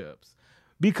relationships?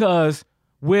 Because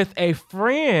with a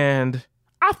friend,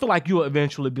 I feel like you'll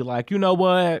eventually be like, you know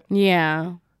what?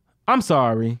 Yeah. I'm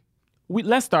sorry.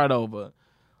 Let's start over.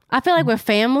 I feel like with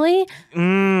family,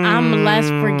 I'm less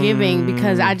forgiving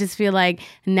because I just feel like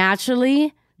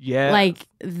naturally, like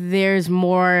there should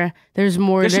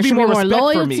be more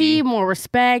loyalty, more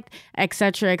respect,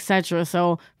 etc., etc.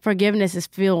 So forgiveness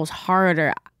feels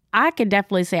harder. I could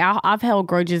definitely say I've held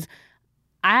grudges.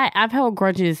 I've held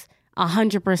grudges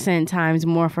 100% times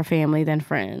more for family than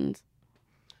friends.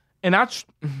 And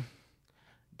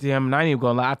damn, I'm not even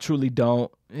gonna lie, I truly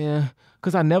don't. Yeah,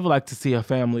 because I never like to see a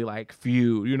family like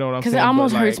feud. You know what I'm saying? Because it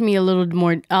almost hurts me a little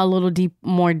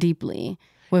more deeply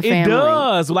with family. It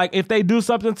does. Like, if they do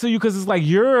something to you, because it's like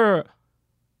you're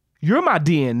my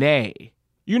DNA.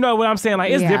 You know what I'm saying?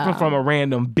 Like, it's different from a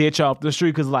random bitch off the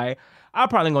street. Because, like, I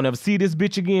probably gonna never see this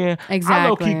bitch again. Exactly. I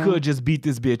low-key could just beat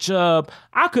this bitch up.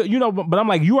 I could, you know, but I'm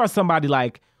like, you are somebody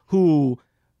like who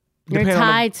you're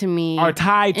tied to me. Are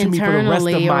tied to me for the rest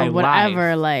of my or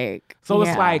whatever, life. Like, so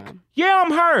it's like, yeah,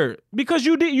 I'm hurt because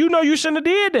you did. You know, you shouldn't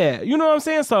have did that. You know what I'm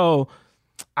saying? So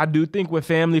I do think with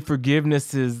family,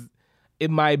 forgiveness it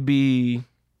might be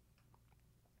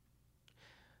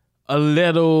a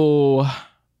little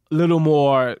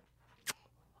more.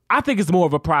 I think it's more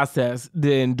of a process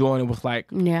than doing it with like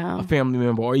a family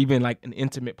member or even like an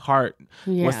intimate partner.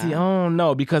 Yeah. Well, see, I don't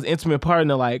know, because intimate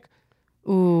partner, like,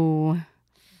 ooh,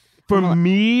 for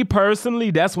me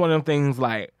personally, that's one of them things.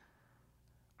 Like,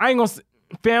 I ain't gonna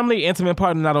family, intimate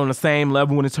partner, not on the same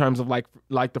level in terms of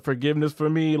like the forgiveness for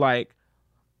me. Like,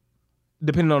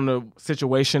 depending on the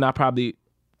situation, I probably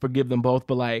forgive them both.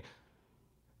 But like,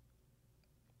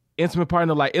 intimate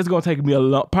partner, like, it's gonna take me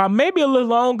maybe a little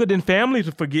longer than family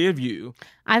to forgive you.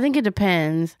 I think it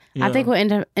depends. Yeah. I think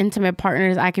with intimate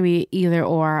partners, I can be either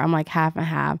or. I'm like half and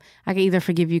half. I can either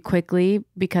forgive you quickly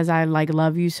because I like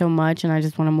love you so much and I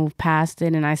just want to move past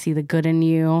it and I see the good in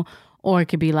you, or it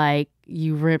could be like,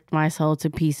 you ripped my soul to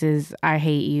pieces, I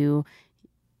hate you,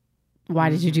 why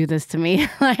did you do this to me?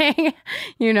 Like,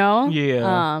 you know?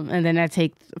 Yeah. And then that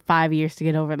takes 5 years to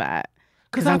get over that.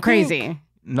 Because I'm crazy.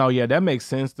 No, yeah, that makes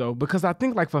sense though. Because I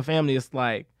think like for family, it's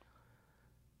like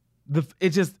it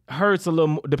just hurts a little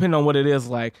more, depending on what it is.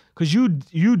 Like, because you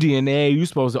DNA, you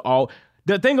supposed to all.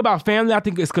 The thing about family, I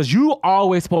think, is because you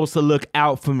always supposed to look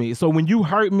out for me. So when you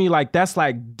hurt me, like that's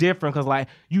like different because like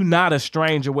you not a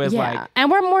stranger. Where it's like, and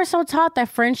we're more so taught that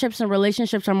friendships and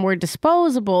relationships are more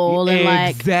disposable and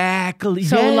like exactly.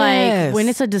 So like when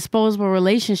it's a disposable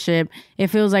relationship, it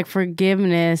feels like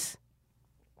forgiveness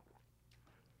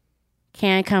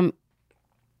can come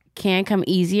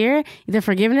easier. Either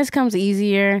forgiveness comes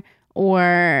easier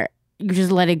or you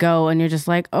just let it go and you're just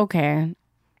like, okay,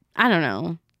 I don't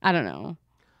know.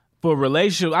 For a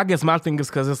relationship, I guess my thing is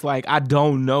because it's like I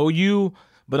don't know you,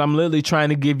 but I'm literally trying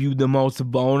to give you the most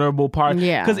vulnerable part.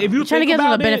 Yeah, because if you trying to give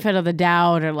them the benefit benefit of the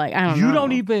doubt, or like I don't know, you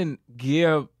don't even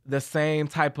give the same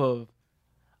type of.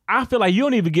 I feel like you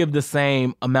don't even give the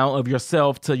same amount of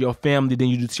yourself to your family than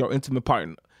you do to your intimate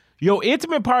partner. Your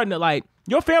intimate partner, like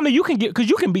your family, you can get because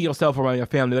you can be yourself around your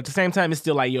family. But at the same time, it's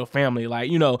still like your family.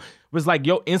 Like it's like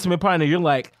your intimate partner. You're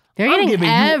like. They're I'm getting giving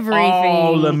everything. You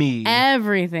all of me.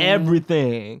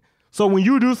 Everything. So when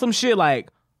you do some shit like,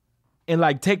 and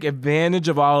like take advantage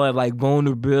of all that like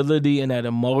vulnerability and that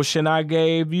emotion I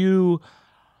gave you.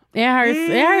 It hurts.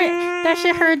 That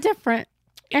shit hurt different.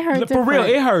 It hurt For real,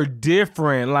 it hurt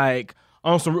different. Like,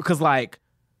 on some, cause like,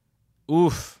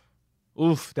 oof,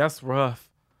 that's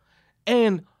rough.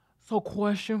 And so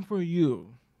question for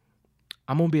you.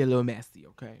 I'm gonna be a little messy,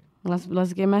 okay?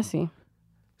 Let's get messy.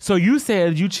 So you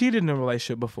said you cheated in a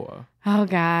relationship before. Oh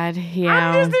God,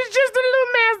 yeah. It's just a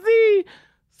little messy.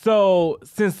 So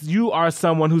since you are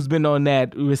someone who's been on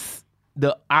that,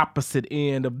 the opposite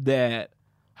end of that,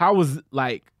 how was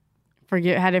like?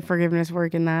 How did forgiveness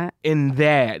work in that? In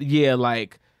that, yeah,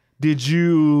 like, did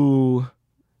you?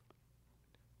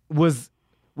 Was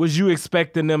you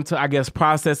expecting them to, I guess,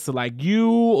 process to like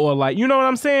you or like, you know what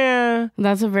I'm saying?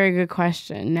 That's a very good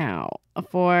question. Now,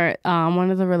 for one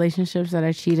of the relationships that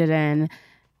I cheated in,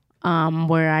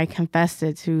 where I confessed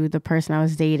it to the person I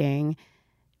was dating,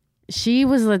 she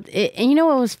was, and you know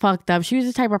what was fucked up? She was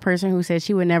the type of person who said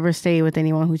she would never stay with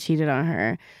anyone who cheated on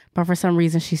her, but for some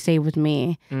reason she stayed with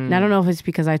me. And I don't know if it's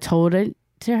because I told it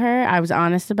to her, I was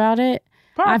honest about it.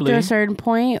 Probably. After a certain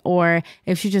point, or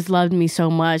if she just loved me so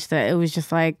much that it was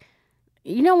just like,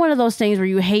 one of those things where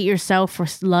you hate yourself for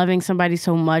loving somebody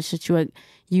so much that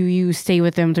you stay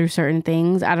with them through certain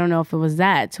things. I don't know if it was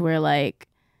that, to where like,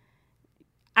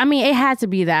 I mean, it had to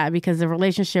be that because the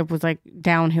relationship was like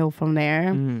downhill from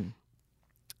there.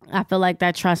 I feel like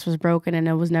that trust was broken and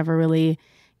it was never really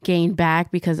gained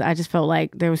back because I just felt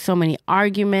like there was so many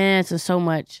arguments and so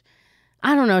much.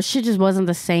 I don't know. Shit just wasn't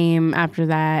the same after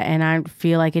that, and I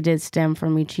feel like it did stem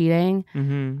from me cheating.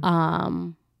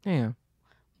 Yeah.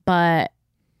 But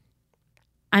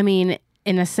I mean,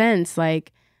 in a sense,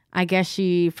 like I guess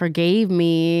she forgave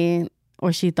me,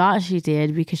 or she thought she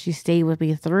did, because she stayed with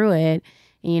me through it.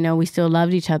 And, we still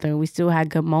loved each other and we still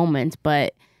had good moments.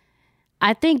 But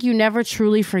I think you never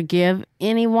truly forgive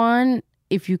anyone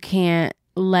if you can't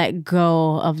let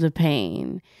go of the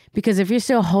pain. Because if you're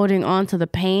still holding on to the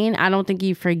pain, I don't think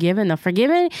you've forgiven them.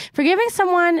 Forgiving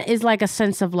someone is like a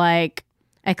sense of like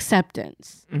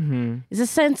acceptance. It's a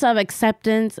sense of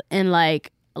acceptance and like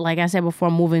I said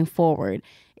before, moving forward.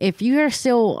 If you're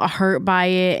still hurt by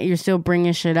it, you're still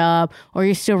bringing shit up, or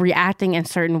you're still reacting in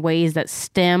certain ways that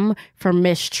stem from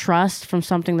mistrust from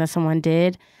something that someone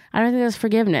did, I don't think that's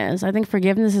forgiveness. I think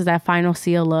forgiveness is that final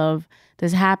seal of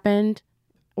this happened,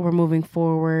 we're moving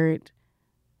forward.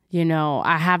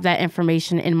 I have that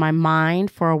information in my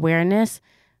mind for awareness,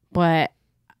 but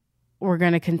we're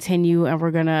going to continue and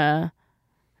we're going to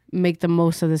make the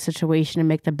most of the situation and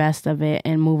make the best of it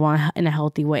and move on in a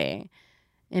healthy way.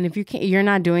 And if you're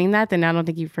not doing that, then I don't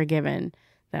think you've forgiven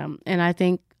them. And I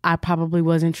think I probably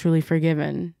wasn't truly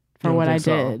forgiven for what I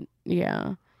did.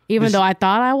 Yeah. Even though I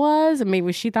thought I was, and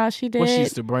maybe she thought she did. Well, she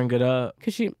used to bring it up.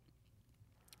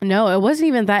 No, it wasn't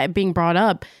even that being brought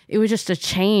up. It was just a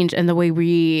change in the way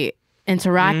we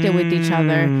interacted with each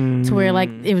other, to where like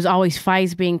it was always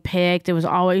fights being picked. It was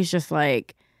always just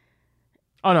like,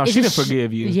 oh no, she didn't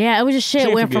forgive you. Yeah, it was just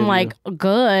shit went from like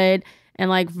good and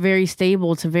like very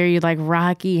stable to very like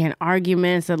rocky, and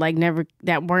arguments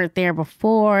that weren't there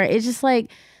before. It's just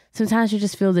like sometimes you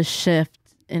just feel the shift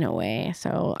in a way.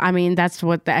 So I mean, that's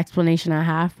what the explanation I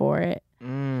have for it.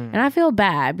 And I feel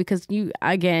bad because you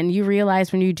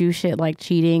realize when you do shit like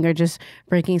cheating or just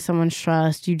breaking someone's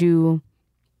trust, you do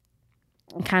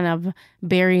kind of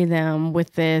bury them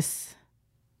with this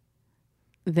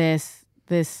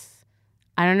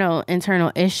I don't know,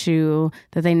 internal issue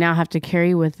that they now have to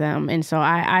carry with them. And so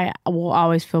I will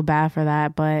always feel bad for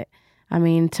that. But I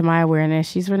mean, to my awareness,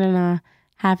 she's been in a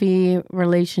happy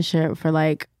relationship for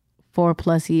like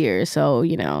 4+ years. So,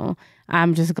 you know,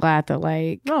 I'm just glad that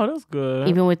like, oh, that's good.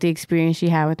 Even with the experience she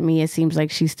had with me, it seems like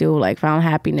she still like found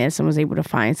happiness and was able to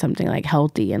find something like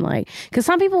healthy and like, because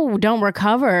some people don't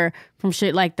recover from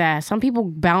shit like that. Some people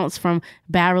bounce from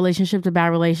bad relationship to bad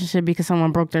relationship because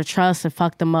someone broke their trust and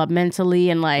fucked them up mentally.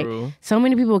 And like, True. So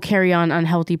many people carry on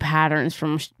unhealthy patterns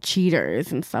from cheaters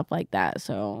and stuff like that.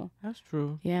 So that's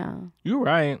true. Yeah. You're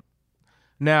right.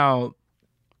 Now,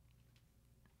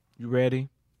 you ready?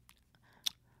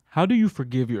 How do you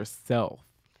forgive yourself?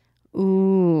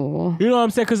 Ooh. You know what I'm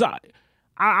saying? Because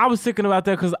I was thinking about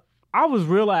that because I was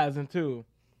realizing too.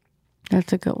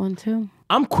 That's a good one too.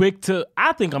 I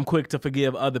think I'm quick to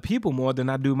forgive other people more than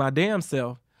I do my damn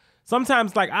self.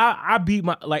 Sometimes like I beat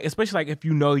my, like, especially like if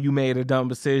you know you made a dumb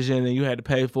decision and you had to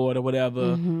pay for it or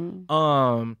whatever.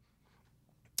 Mm-hmm.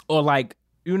 Or like,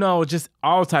 you know, just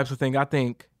all types of things. I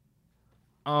think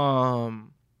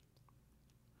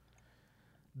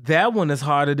that one is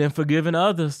harder than forgiving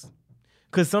others.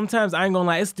 Cause sometimes I ain't gonna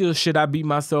lie, it's still shit I beat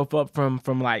myself up from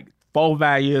like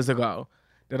 4-5 years ago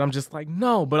that I'm just like,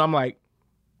 no. But I'm like,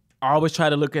 I always try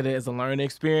to look at it as a learning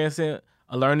experience,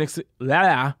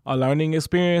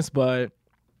 But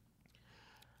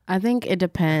I think it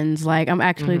depends. Like I'm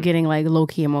actually getting like low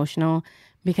key emotional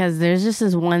because there's just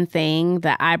this one thing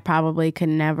that I probably could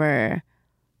never.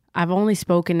 I've only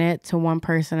spoken it to one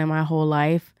person in my whole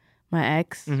life, my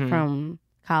ex from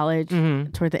college,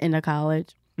 toward the end of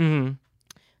college. Mm-hmm.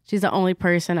 She's the only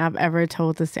person I've ever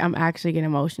told this. I'm actually getting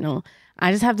emotional.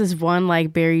 I just have this one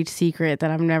like buried secret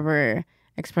that I've never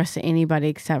expressed to anybody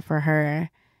except for her.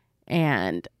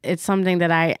 And it's something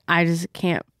that I just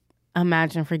can't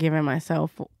imagine forgiving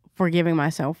myself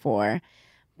for.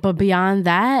 But beyond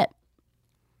that,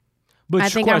 I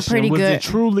think I'm pretty good. Was it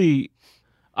truly?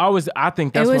 I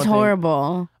think that's it was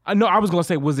horrible. No, I was gonna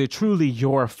say, was it truly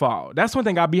your fault? That's one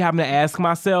thing I'll be having to ask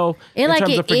myself. It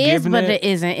is, but it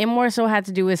isn't. It more so had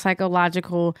to do with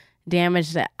psychological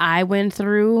damage that I went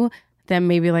through that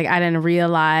maybe like I didn't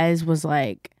realize was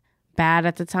like bad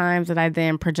at the time that I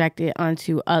then projected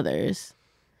onto others.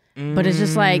 But it's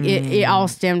just like it all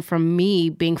stemmed from me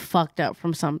being fucked up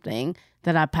from something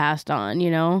that I passed on,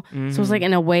 you know? So it's like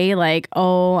in a way like,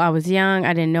 oh, I was young,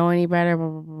 I didn't know any better, blah,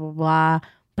 blah, blah, blah.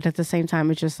 But at the same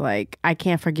time, it's just like, I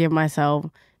can't forgive myself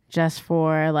just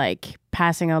for like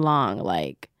passing along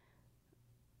like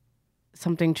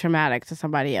something traumatic to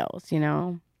somebody else, you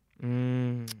know?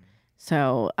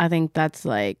 So I think that's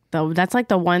like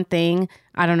the one thing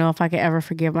I don't know if I could ever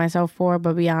forgive myself for.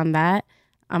 But beyond that,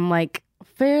 I'm like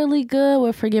fairly good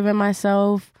with forgiving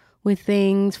myself with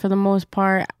things for the most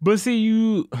part. But see,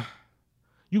 you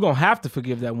gonna have to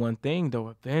forgive that one thing though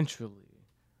eventually.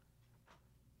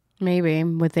 Maybe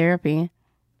with therapy.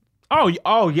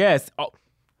 Oh yes. Oh,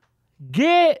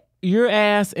 get your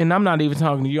ass, and I'm not even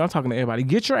talking to you. I'm talking to everybody.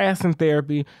 Get your ass in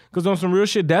therapy, because on some real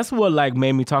shit, that's what like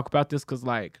made me talk about this. Because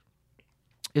like,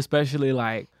 especially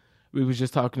like we was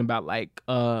just talking about like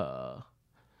what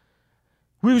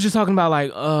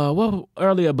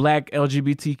earlier, Black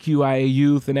LGBTQIA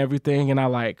youth and everything, and I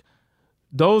like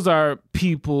those are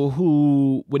people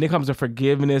who, when it comes to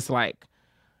forgiveness, like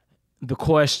the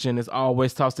question is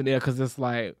always tossed in the air, because it's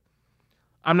like,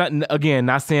 I'm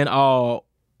not saying all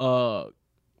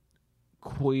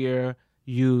queer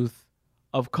youth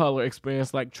of color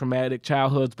experience like traumatic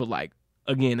childhoods, but like,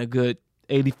 again, a good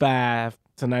 85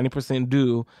 to 90%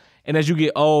 do. And as you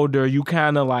get older, you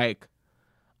kind of like,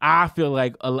 I feel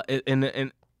like,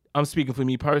 and I'm speaking for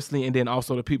me personally, and then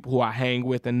also the people who I hang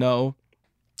with and know,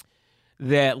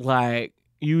 that like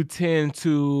you tend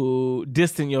to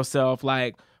distance yourself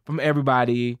like from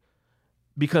everybody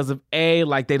because of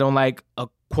like they don't like a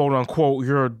quote unquote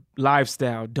your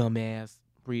lifestyle, dumbass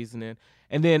reasoning.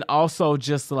 And then also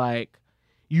just like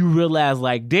you realize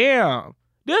like, damn,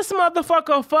 this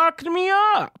motherfucker fucked me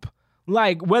up.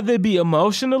 Like whether it be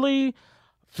emotionally,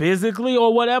 physically,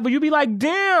 or whatever, you be like,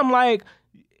 damn, like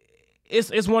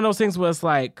it's one of those things where it's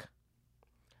like,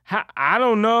 I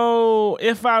don't know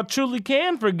if I truly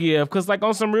can forgive, because like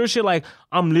on some real shit, like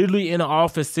I'm literally in an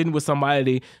office sitting with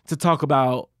somebody to talk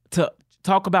about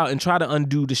and try to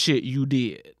undo the shit you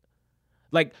did.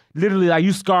 Like literally, like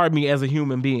you scarred me as a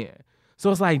human being. So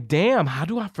it's like, damn, how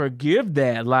do I forgive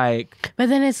that? Like, but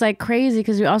then it's like crazy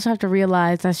because we also have to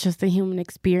realize that's just the human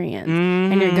experience,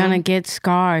 and you're gonna get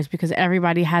scars because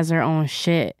everybody has their own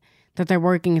shit that they're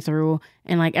working through,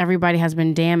 and like everybody has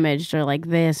been damaged or like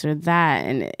this or that,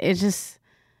 and it's just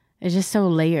so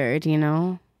layered, you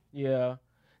know? Yeah.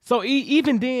 So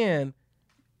even then,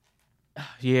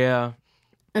 yeah.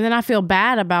 And then I feel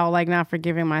bad about like not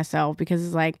forgiving myself because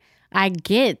it's like I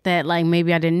get that like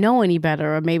maybe I didn't know any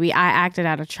better or maybe I acted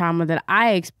out of trauma that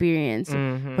I experienced,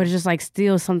 but it's just like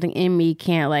still something in me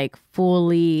can't like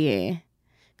fully,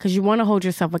 because you want to hold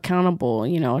yourself accountable,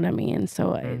 you know what I mean?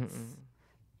 So it's,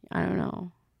 I don't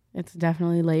know. It's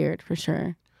definitely layered for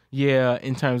sure. Yeah,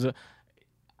 in terms of,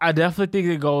 I definitely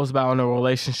think it goes about on a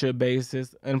relationship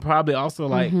basis and probably also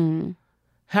like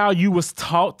how you was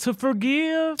taught to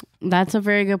forgive. That's a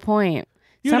very good point.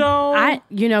 You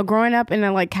know, growing up in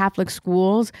like Catholic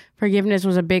schools, forgiveness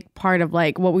was a big part of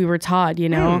like what we were taught, you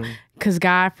know, because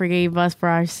God forgave us for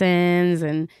our sins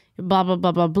and blah, blah,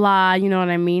 blah, blah, blah. You know what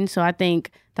I mean? So I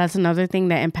think that's another thing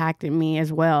that impacted me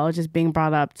as well. Just being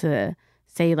brought up to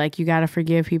say like, you got to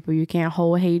forgive people. You can't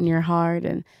hold hate in your heart.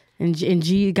 And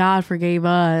God forgave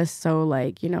us. So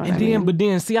like, you know what I mean? But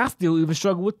then, see, I still even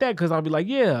struggle with that because I'll be like,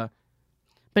 yeah.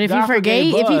 But if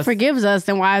he forgives us,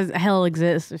 then why does hell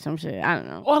exist or some shit? I don't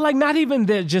know. Or like not even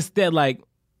that, just that like,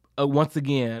 once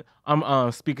again,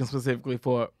 I'm speaking specifically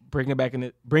for bringing it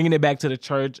back to the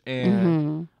church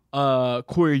and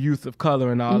queer youth of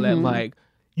color and all that. Like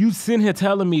you sitting here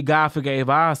telling me God forgave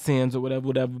our sins or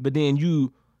whatever, but then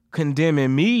you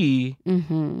condemning me.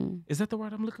 Is that the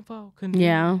word I'm looking for? Condemn?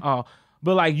 Yeah. Oh,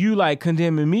 but like you like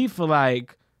condemning me for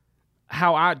like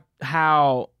how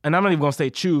and I'm not even gonna say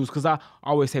choose because I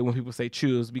always hate when people say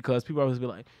choose because people always be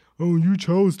like, oh, you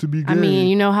chose to be gay. I mean,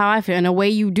 you know how I feel. In a way,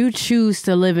 you do choose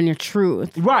to live in your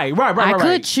truth. Right. I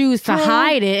could choose to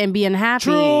hide it and be unhappy.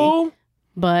 True.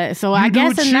 But so I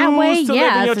guess in that way,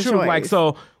 yeah, it's a choice. Like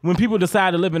so, when people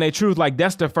decide to live in their truth, like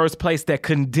that's the first place that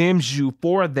condemns you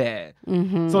for that.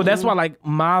 So that's why, like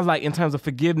my like in terms of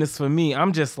forgiveness for me,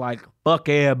 I'm just like fuck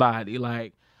everybody.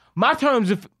 Like my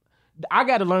terms of I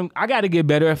got to get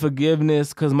better at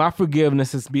forgiveness because my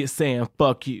forgiveness is saying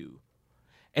fuck you.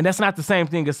 And that's not the same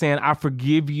thing as saying I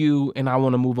forgive you and I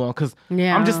want to move on. Because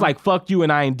I'm just like, fuck you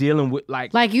and I ain't dealing with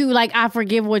like... Like you, like I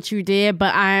forgive what you did,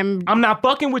 but I'm not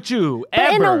fucking with you. But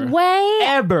ever. In a way...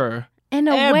 Ever. In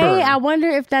a way, I wonder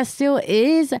if that still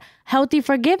is healthy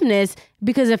forgiveness.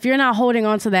 Because if you're not holding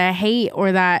on to that hate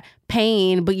or that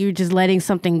pain, but you're just letting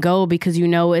something go because you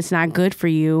know it's not good for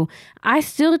you, I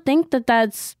still think that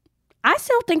that's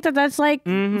like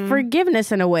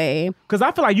forgiveness in a way. Because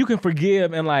I feel like you can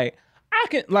forgive and like, I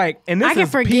can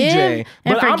forgive PJ,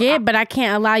 and forget, but I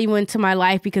can't allow you into my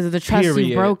life because of the trust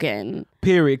you've broken.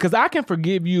 Period. Because I can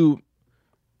forgive you.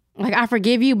 Like I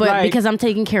forgive you, but like, because I'm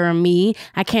taking care of me,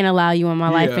 I can't allow you in my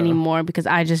life anymore because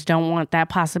I just don't want that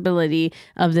possibility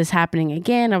of this happening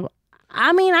again.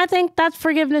 I mean, I think that's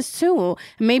forgiveness too.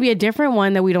 Maybe a different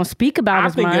one that we don't speak about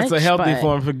as much. I think it's a healthy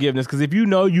form of forgiveness because if you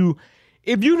know you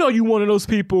one of those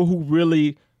people who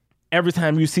really, every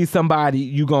time you see somebody,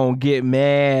 you gonna get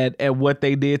mad at what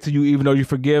they did to you, even though you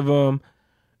forgive them.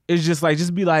 It's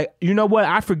just be like, you know what?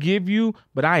 I forgive you,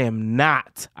 but I am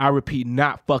not, I repeat,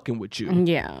 not fucking with you.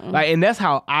 Yeah. Like, and that's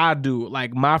how I do.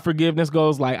 Like, my forgiveness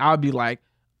goes, like, I'll be like,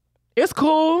 it's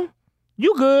cool.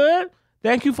 You good.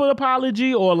 Thank you for the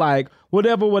apology or like,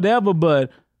 whatever,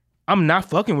 but I'm not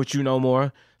fucking with you no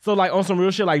more. So, like, on some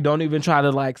real shit, like, don't even try to,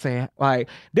 like, say, like,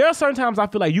 there are certain times I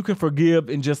feel like you can forgive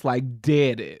and just, like,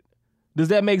 dead it. Does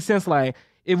that make sense? Like,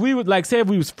 if we would, like, say if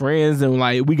we was friends and,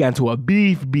 like, we got into a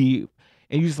beef,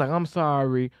 and you just like, I'm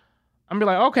sorry. I'm be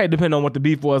like, okay, depending on what the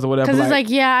beef was or whatever. Because it's like,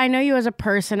 yeah, I know you as a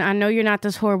person. I know you're not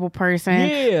this horrible person.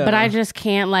 Yeah. But I just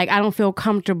can't, like, I don't feel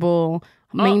comfortable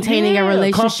maintaining a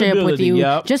relationship with you.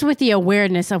 Yep. Just with the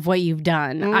awareness of what you've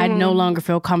done. I no longer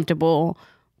feel comfortable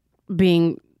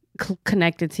being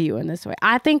connected to you in this way.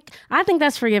 I think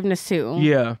that's forgiveness too.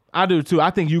 Yeah, I do too. I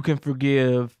think you can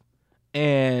forgive.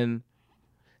 And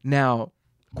now,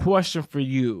 question for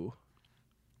you.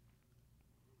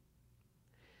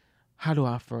 How do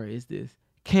I phrase this?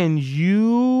 Can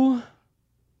you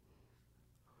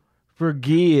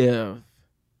forgive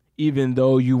even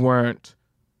though you weren't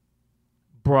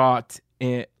brought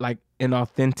in like an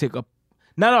authentic, but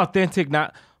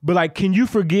like, can you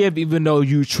forgive even though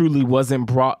you truly wasn't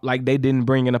brought, like they didn't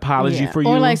bring an apology for you?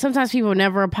 Or like sometimes people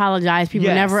never apologize. People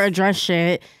never address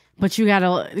shit, but you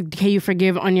gotta, can you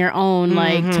forgive on your own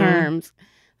like terms?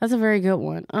 That's a very good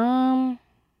one.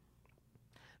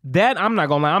 That I'm not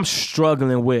gonna lie, I'm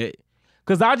struggling with,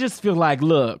 cause I just feel like,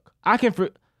 look, I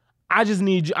just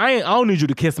need you. I don't need you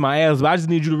to kiss my ass, but I just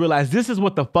need you to realize this is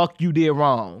what the fuck you did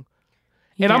wrong,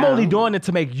 and I'm only doing it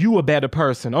to make you a better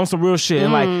person on some real shit.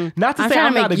 And like, not to say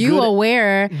I'm not a good. I'm trying to make you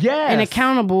aware, and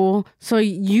accountable, so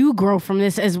you grow from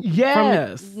this.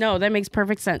 No, that makes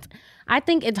perfect sense. I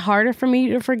think it's harder for me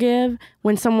to forgive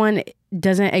when someone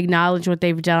doesn't acknowledge what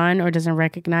they've done or doesn't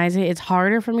recognize it, it's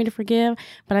harder for me to forgive.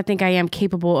 But I think I am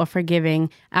capable of forgiving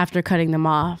after cutting them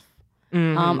off.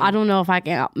 I don't know if I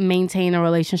can maintain a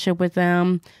relationship with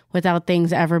them without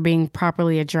things ever being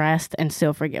properly addressed and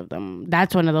still forgive them.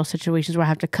 That's one of those situations where I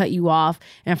have to cut you off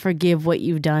and forgive what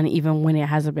you've done even when it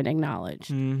hasn't been acknowledged.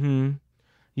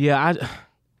 Yeah,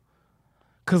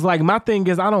 because like my thing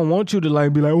is I don't want you to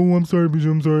like be like, oh, I'm sorry, bitch,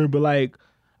 I'm sorry. But like,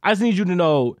 I just need you to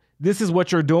know this is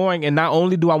what you're doing. And not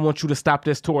only do I want you to stop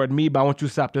this toward me, but I want you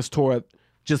to stop this toward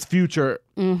just future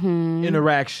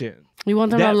interaction. You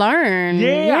want them to learn.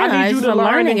 Yeah, I need you to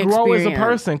learn and grow as a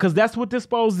person because that's what this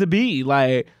supposed to be.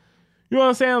 Like, you know what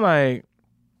I'm saying? Like,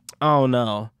 I don't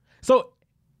know. So,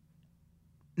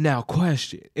 now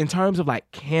question. In terms of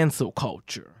like cancel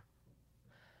culture.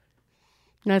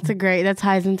 That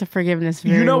ties into forgiveness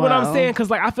very You know what well. I'm saying?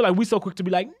 Because like, I feel like we so quick to be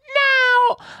like,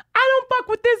 no, I don't fuck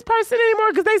with this person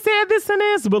anymore because they said this and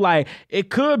this. But like,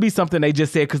 it could be something they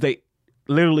just said because they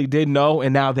literally didn't know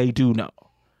and now they do know.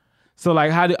 So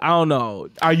like, I don't know.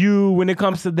 Are you, when it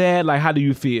comes to that, like, how do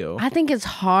you feel? I think it's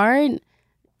hard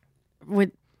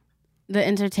with the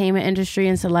entertainment industry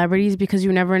and celebrities because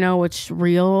you never know what's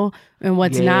real and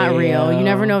what's not real. You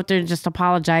never know if they're just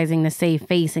apologizing to save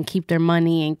face and keep their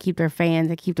money and keep their fans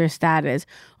and keep their status,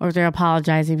 or if they're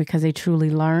apologizing because they truly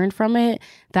learned from it.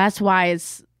 That's why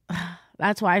it's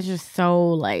just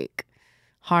so like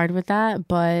hard with that.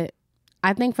 But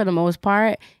I think for the most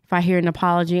part, if I hear an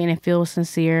apology and it feels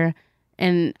sincere,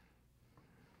 and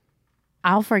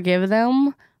I'll forgive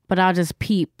them, but I'll just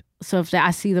peep. So if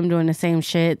I see them doing the same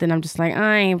shit, then I'm just like,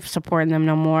 I ain't supporting them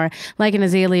no more. Like an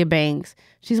Azalea Banks.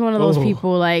 She's one of those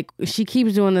people, like, she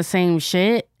keeps doing the same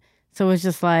shit. So it's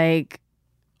just like,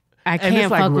 I can't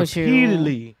fuck with you.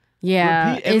 Repeatedly.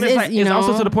 Yeah. It's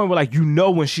also to the point where, like, you know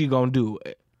when she gonna do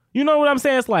it. You know what I'm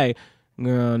saying? It's like,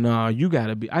 girl, no, I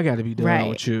gotta be done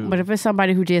with you. But if it's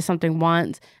somebody who did something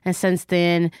once and since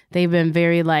then they've been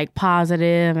very like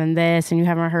positive and this, and you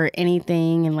haven't heard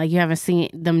anything and like you haven't seen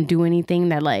them do anything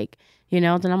that like, you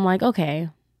know, then I'm like, okay,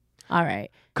 all right.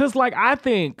 Cause like I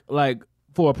think like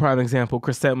for a prime example,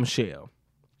 Chrisette Michele.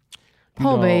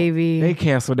 Poor baby. They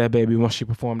canceled that baby when she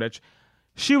performed that.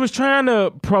 She was trying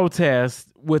to protest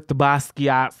with the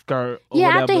Basquiat skirt. Or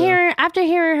whatever. After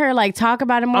hearing her like talk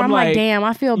about it more, I'm like, damn,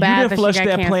 I feel bad. You didn't flush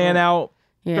that plan out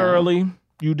Yeah. thoroughly.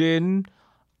 You didn't.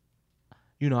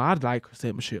 You know, I like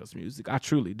Chrisette Michele's music. I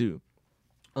truly do.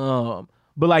 But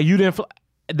like you didn't.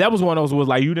 That was one of those was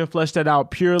like you didn't flush that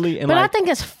out purely. And but like, I think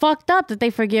it's fucked up that they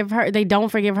forgive her. They don't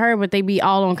forgive her, but they be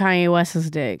all on Kanye West's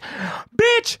dick.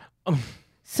 Bitch.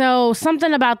 So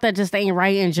something about that just ain't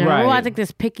right in general. Right. I think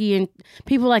this picky and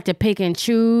people like to pick and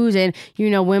choose, and you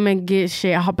know, women get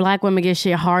shit. Black women get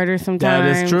shit harder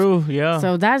sometimes. That is true. Yeah.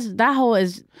 So that whole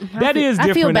is that is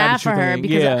different. I feel now bad that you for her think.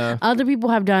 because other people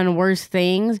have done worse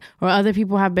things, or other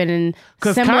people have been in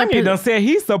because similar. Kanye done said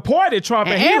he supported Trump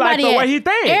and he liked the way he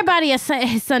thinks. Everybody at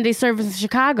his Sunday service in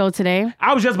Chicago today.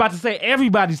 I was just about to say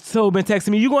everybody's so been texting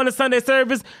me. You going to Sunday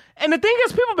service? And the thing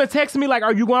is, people been texting me like,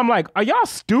 "Are you going?" I'm like, "Are y'all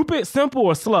stupid, simple,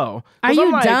 or slow?" Are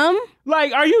you dumb?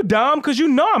 Like, are you dumb? Because you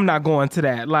know I'm not going to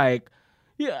that. Like,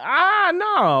 yeah,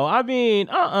 no. I mean,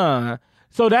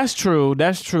 So that's true.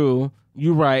 That's true.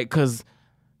 You right. Because,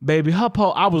 baby,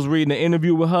 I was reading an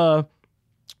interview with her.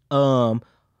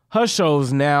 Her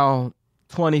show's now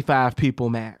 25 people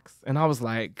max, and I was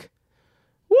like,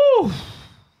 "Woo,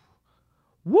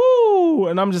 woo,"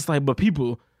 and I'm just like, but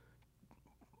people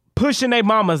pushing their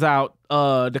mamas out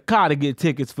the car to get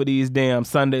tickets for these damn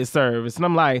Sunday service. And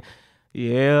I'm like,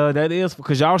 yeah, that is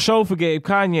because y'all sure forgave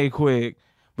Kanye quick,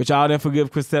 but y'all didn't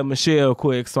forgive Chrisette Michele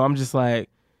quick. So I'm just like,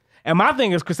 and my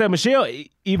thing is Chrisette Michele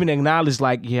even acknowledged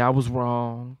like, yeah, I was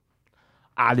wrong.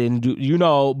 I didn't do, you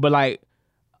know, but like,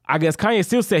 I guess Kanye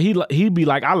still said he'd be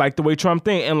like, I like the way Trump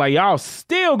think. And like, y'all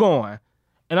still going.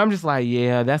 And I'm just like,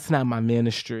 yeah, that's not my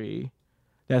ministry.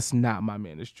 That's not my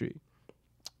ministry.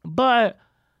 But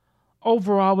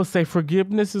overall, I would say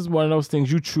forgiveness is one of those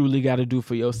things you truly got to do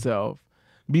for yourself,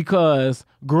 because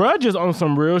grudges on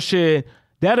some real shit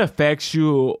that affects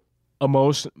you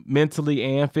mentally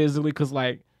and physically. Because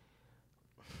like,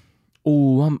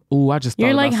 I just thought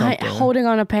you're like about something. Holding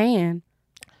on a pan.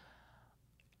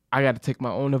 I got to take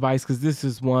my own advice because this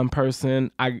is one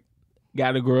person I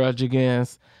got a grudge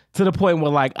against, to the point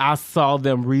where like I saw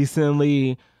them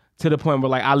recently, to the point where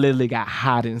like I literally got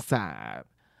hot inside,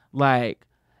 like.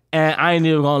 And I ain't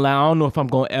even gonna lie, I don't know if I'm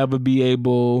gonna ever be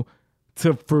able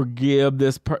to forgive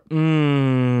this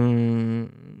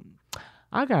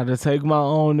I gotta take my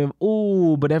own.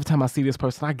 But every time I see this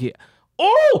person, I get,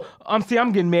 I'm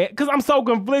getting mad because I'm so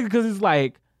conflicted, because it's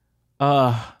like,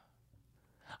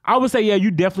 I would say, yeah,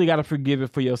 you definitely got to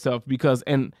forgive yourself because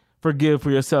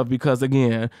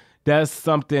again, that's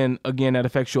something again that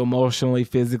affects you emotionally,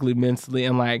 physically, mentally,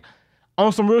 and like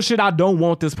on some real shit. I don't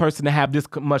want this person to have this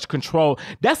much control.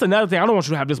 That's another thing. I don't want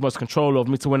you to have this much control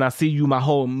over me. So when I see you, my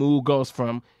whole mood goes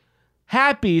from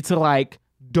happy to like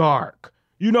dark.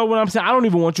 You know what I'm saying? I don't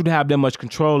even want you to have that much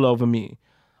control over me.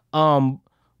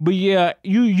 But yeah,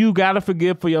 you gotta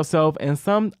forgive for yourself. And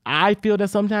I feel that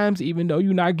sometimes, even though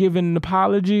you're not giving an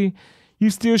apology,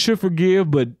 you still should forgive,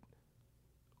 but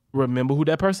remember who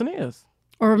that person is.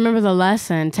 Or remember the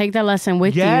lesson. Take that lesson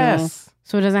with you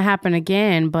so it doesn't happen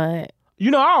again. But you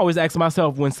know, I always ask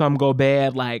myself when something go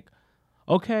bad, like,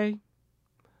 okay,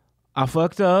 I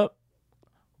fucked up.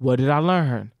 What did I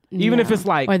learn? Even if it's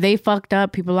like... Or they fucked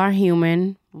up. People are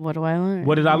human. What do I learn?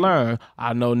 What did I learn?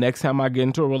 I know next time I get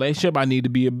into a relationship, I need to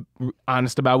be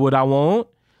honest about what I want.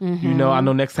 Mm-hmm. You know, I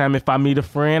know next time if I meet a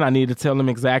friend, I need to tell them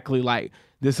exactly like,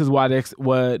 this is not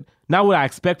what I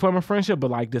expect from a friendship,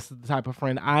 but like, this is the type of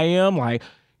friend I am. Like,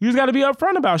 you just got to be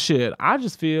upfront about shit. I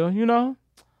just feel, you know.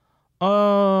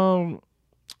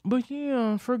 But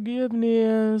yeah,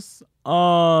 forgiveness.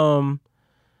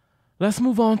 Let's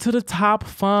move on to the top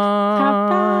 5. Top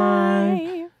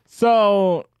 5.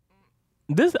 So,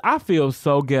 I feel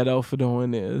so ghetto for doing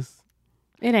this.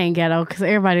 It ain't ghetto because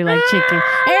everybody like chicken.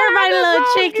 Everybody love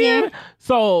chicken.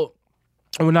 So,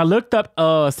 when I looked up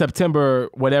September,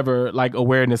 whatever, like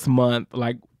Awareness Month,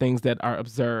 like things that are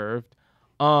observed,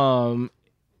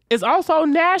 it's also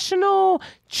National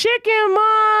Chicken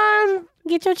Month.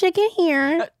 Get your chicken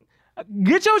here.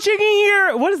 Get your chicken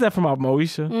here. What is that from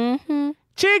Moesha? Mm-hmm.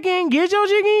 Chicken, get your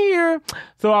chicken here.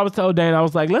 So I was told Dana, I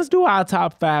was like, let's do our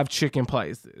top 5 chicken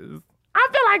places. I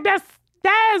feel like that's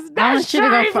I want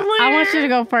you to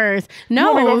go first.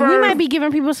 No, we might be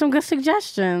giving people some good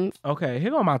suggestions. Okay, here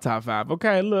go my top 5.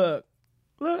 Okay, look,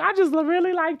 I just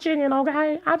really like chicken.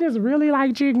 Okay, I just really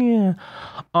like chicken.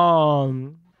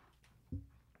 My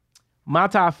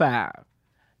top 5.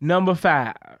 Number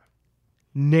 5,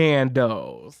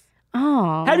 Nando's.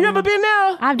 Oh, have you ever been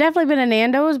there? I've definitely been to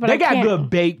Nando's, but they got good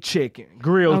baked chicken,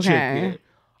 grilled chicken.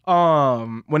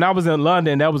 When I was in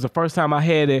London, that was the first time I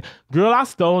had it. Girl, I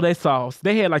stole their sauce.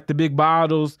 They had like the big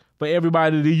bottles for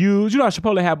everybody to use. You know,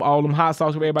 Chipotle have all them hot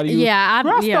sauce for everybody to use. Yeah,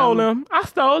 I stole them. I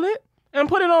stole it and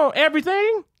put it on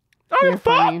everything. I don't give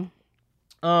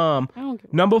a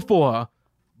fuck. Number 4,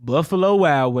 Buffalo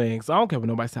Wild Wings. I don't care what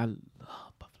nobody says. I love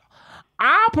Buffalo.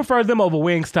 I prefer them over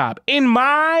Wingstop. In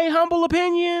my humble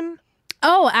opinion.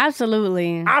 Oh,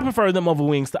 absolutely. I prefer them over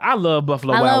Wingstop. I love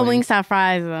Buffalo Wild Wings. I love Wingstop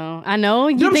fries, though. I know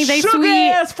you think they sweet.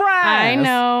 Ass fries.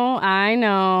 I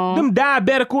know. Them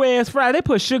diabetical ass fries. They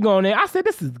put sugar on there. I said,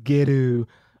 this is ghetto.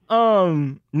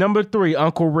 Number 3,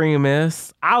 Uncle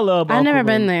Remus. I love Uncle Remus. I've never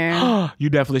been there.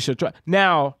 You definitely should try.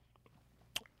 Now,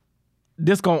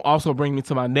 this gonna also bring me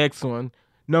to my next one.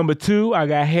 Number 2, I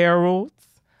got Harold's.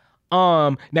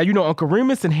 Now, you know, Uncle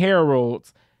Remus and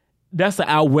Harold's, that's the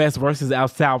out west versus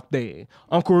out south thing.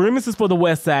 Uncle Remus is for the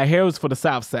west side, Harold's for the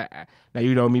south side. Now,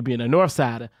 you know me being a north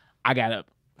sider, I gotta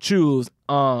choose.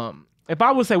 If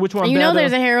I would say which one better. You know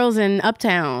there's a Harold's in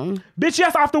Uptown. Bitch,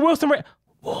 yes, off the Wilson.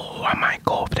 Oh, I might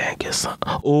go over there and get some.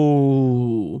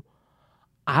 Oh,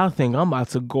 I think I'm about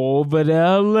to go over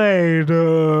there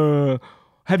later.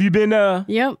 Have you been there?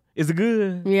 Yep. Is it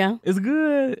good? Yeah. It's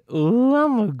good. Ooh,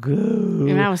 I'm a good.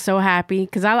 And I was so happy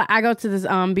because I go to this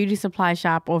beauty supply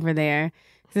shop over there.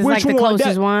 It's like the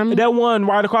closest one. That one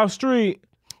right across the street.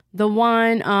 The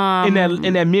one in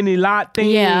that mini lot thing.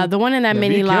 Yeah, the one in that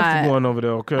mini lot. Be careful going over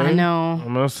there, okay? I know.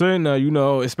 I'm not saying that, you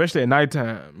know, especially at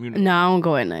nighttime. You know. No, I don't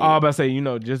go at night. I was about to say, you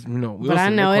know, just Wilson, but I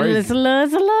know it's a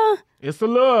little. It's a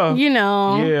little. You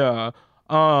know. Yeah.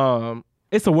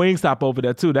 It's a Wingstop over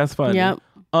there too. That's funny. Yep.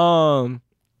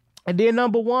 And then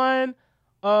number 1,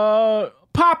 Popeyes.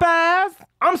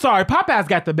 I'm sorry, Popeyes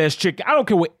got the best chicken. I don't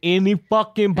care what any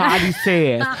fucking body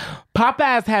says.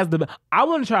 Popeyes has I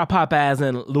want to try Popeyes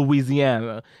in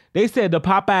Louisiana. They said the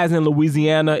Popeyes in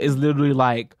Louisiana is literally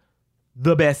like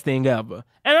the best thing ever.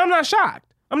 And I'm not shocked.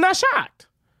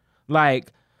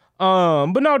 Like,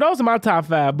 but no, those are my top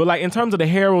 5. But like in terms of the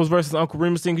Harold's versus Uncle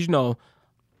Remus thing, you know,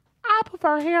 I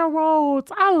prefer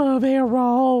Harold's. I love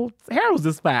Harold's. Harold's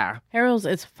is fire. Harold's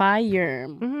is fire.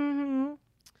 Mm-hmm.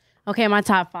 Okay, my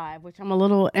top 5, which I'm a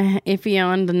little iffy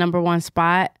on the number 1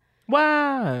 spot.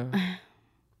 Why?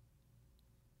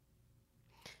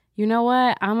 You know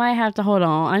what? I might have to hold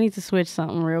on. I need to switch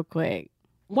something real quick.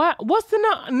 What? What's the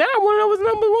now? I want to know what's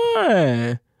number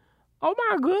 1. Oh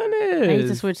my goodness! I need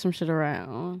to switch some shit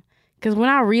around. Because when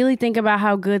I really think about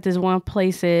how good this one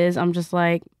place is, I'm just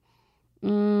like,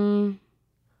 See,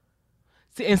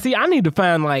 I need to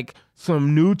find like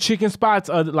some new chicken spots.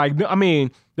 Like, I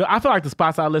mean, I feel like the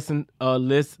spots I list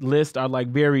are like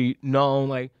very known,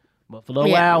 like Buffalo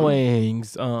Wild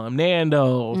Wings,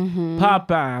 Nando's,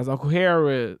 Popeyes,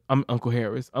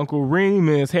 Uncle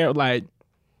Remus, like.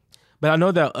 But I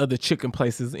know there are other chicken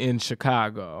places in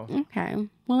Chicago. Okay.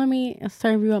 Well, let me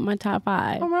serve you up my top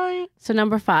 5. All right. So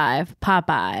number 5,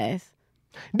 Popeyes.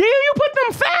 Damn, you put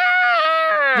them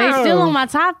 5. They still on my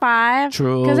top 5.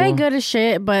 True. Because they good as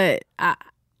shit, but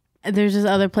there's just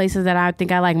other places that I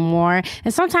think I like more.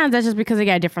 And sometimes that's just because they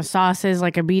got different sauces,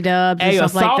 like a B-dubs and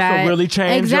stuff like that. A sauce will really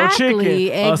change your chicken.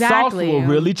 Exactly. A sauce will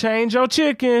really change your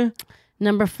chicken.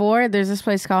 Number 4, there's this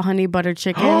place called Honey Butter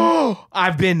Chicken.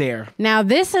 I've been there. Now,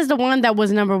 this is the one that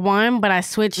was number 1, but I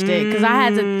switched it because I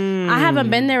haven't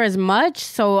been there as much,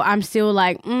 so I'm still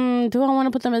like, do I want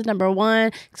to put them as number 1?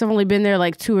 Because I've only been there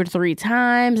like 2 or 3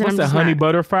 times. And What's that, Honey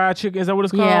Butter Fried Chicken? Is that what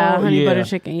it's called? Yeah, Honey Butter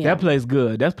Chicken, yeah.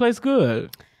 That place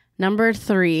good. Number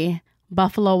 3,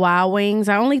 Buffalo Wild Wings.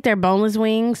 I only eat their boneless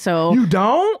wings, so... You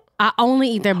don't? I only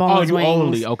eat their boneless wings.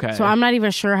 Only, okay. So I'm not even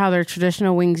sure how their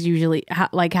traditional wings usually, how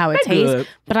it tastes. Good.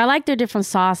 But I like their different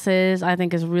sauces. I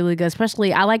think it's really good.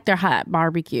 Especially, I like their hot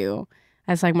barbecue.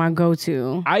 That's like my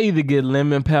go-to. I either get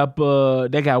lemon pepper.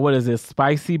 They got, what is it,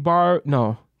 spicy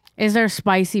No. Is there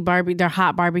spicy barbecue, their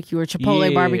hot barbecue or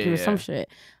Chipotle barbecue or some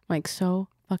shit. Like, so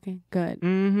fucking good.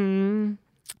 Mm-hmm.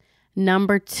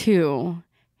 Number 2,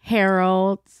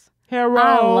 Harold's. I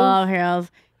love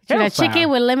Harold's. That chicken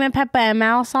with lemon pepper and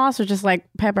mild sauce, or just like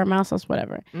pepper and mild sauce,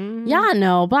 whatever. Y'all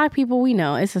know, Black people, we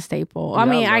know it's a staple. I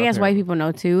mean, I guess white people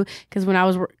know too, because when I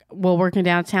was working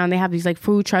downtown, they have these like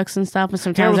food trucks and stuff, and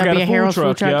sometimes there'll be a Harold's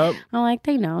food truck. Yep. I'm like,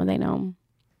 they know.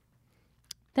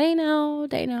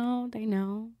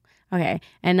 Okay,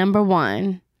 and number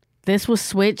 1, this was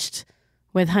switched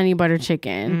with Honey Butter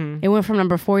Chicken. It went from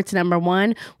number 4 to number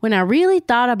 1. When I really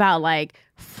thought about like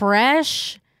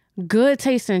fresh, good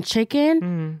tasting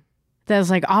chicken that's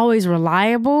like always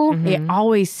reliable, it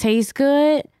always tastes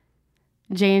good.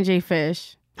 J&J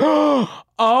Fish.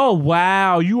 Oh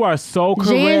wow, you are so correct.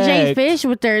 J&J Fish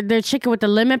with their chicken with the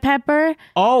lemon pepper.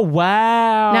 Oh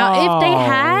wow.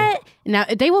 Now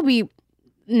if they will be.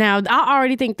 Now I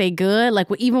already think they good. Like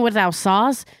even without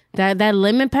sauce, that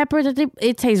lemon pepper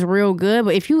it tastes real good.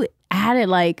 But if you added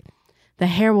like the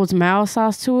Harold's mild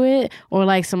sauce to it, or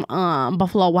like some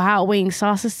Buffalo Wild Wing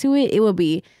sauces to it, it would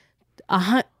be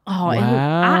wow.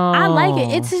 I like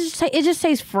it. It just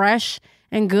tastes fresh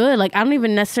and good. Like I don't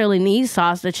even necessarily need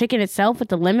sauce. The chicken itself with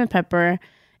the lemon pepper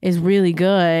is really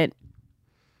good.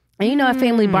 And you know, at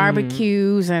family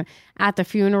barbecues and at the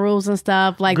funerals and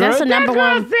stuff, like Girl, that's a number 1.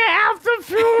 After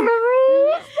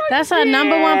funerals. That's a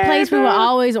number 1 place we would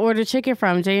always order chicken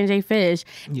from, J&J Fish.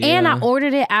 Yeah. And I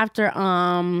ordered it after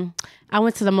I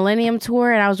went to the Millennium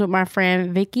Tour, and I was with my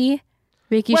friend Vicky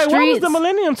Streets. Where was the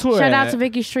Millennium Tour? Shout out to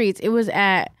Vicky Streets. It was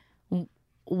at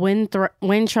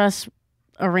Wintrust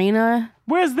Arena.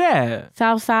 Where's that?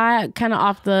 South Side, kind of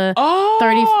off the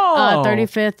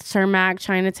 35th Cermak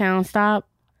Chinatown stop.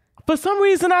 For some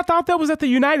reason, I thought that was at the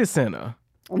United Center.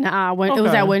 Nah, it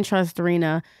was at Wintrust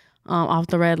Arena. Off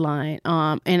the red line.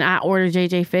 And I ordered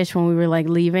JJ Fish when we were like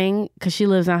leaving, because she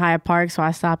lives in Hyde Park, so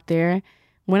I stopped there.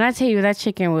 When I tell you that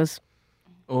chicken was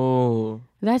so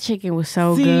good,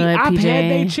 I've PJ.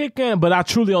 had their chicken, but I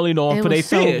truly only know them for their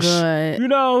fish. Good. You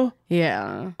know?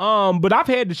 Yeah. But I've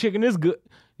had the chicken. It's good.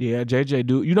 Yeah, JJ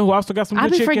do. You know who also got some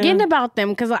good chicken? I've been forgetting about them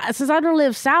because since I don't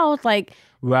live south, like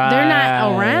they're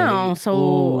not around.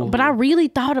 So, but I really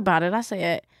thought about it. I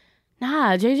said,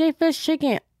 nah, JJ Fish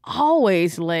chicken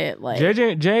always lit. Like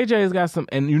JJ's got some,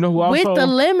 and you know who also with the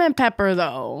lemon pepper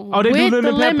though. Oh, they with do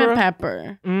lemon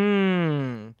pepper.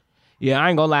 Yeah, I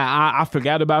ain't gonna lie. I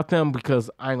forgot about them because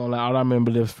I ain't gonna lie. All I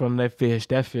remember is from that fish.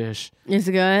 That fish. It's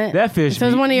good. That fish. So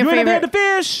it's one of your favorite. You ain't had the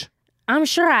fish? I'm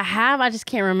sure I have. I just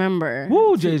can't remember.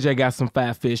 Woo, JJ got some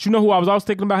fat fish. You know who I was always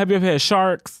thinking about? Have you ever had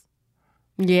Sharks?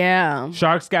 Yeah.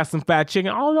 Sharks got some fat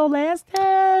chicken. Although last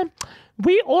time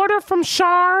we ordered from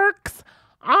Sharks,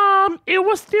 it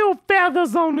was still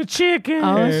feathers on the chicken.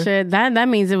 Oh shit! That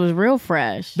means it was real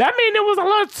fresh. That means it was a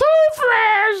little too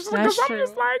fresh. That's because true. I'm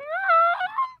just like,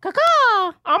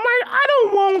 Caca. I'm like, I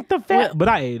don't want the fat, but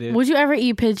I ate it. Would you ever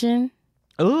eat pigeon?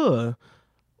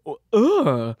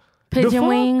 Pigeon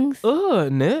wings?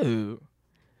 No.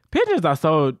 Pigeons are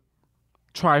so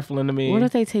trifling to me. What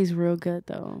if they taste real good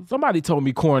though? Somebody told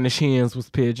me Cornish hens was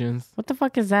pigeons. What the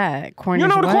fuck is that? Cornish? You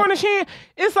know what? the Cornish hen?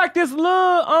 It's like this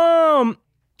little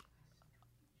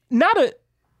not a.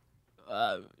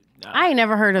 I ain't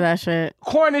never heard of that shit.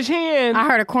 Cornish hen. I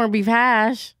heard of corned beef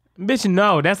hash. Bitch,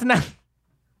 no, that's not.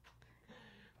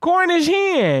 Cornish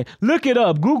hen. Look it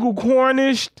up. Google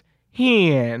Cornish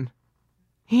hen.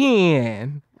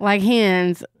 hen. Like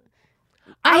hens.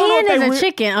 A I don't know hen if is they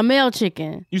a chicken, a male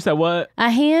chicken. You said what? A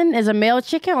hen is a male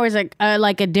chicken, or is it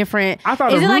like a different? I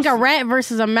thought is a it like a rooster- rat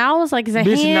versus a mouse? Like is a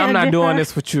Bitch, hen? no, I'm not doing different-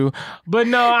 this with you. But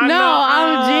no, I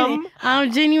No, know.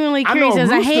 I'm genuinely I curious. know a Is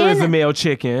a rooster hen? is a male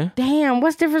chicken. Damn,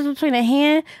 what's the difference between a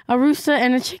hen, a rooster,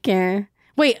 and a chicken?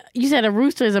 Wait, you said a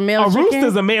rooster is a male chicken? A rooster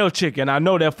is a male chicken. I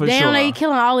know that for Damn, sure. they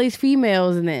killing all these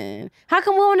females then. How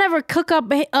come we'll never cook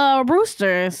up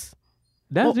roosters?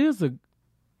 That is a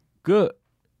good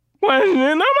question.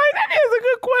 I'm like, that is a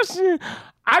good question.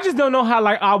 I just don't know how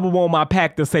like I would want my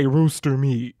pack to say rooster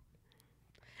meat.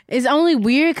 It's only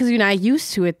weird because you're not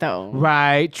used to it though.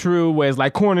 Right, true. Whereas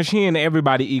like Cornish hen,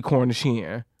 everybody eat Cornish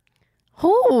hen.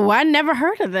 Who? I never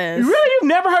heard of this. Really? You've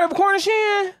never heard of Cornish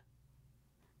hen?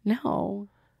 No.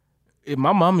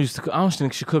 My mom used to. I don't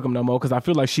think she cook them no more because I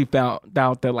feel like she found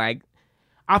out that like,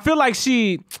 I feel like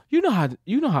she. You know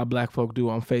how black folk do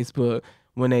on Facebook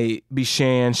when they be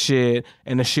sharing shit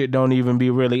and the shit don't even be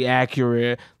really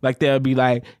accurate. Like they'll be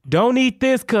like, "Don't eat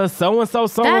this because so and so,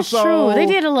 so and That's so." true. They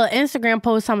did a little Instagram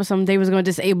post talking about something. They was going to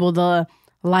disable the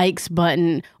likes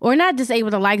button, or not disable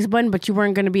the likes button, but you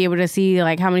weren't going to be able to see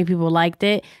like how many people liked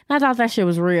it. And I thought that shit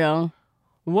was real.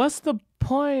 What's the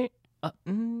point? I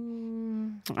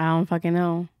don't fucking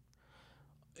know.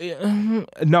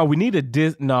 No, we need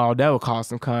a No, that would cause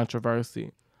some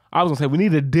controversy. I was gonna say we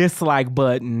need a dislike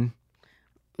button.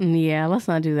 Yeah, let's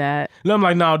not do that. And I'm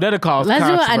like, no, that'll cause. Let's do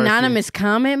controversy. an anonymous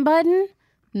comment button.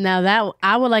 Now that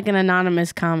I would like an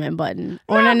anonymous comment button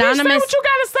or an Bitch, say anonymous. what you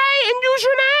gotta say and use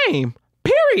your name.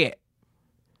 Period.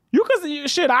 You can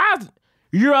shit.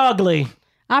 You're ugly.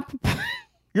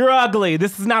 You're ugly.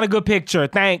 This is not a good picture.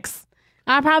 Thanks.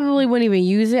 I probably wouldn't even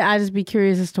use it. I'd just be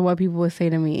curious as to what people would say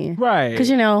to me. Right. Because,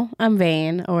 I'm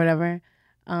vain or whatever.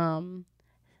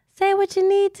 Say what you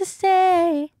need to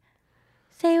say.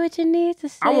 Say what you need to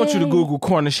say. I want you to Google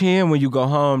Cornish hen when you go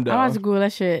home, though. I'm about to Google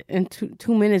that shit in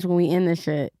 2 minutes when we end this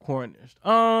shit. Cornish.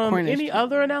 Cornish. Any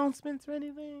other announcements or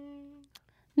anything?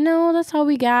 No, that's all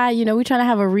we got. We trying to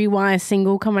have a rewind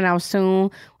single coming out soon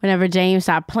whenever James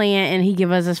stop playing and he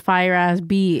give us his fire-ass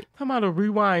beat. Come out a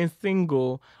rewind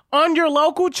single. On your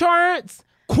local charts,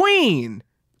 Queen,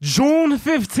 June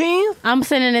 15th. I'm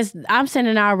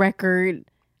sending our record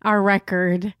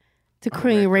to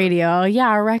Queen Radio. Yeah,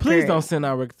 our record. Please don't send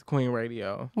our record to Queen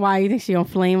Radio. Why? You think she gonna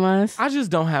flame us? I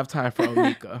just don't have time for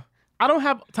Onika. I don't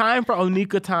have time for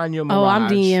Onika Tanya Mirage. Oh, I'm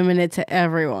DMing it to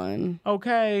everyone.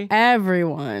 Okay.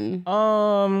 Everyone.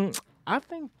 I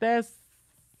think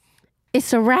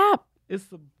It's a wrap.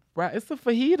 It's a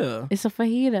fajita. It's a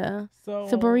fajita. So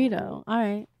It's a burrito. All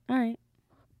right.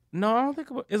 No, I don't think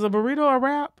is a burrito a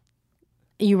wrap.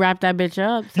 You wrap that bitch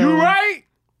up. So You right.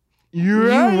 You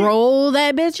right. You roll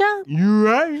that bitch up. You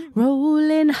right.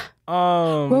 Rolling.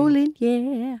 Rolling.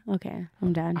 Yeah. Okay.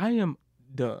 I'm done. I am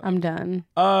done. I'm done.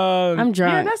 I'm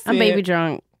drunk. Yeah, that's I'm it. baby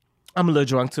drunk. I'm a little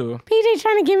drunk too. PJ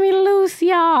trying to get me loose,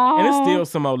 y'all. And it's still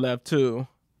some more left too.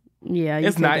 Yeah,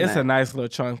 It's not. It's a nice little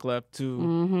chunk left too.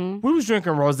 Mm-hmm. We was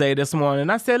drinking rosé this morning.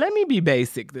 I said, let me be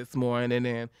basic this morning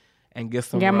and get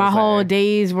some. Got my rosé. whole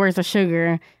day's worth of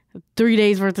sugar. 3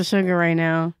 days worth of sugar right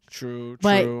now. True.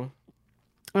 But true.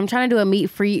 I'm trying to do a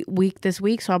meat-free week this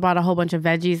week, so I bought a whole bunch of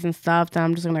veggies and stuff that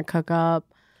I'm just gonna cook up.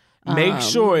 Make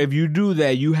sure if you do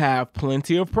that, you have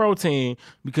plenty of protein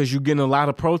because you're getting a lot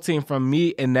of protein from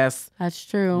meat, and that's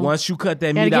true. once you cut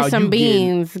that Gotta meat get out, some you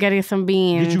beans. Gotta get some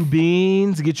beans. get you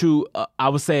beans. Get you. I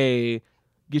would say.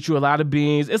 Get you a lot of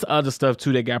beans. It's other stuff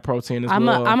too that got protein as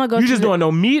well. I'm gonna go. You just doing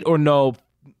no meat or no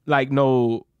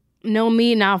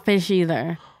meat, not fish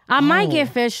either. I might get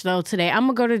fish though today. I'm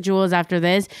gonna go to Jewel's after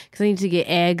this because I need to get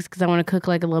eggs because I want to cook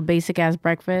like a little basic ass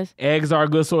breakfast. Eggs are a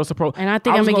good source of protein. And I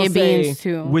think I'm gonna get beans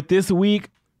too. With this week,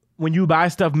 when you buy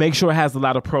stuff, make sure it has a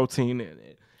lot of protein in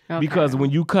it. Okay. Because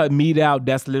when you cut meat out,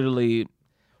 that's literally,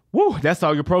 that's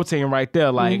all your protein right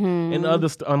there. Like, and other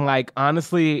like,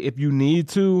 honestly, if you need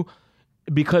to,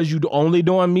 because you only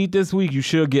doing meat this week, you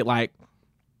should get like,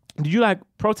 do you like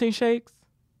protein shakes?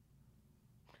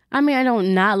 I mean, I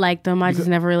don't not like them. I just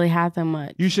never really had them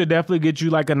much. You should definitely get you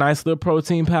like a nice little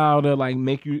protein powder, like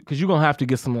because you're going to have to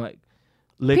get some like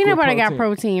liquid peanut butter protein. got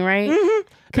protein, right?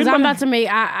 Because I'm about to make,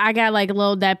 I got like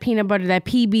that peanut butter, that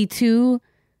PB2.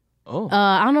 Oh.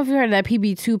 I don't know if you heard of that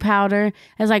PB2 powder.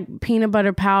 It's like peanut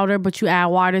butter powder, but you add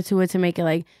water to it to make it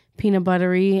like peanut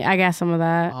buttery. I got some of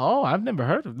that. Oh, I've never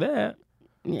heard of that.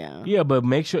 Yeah. Yeah, but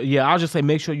make sure. Yeah, I'll just say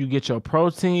make sure you get your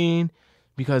protein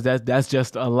because that's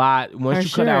just a lot. Once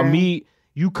you cut out meat,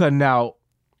 you cutting out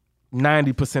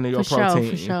 90% of your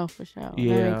protein. For sure.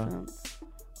 Yeah.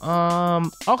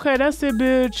 Okay, that's it,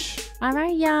 bitch. All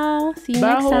right, y'all. See you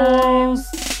Bye, next time.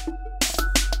 hoes.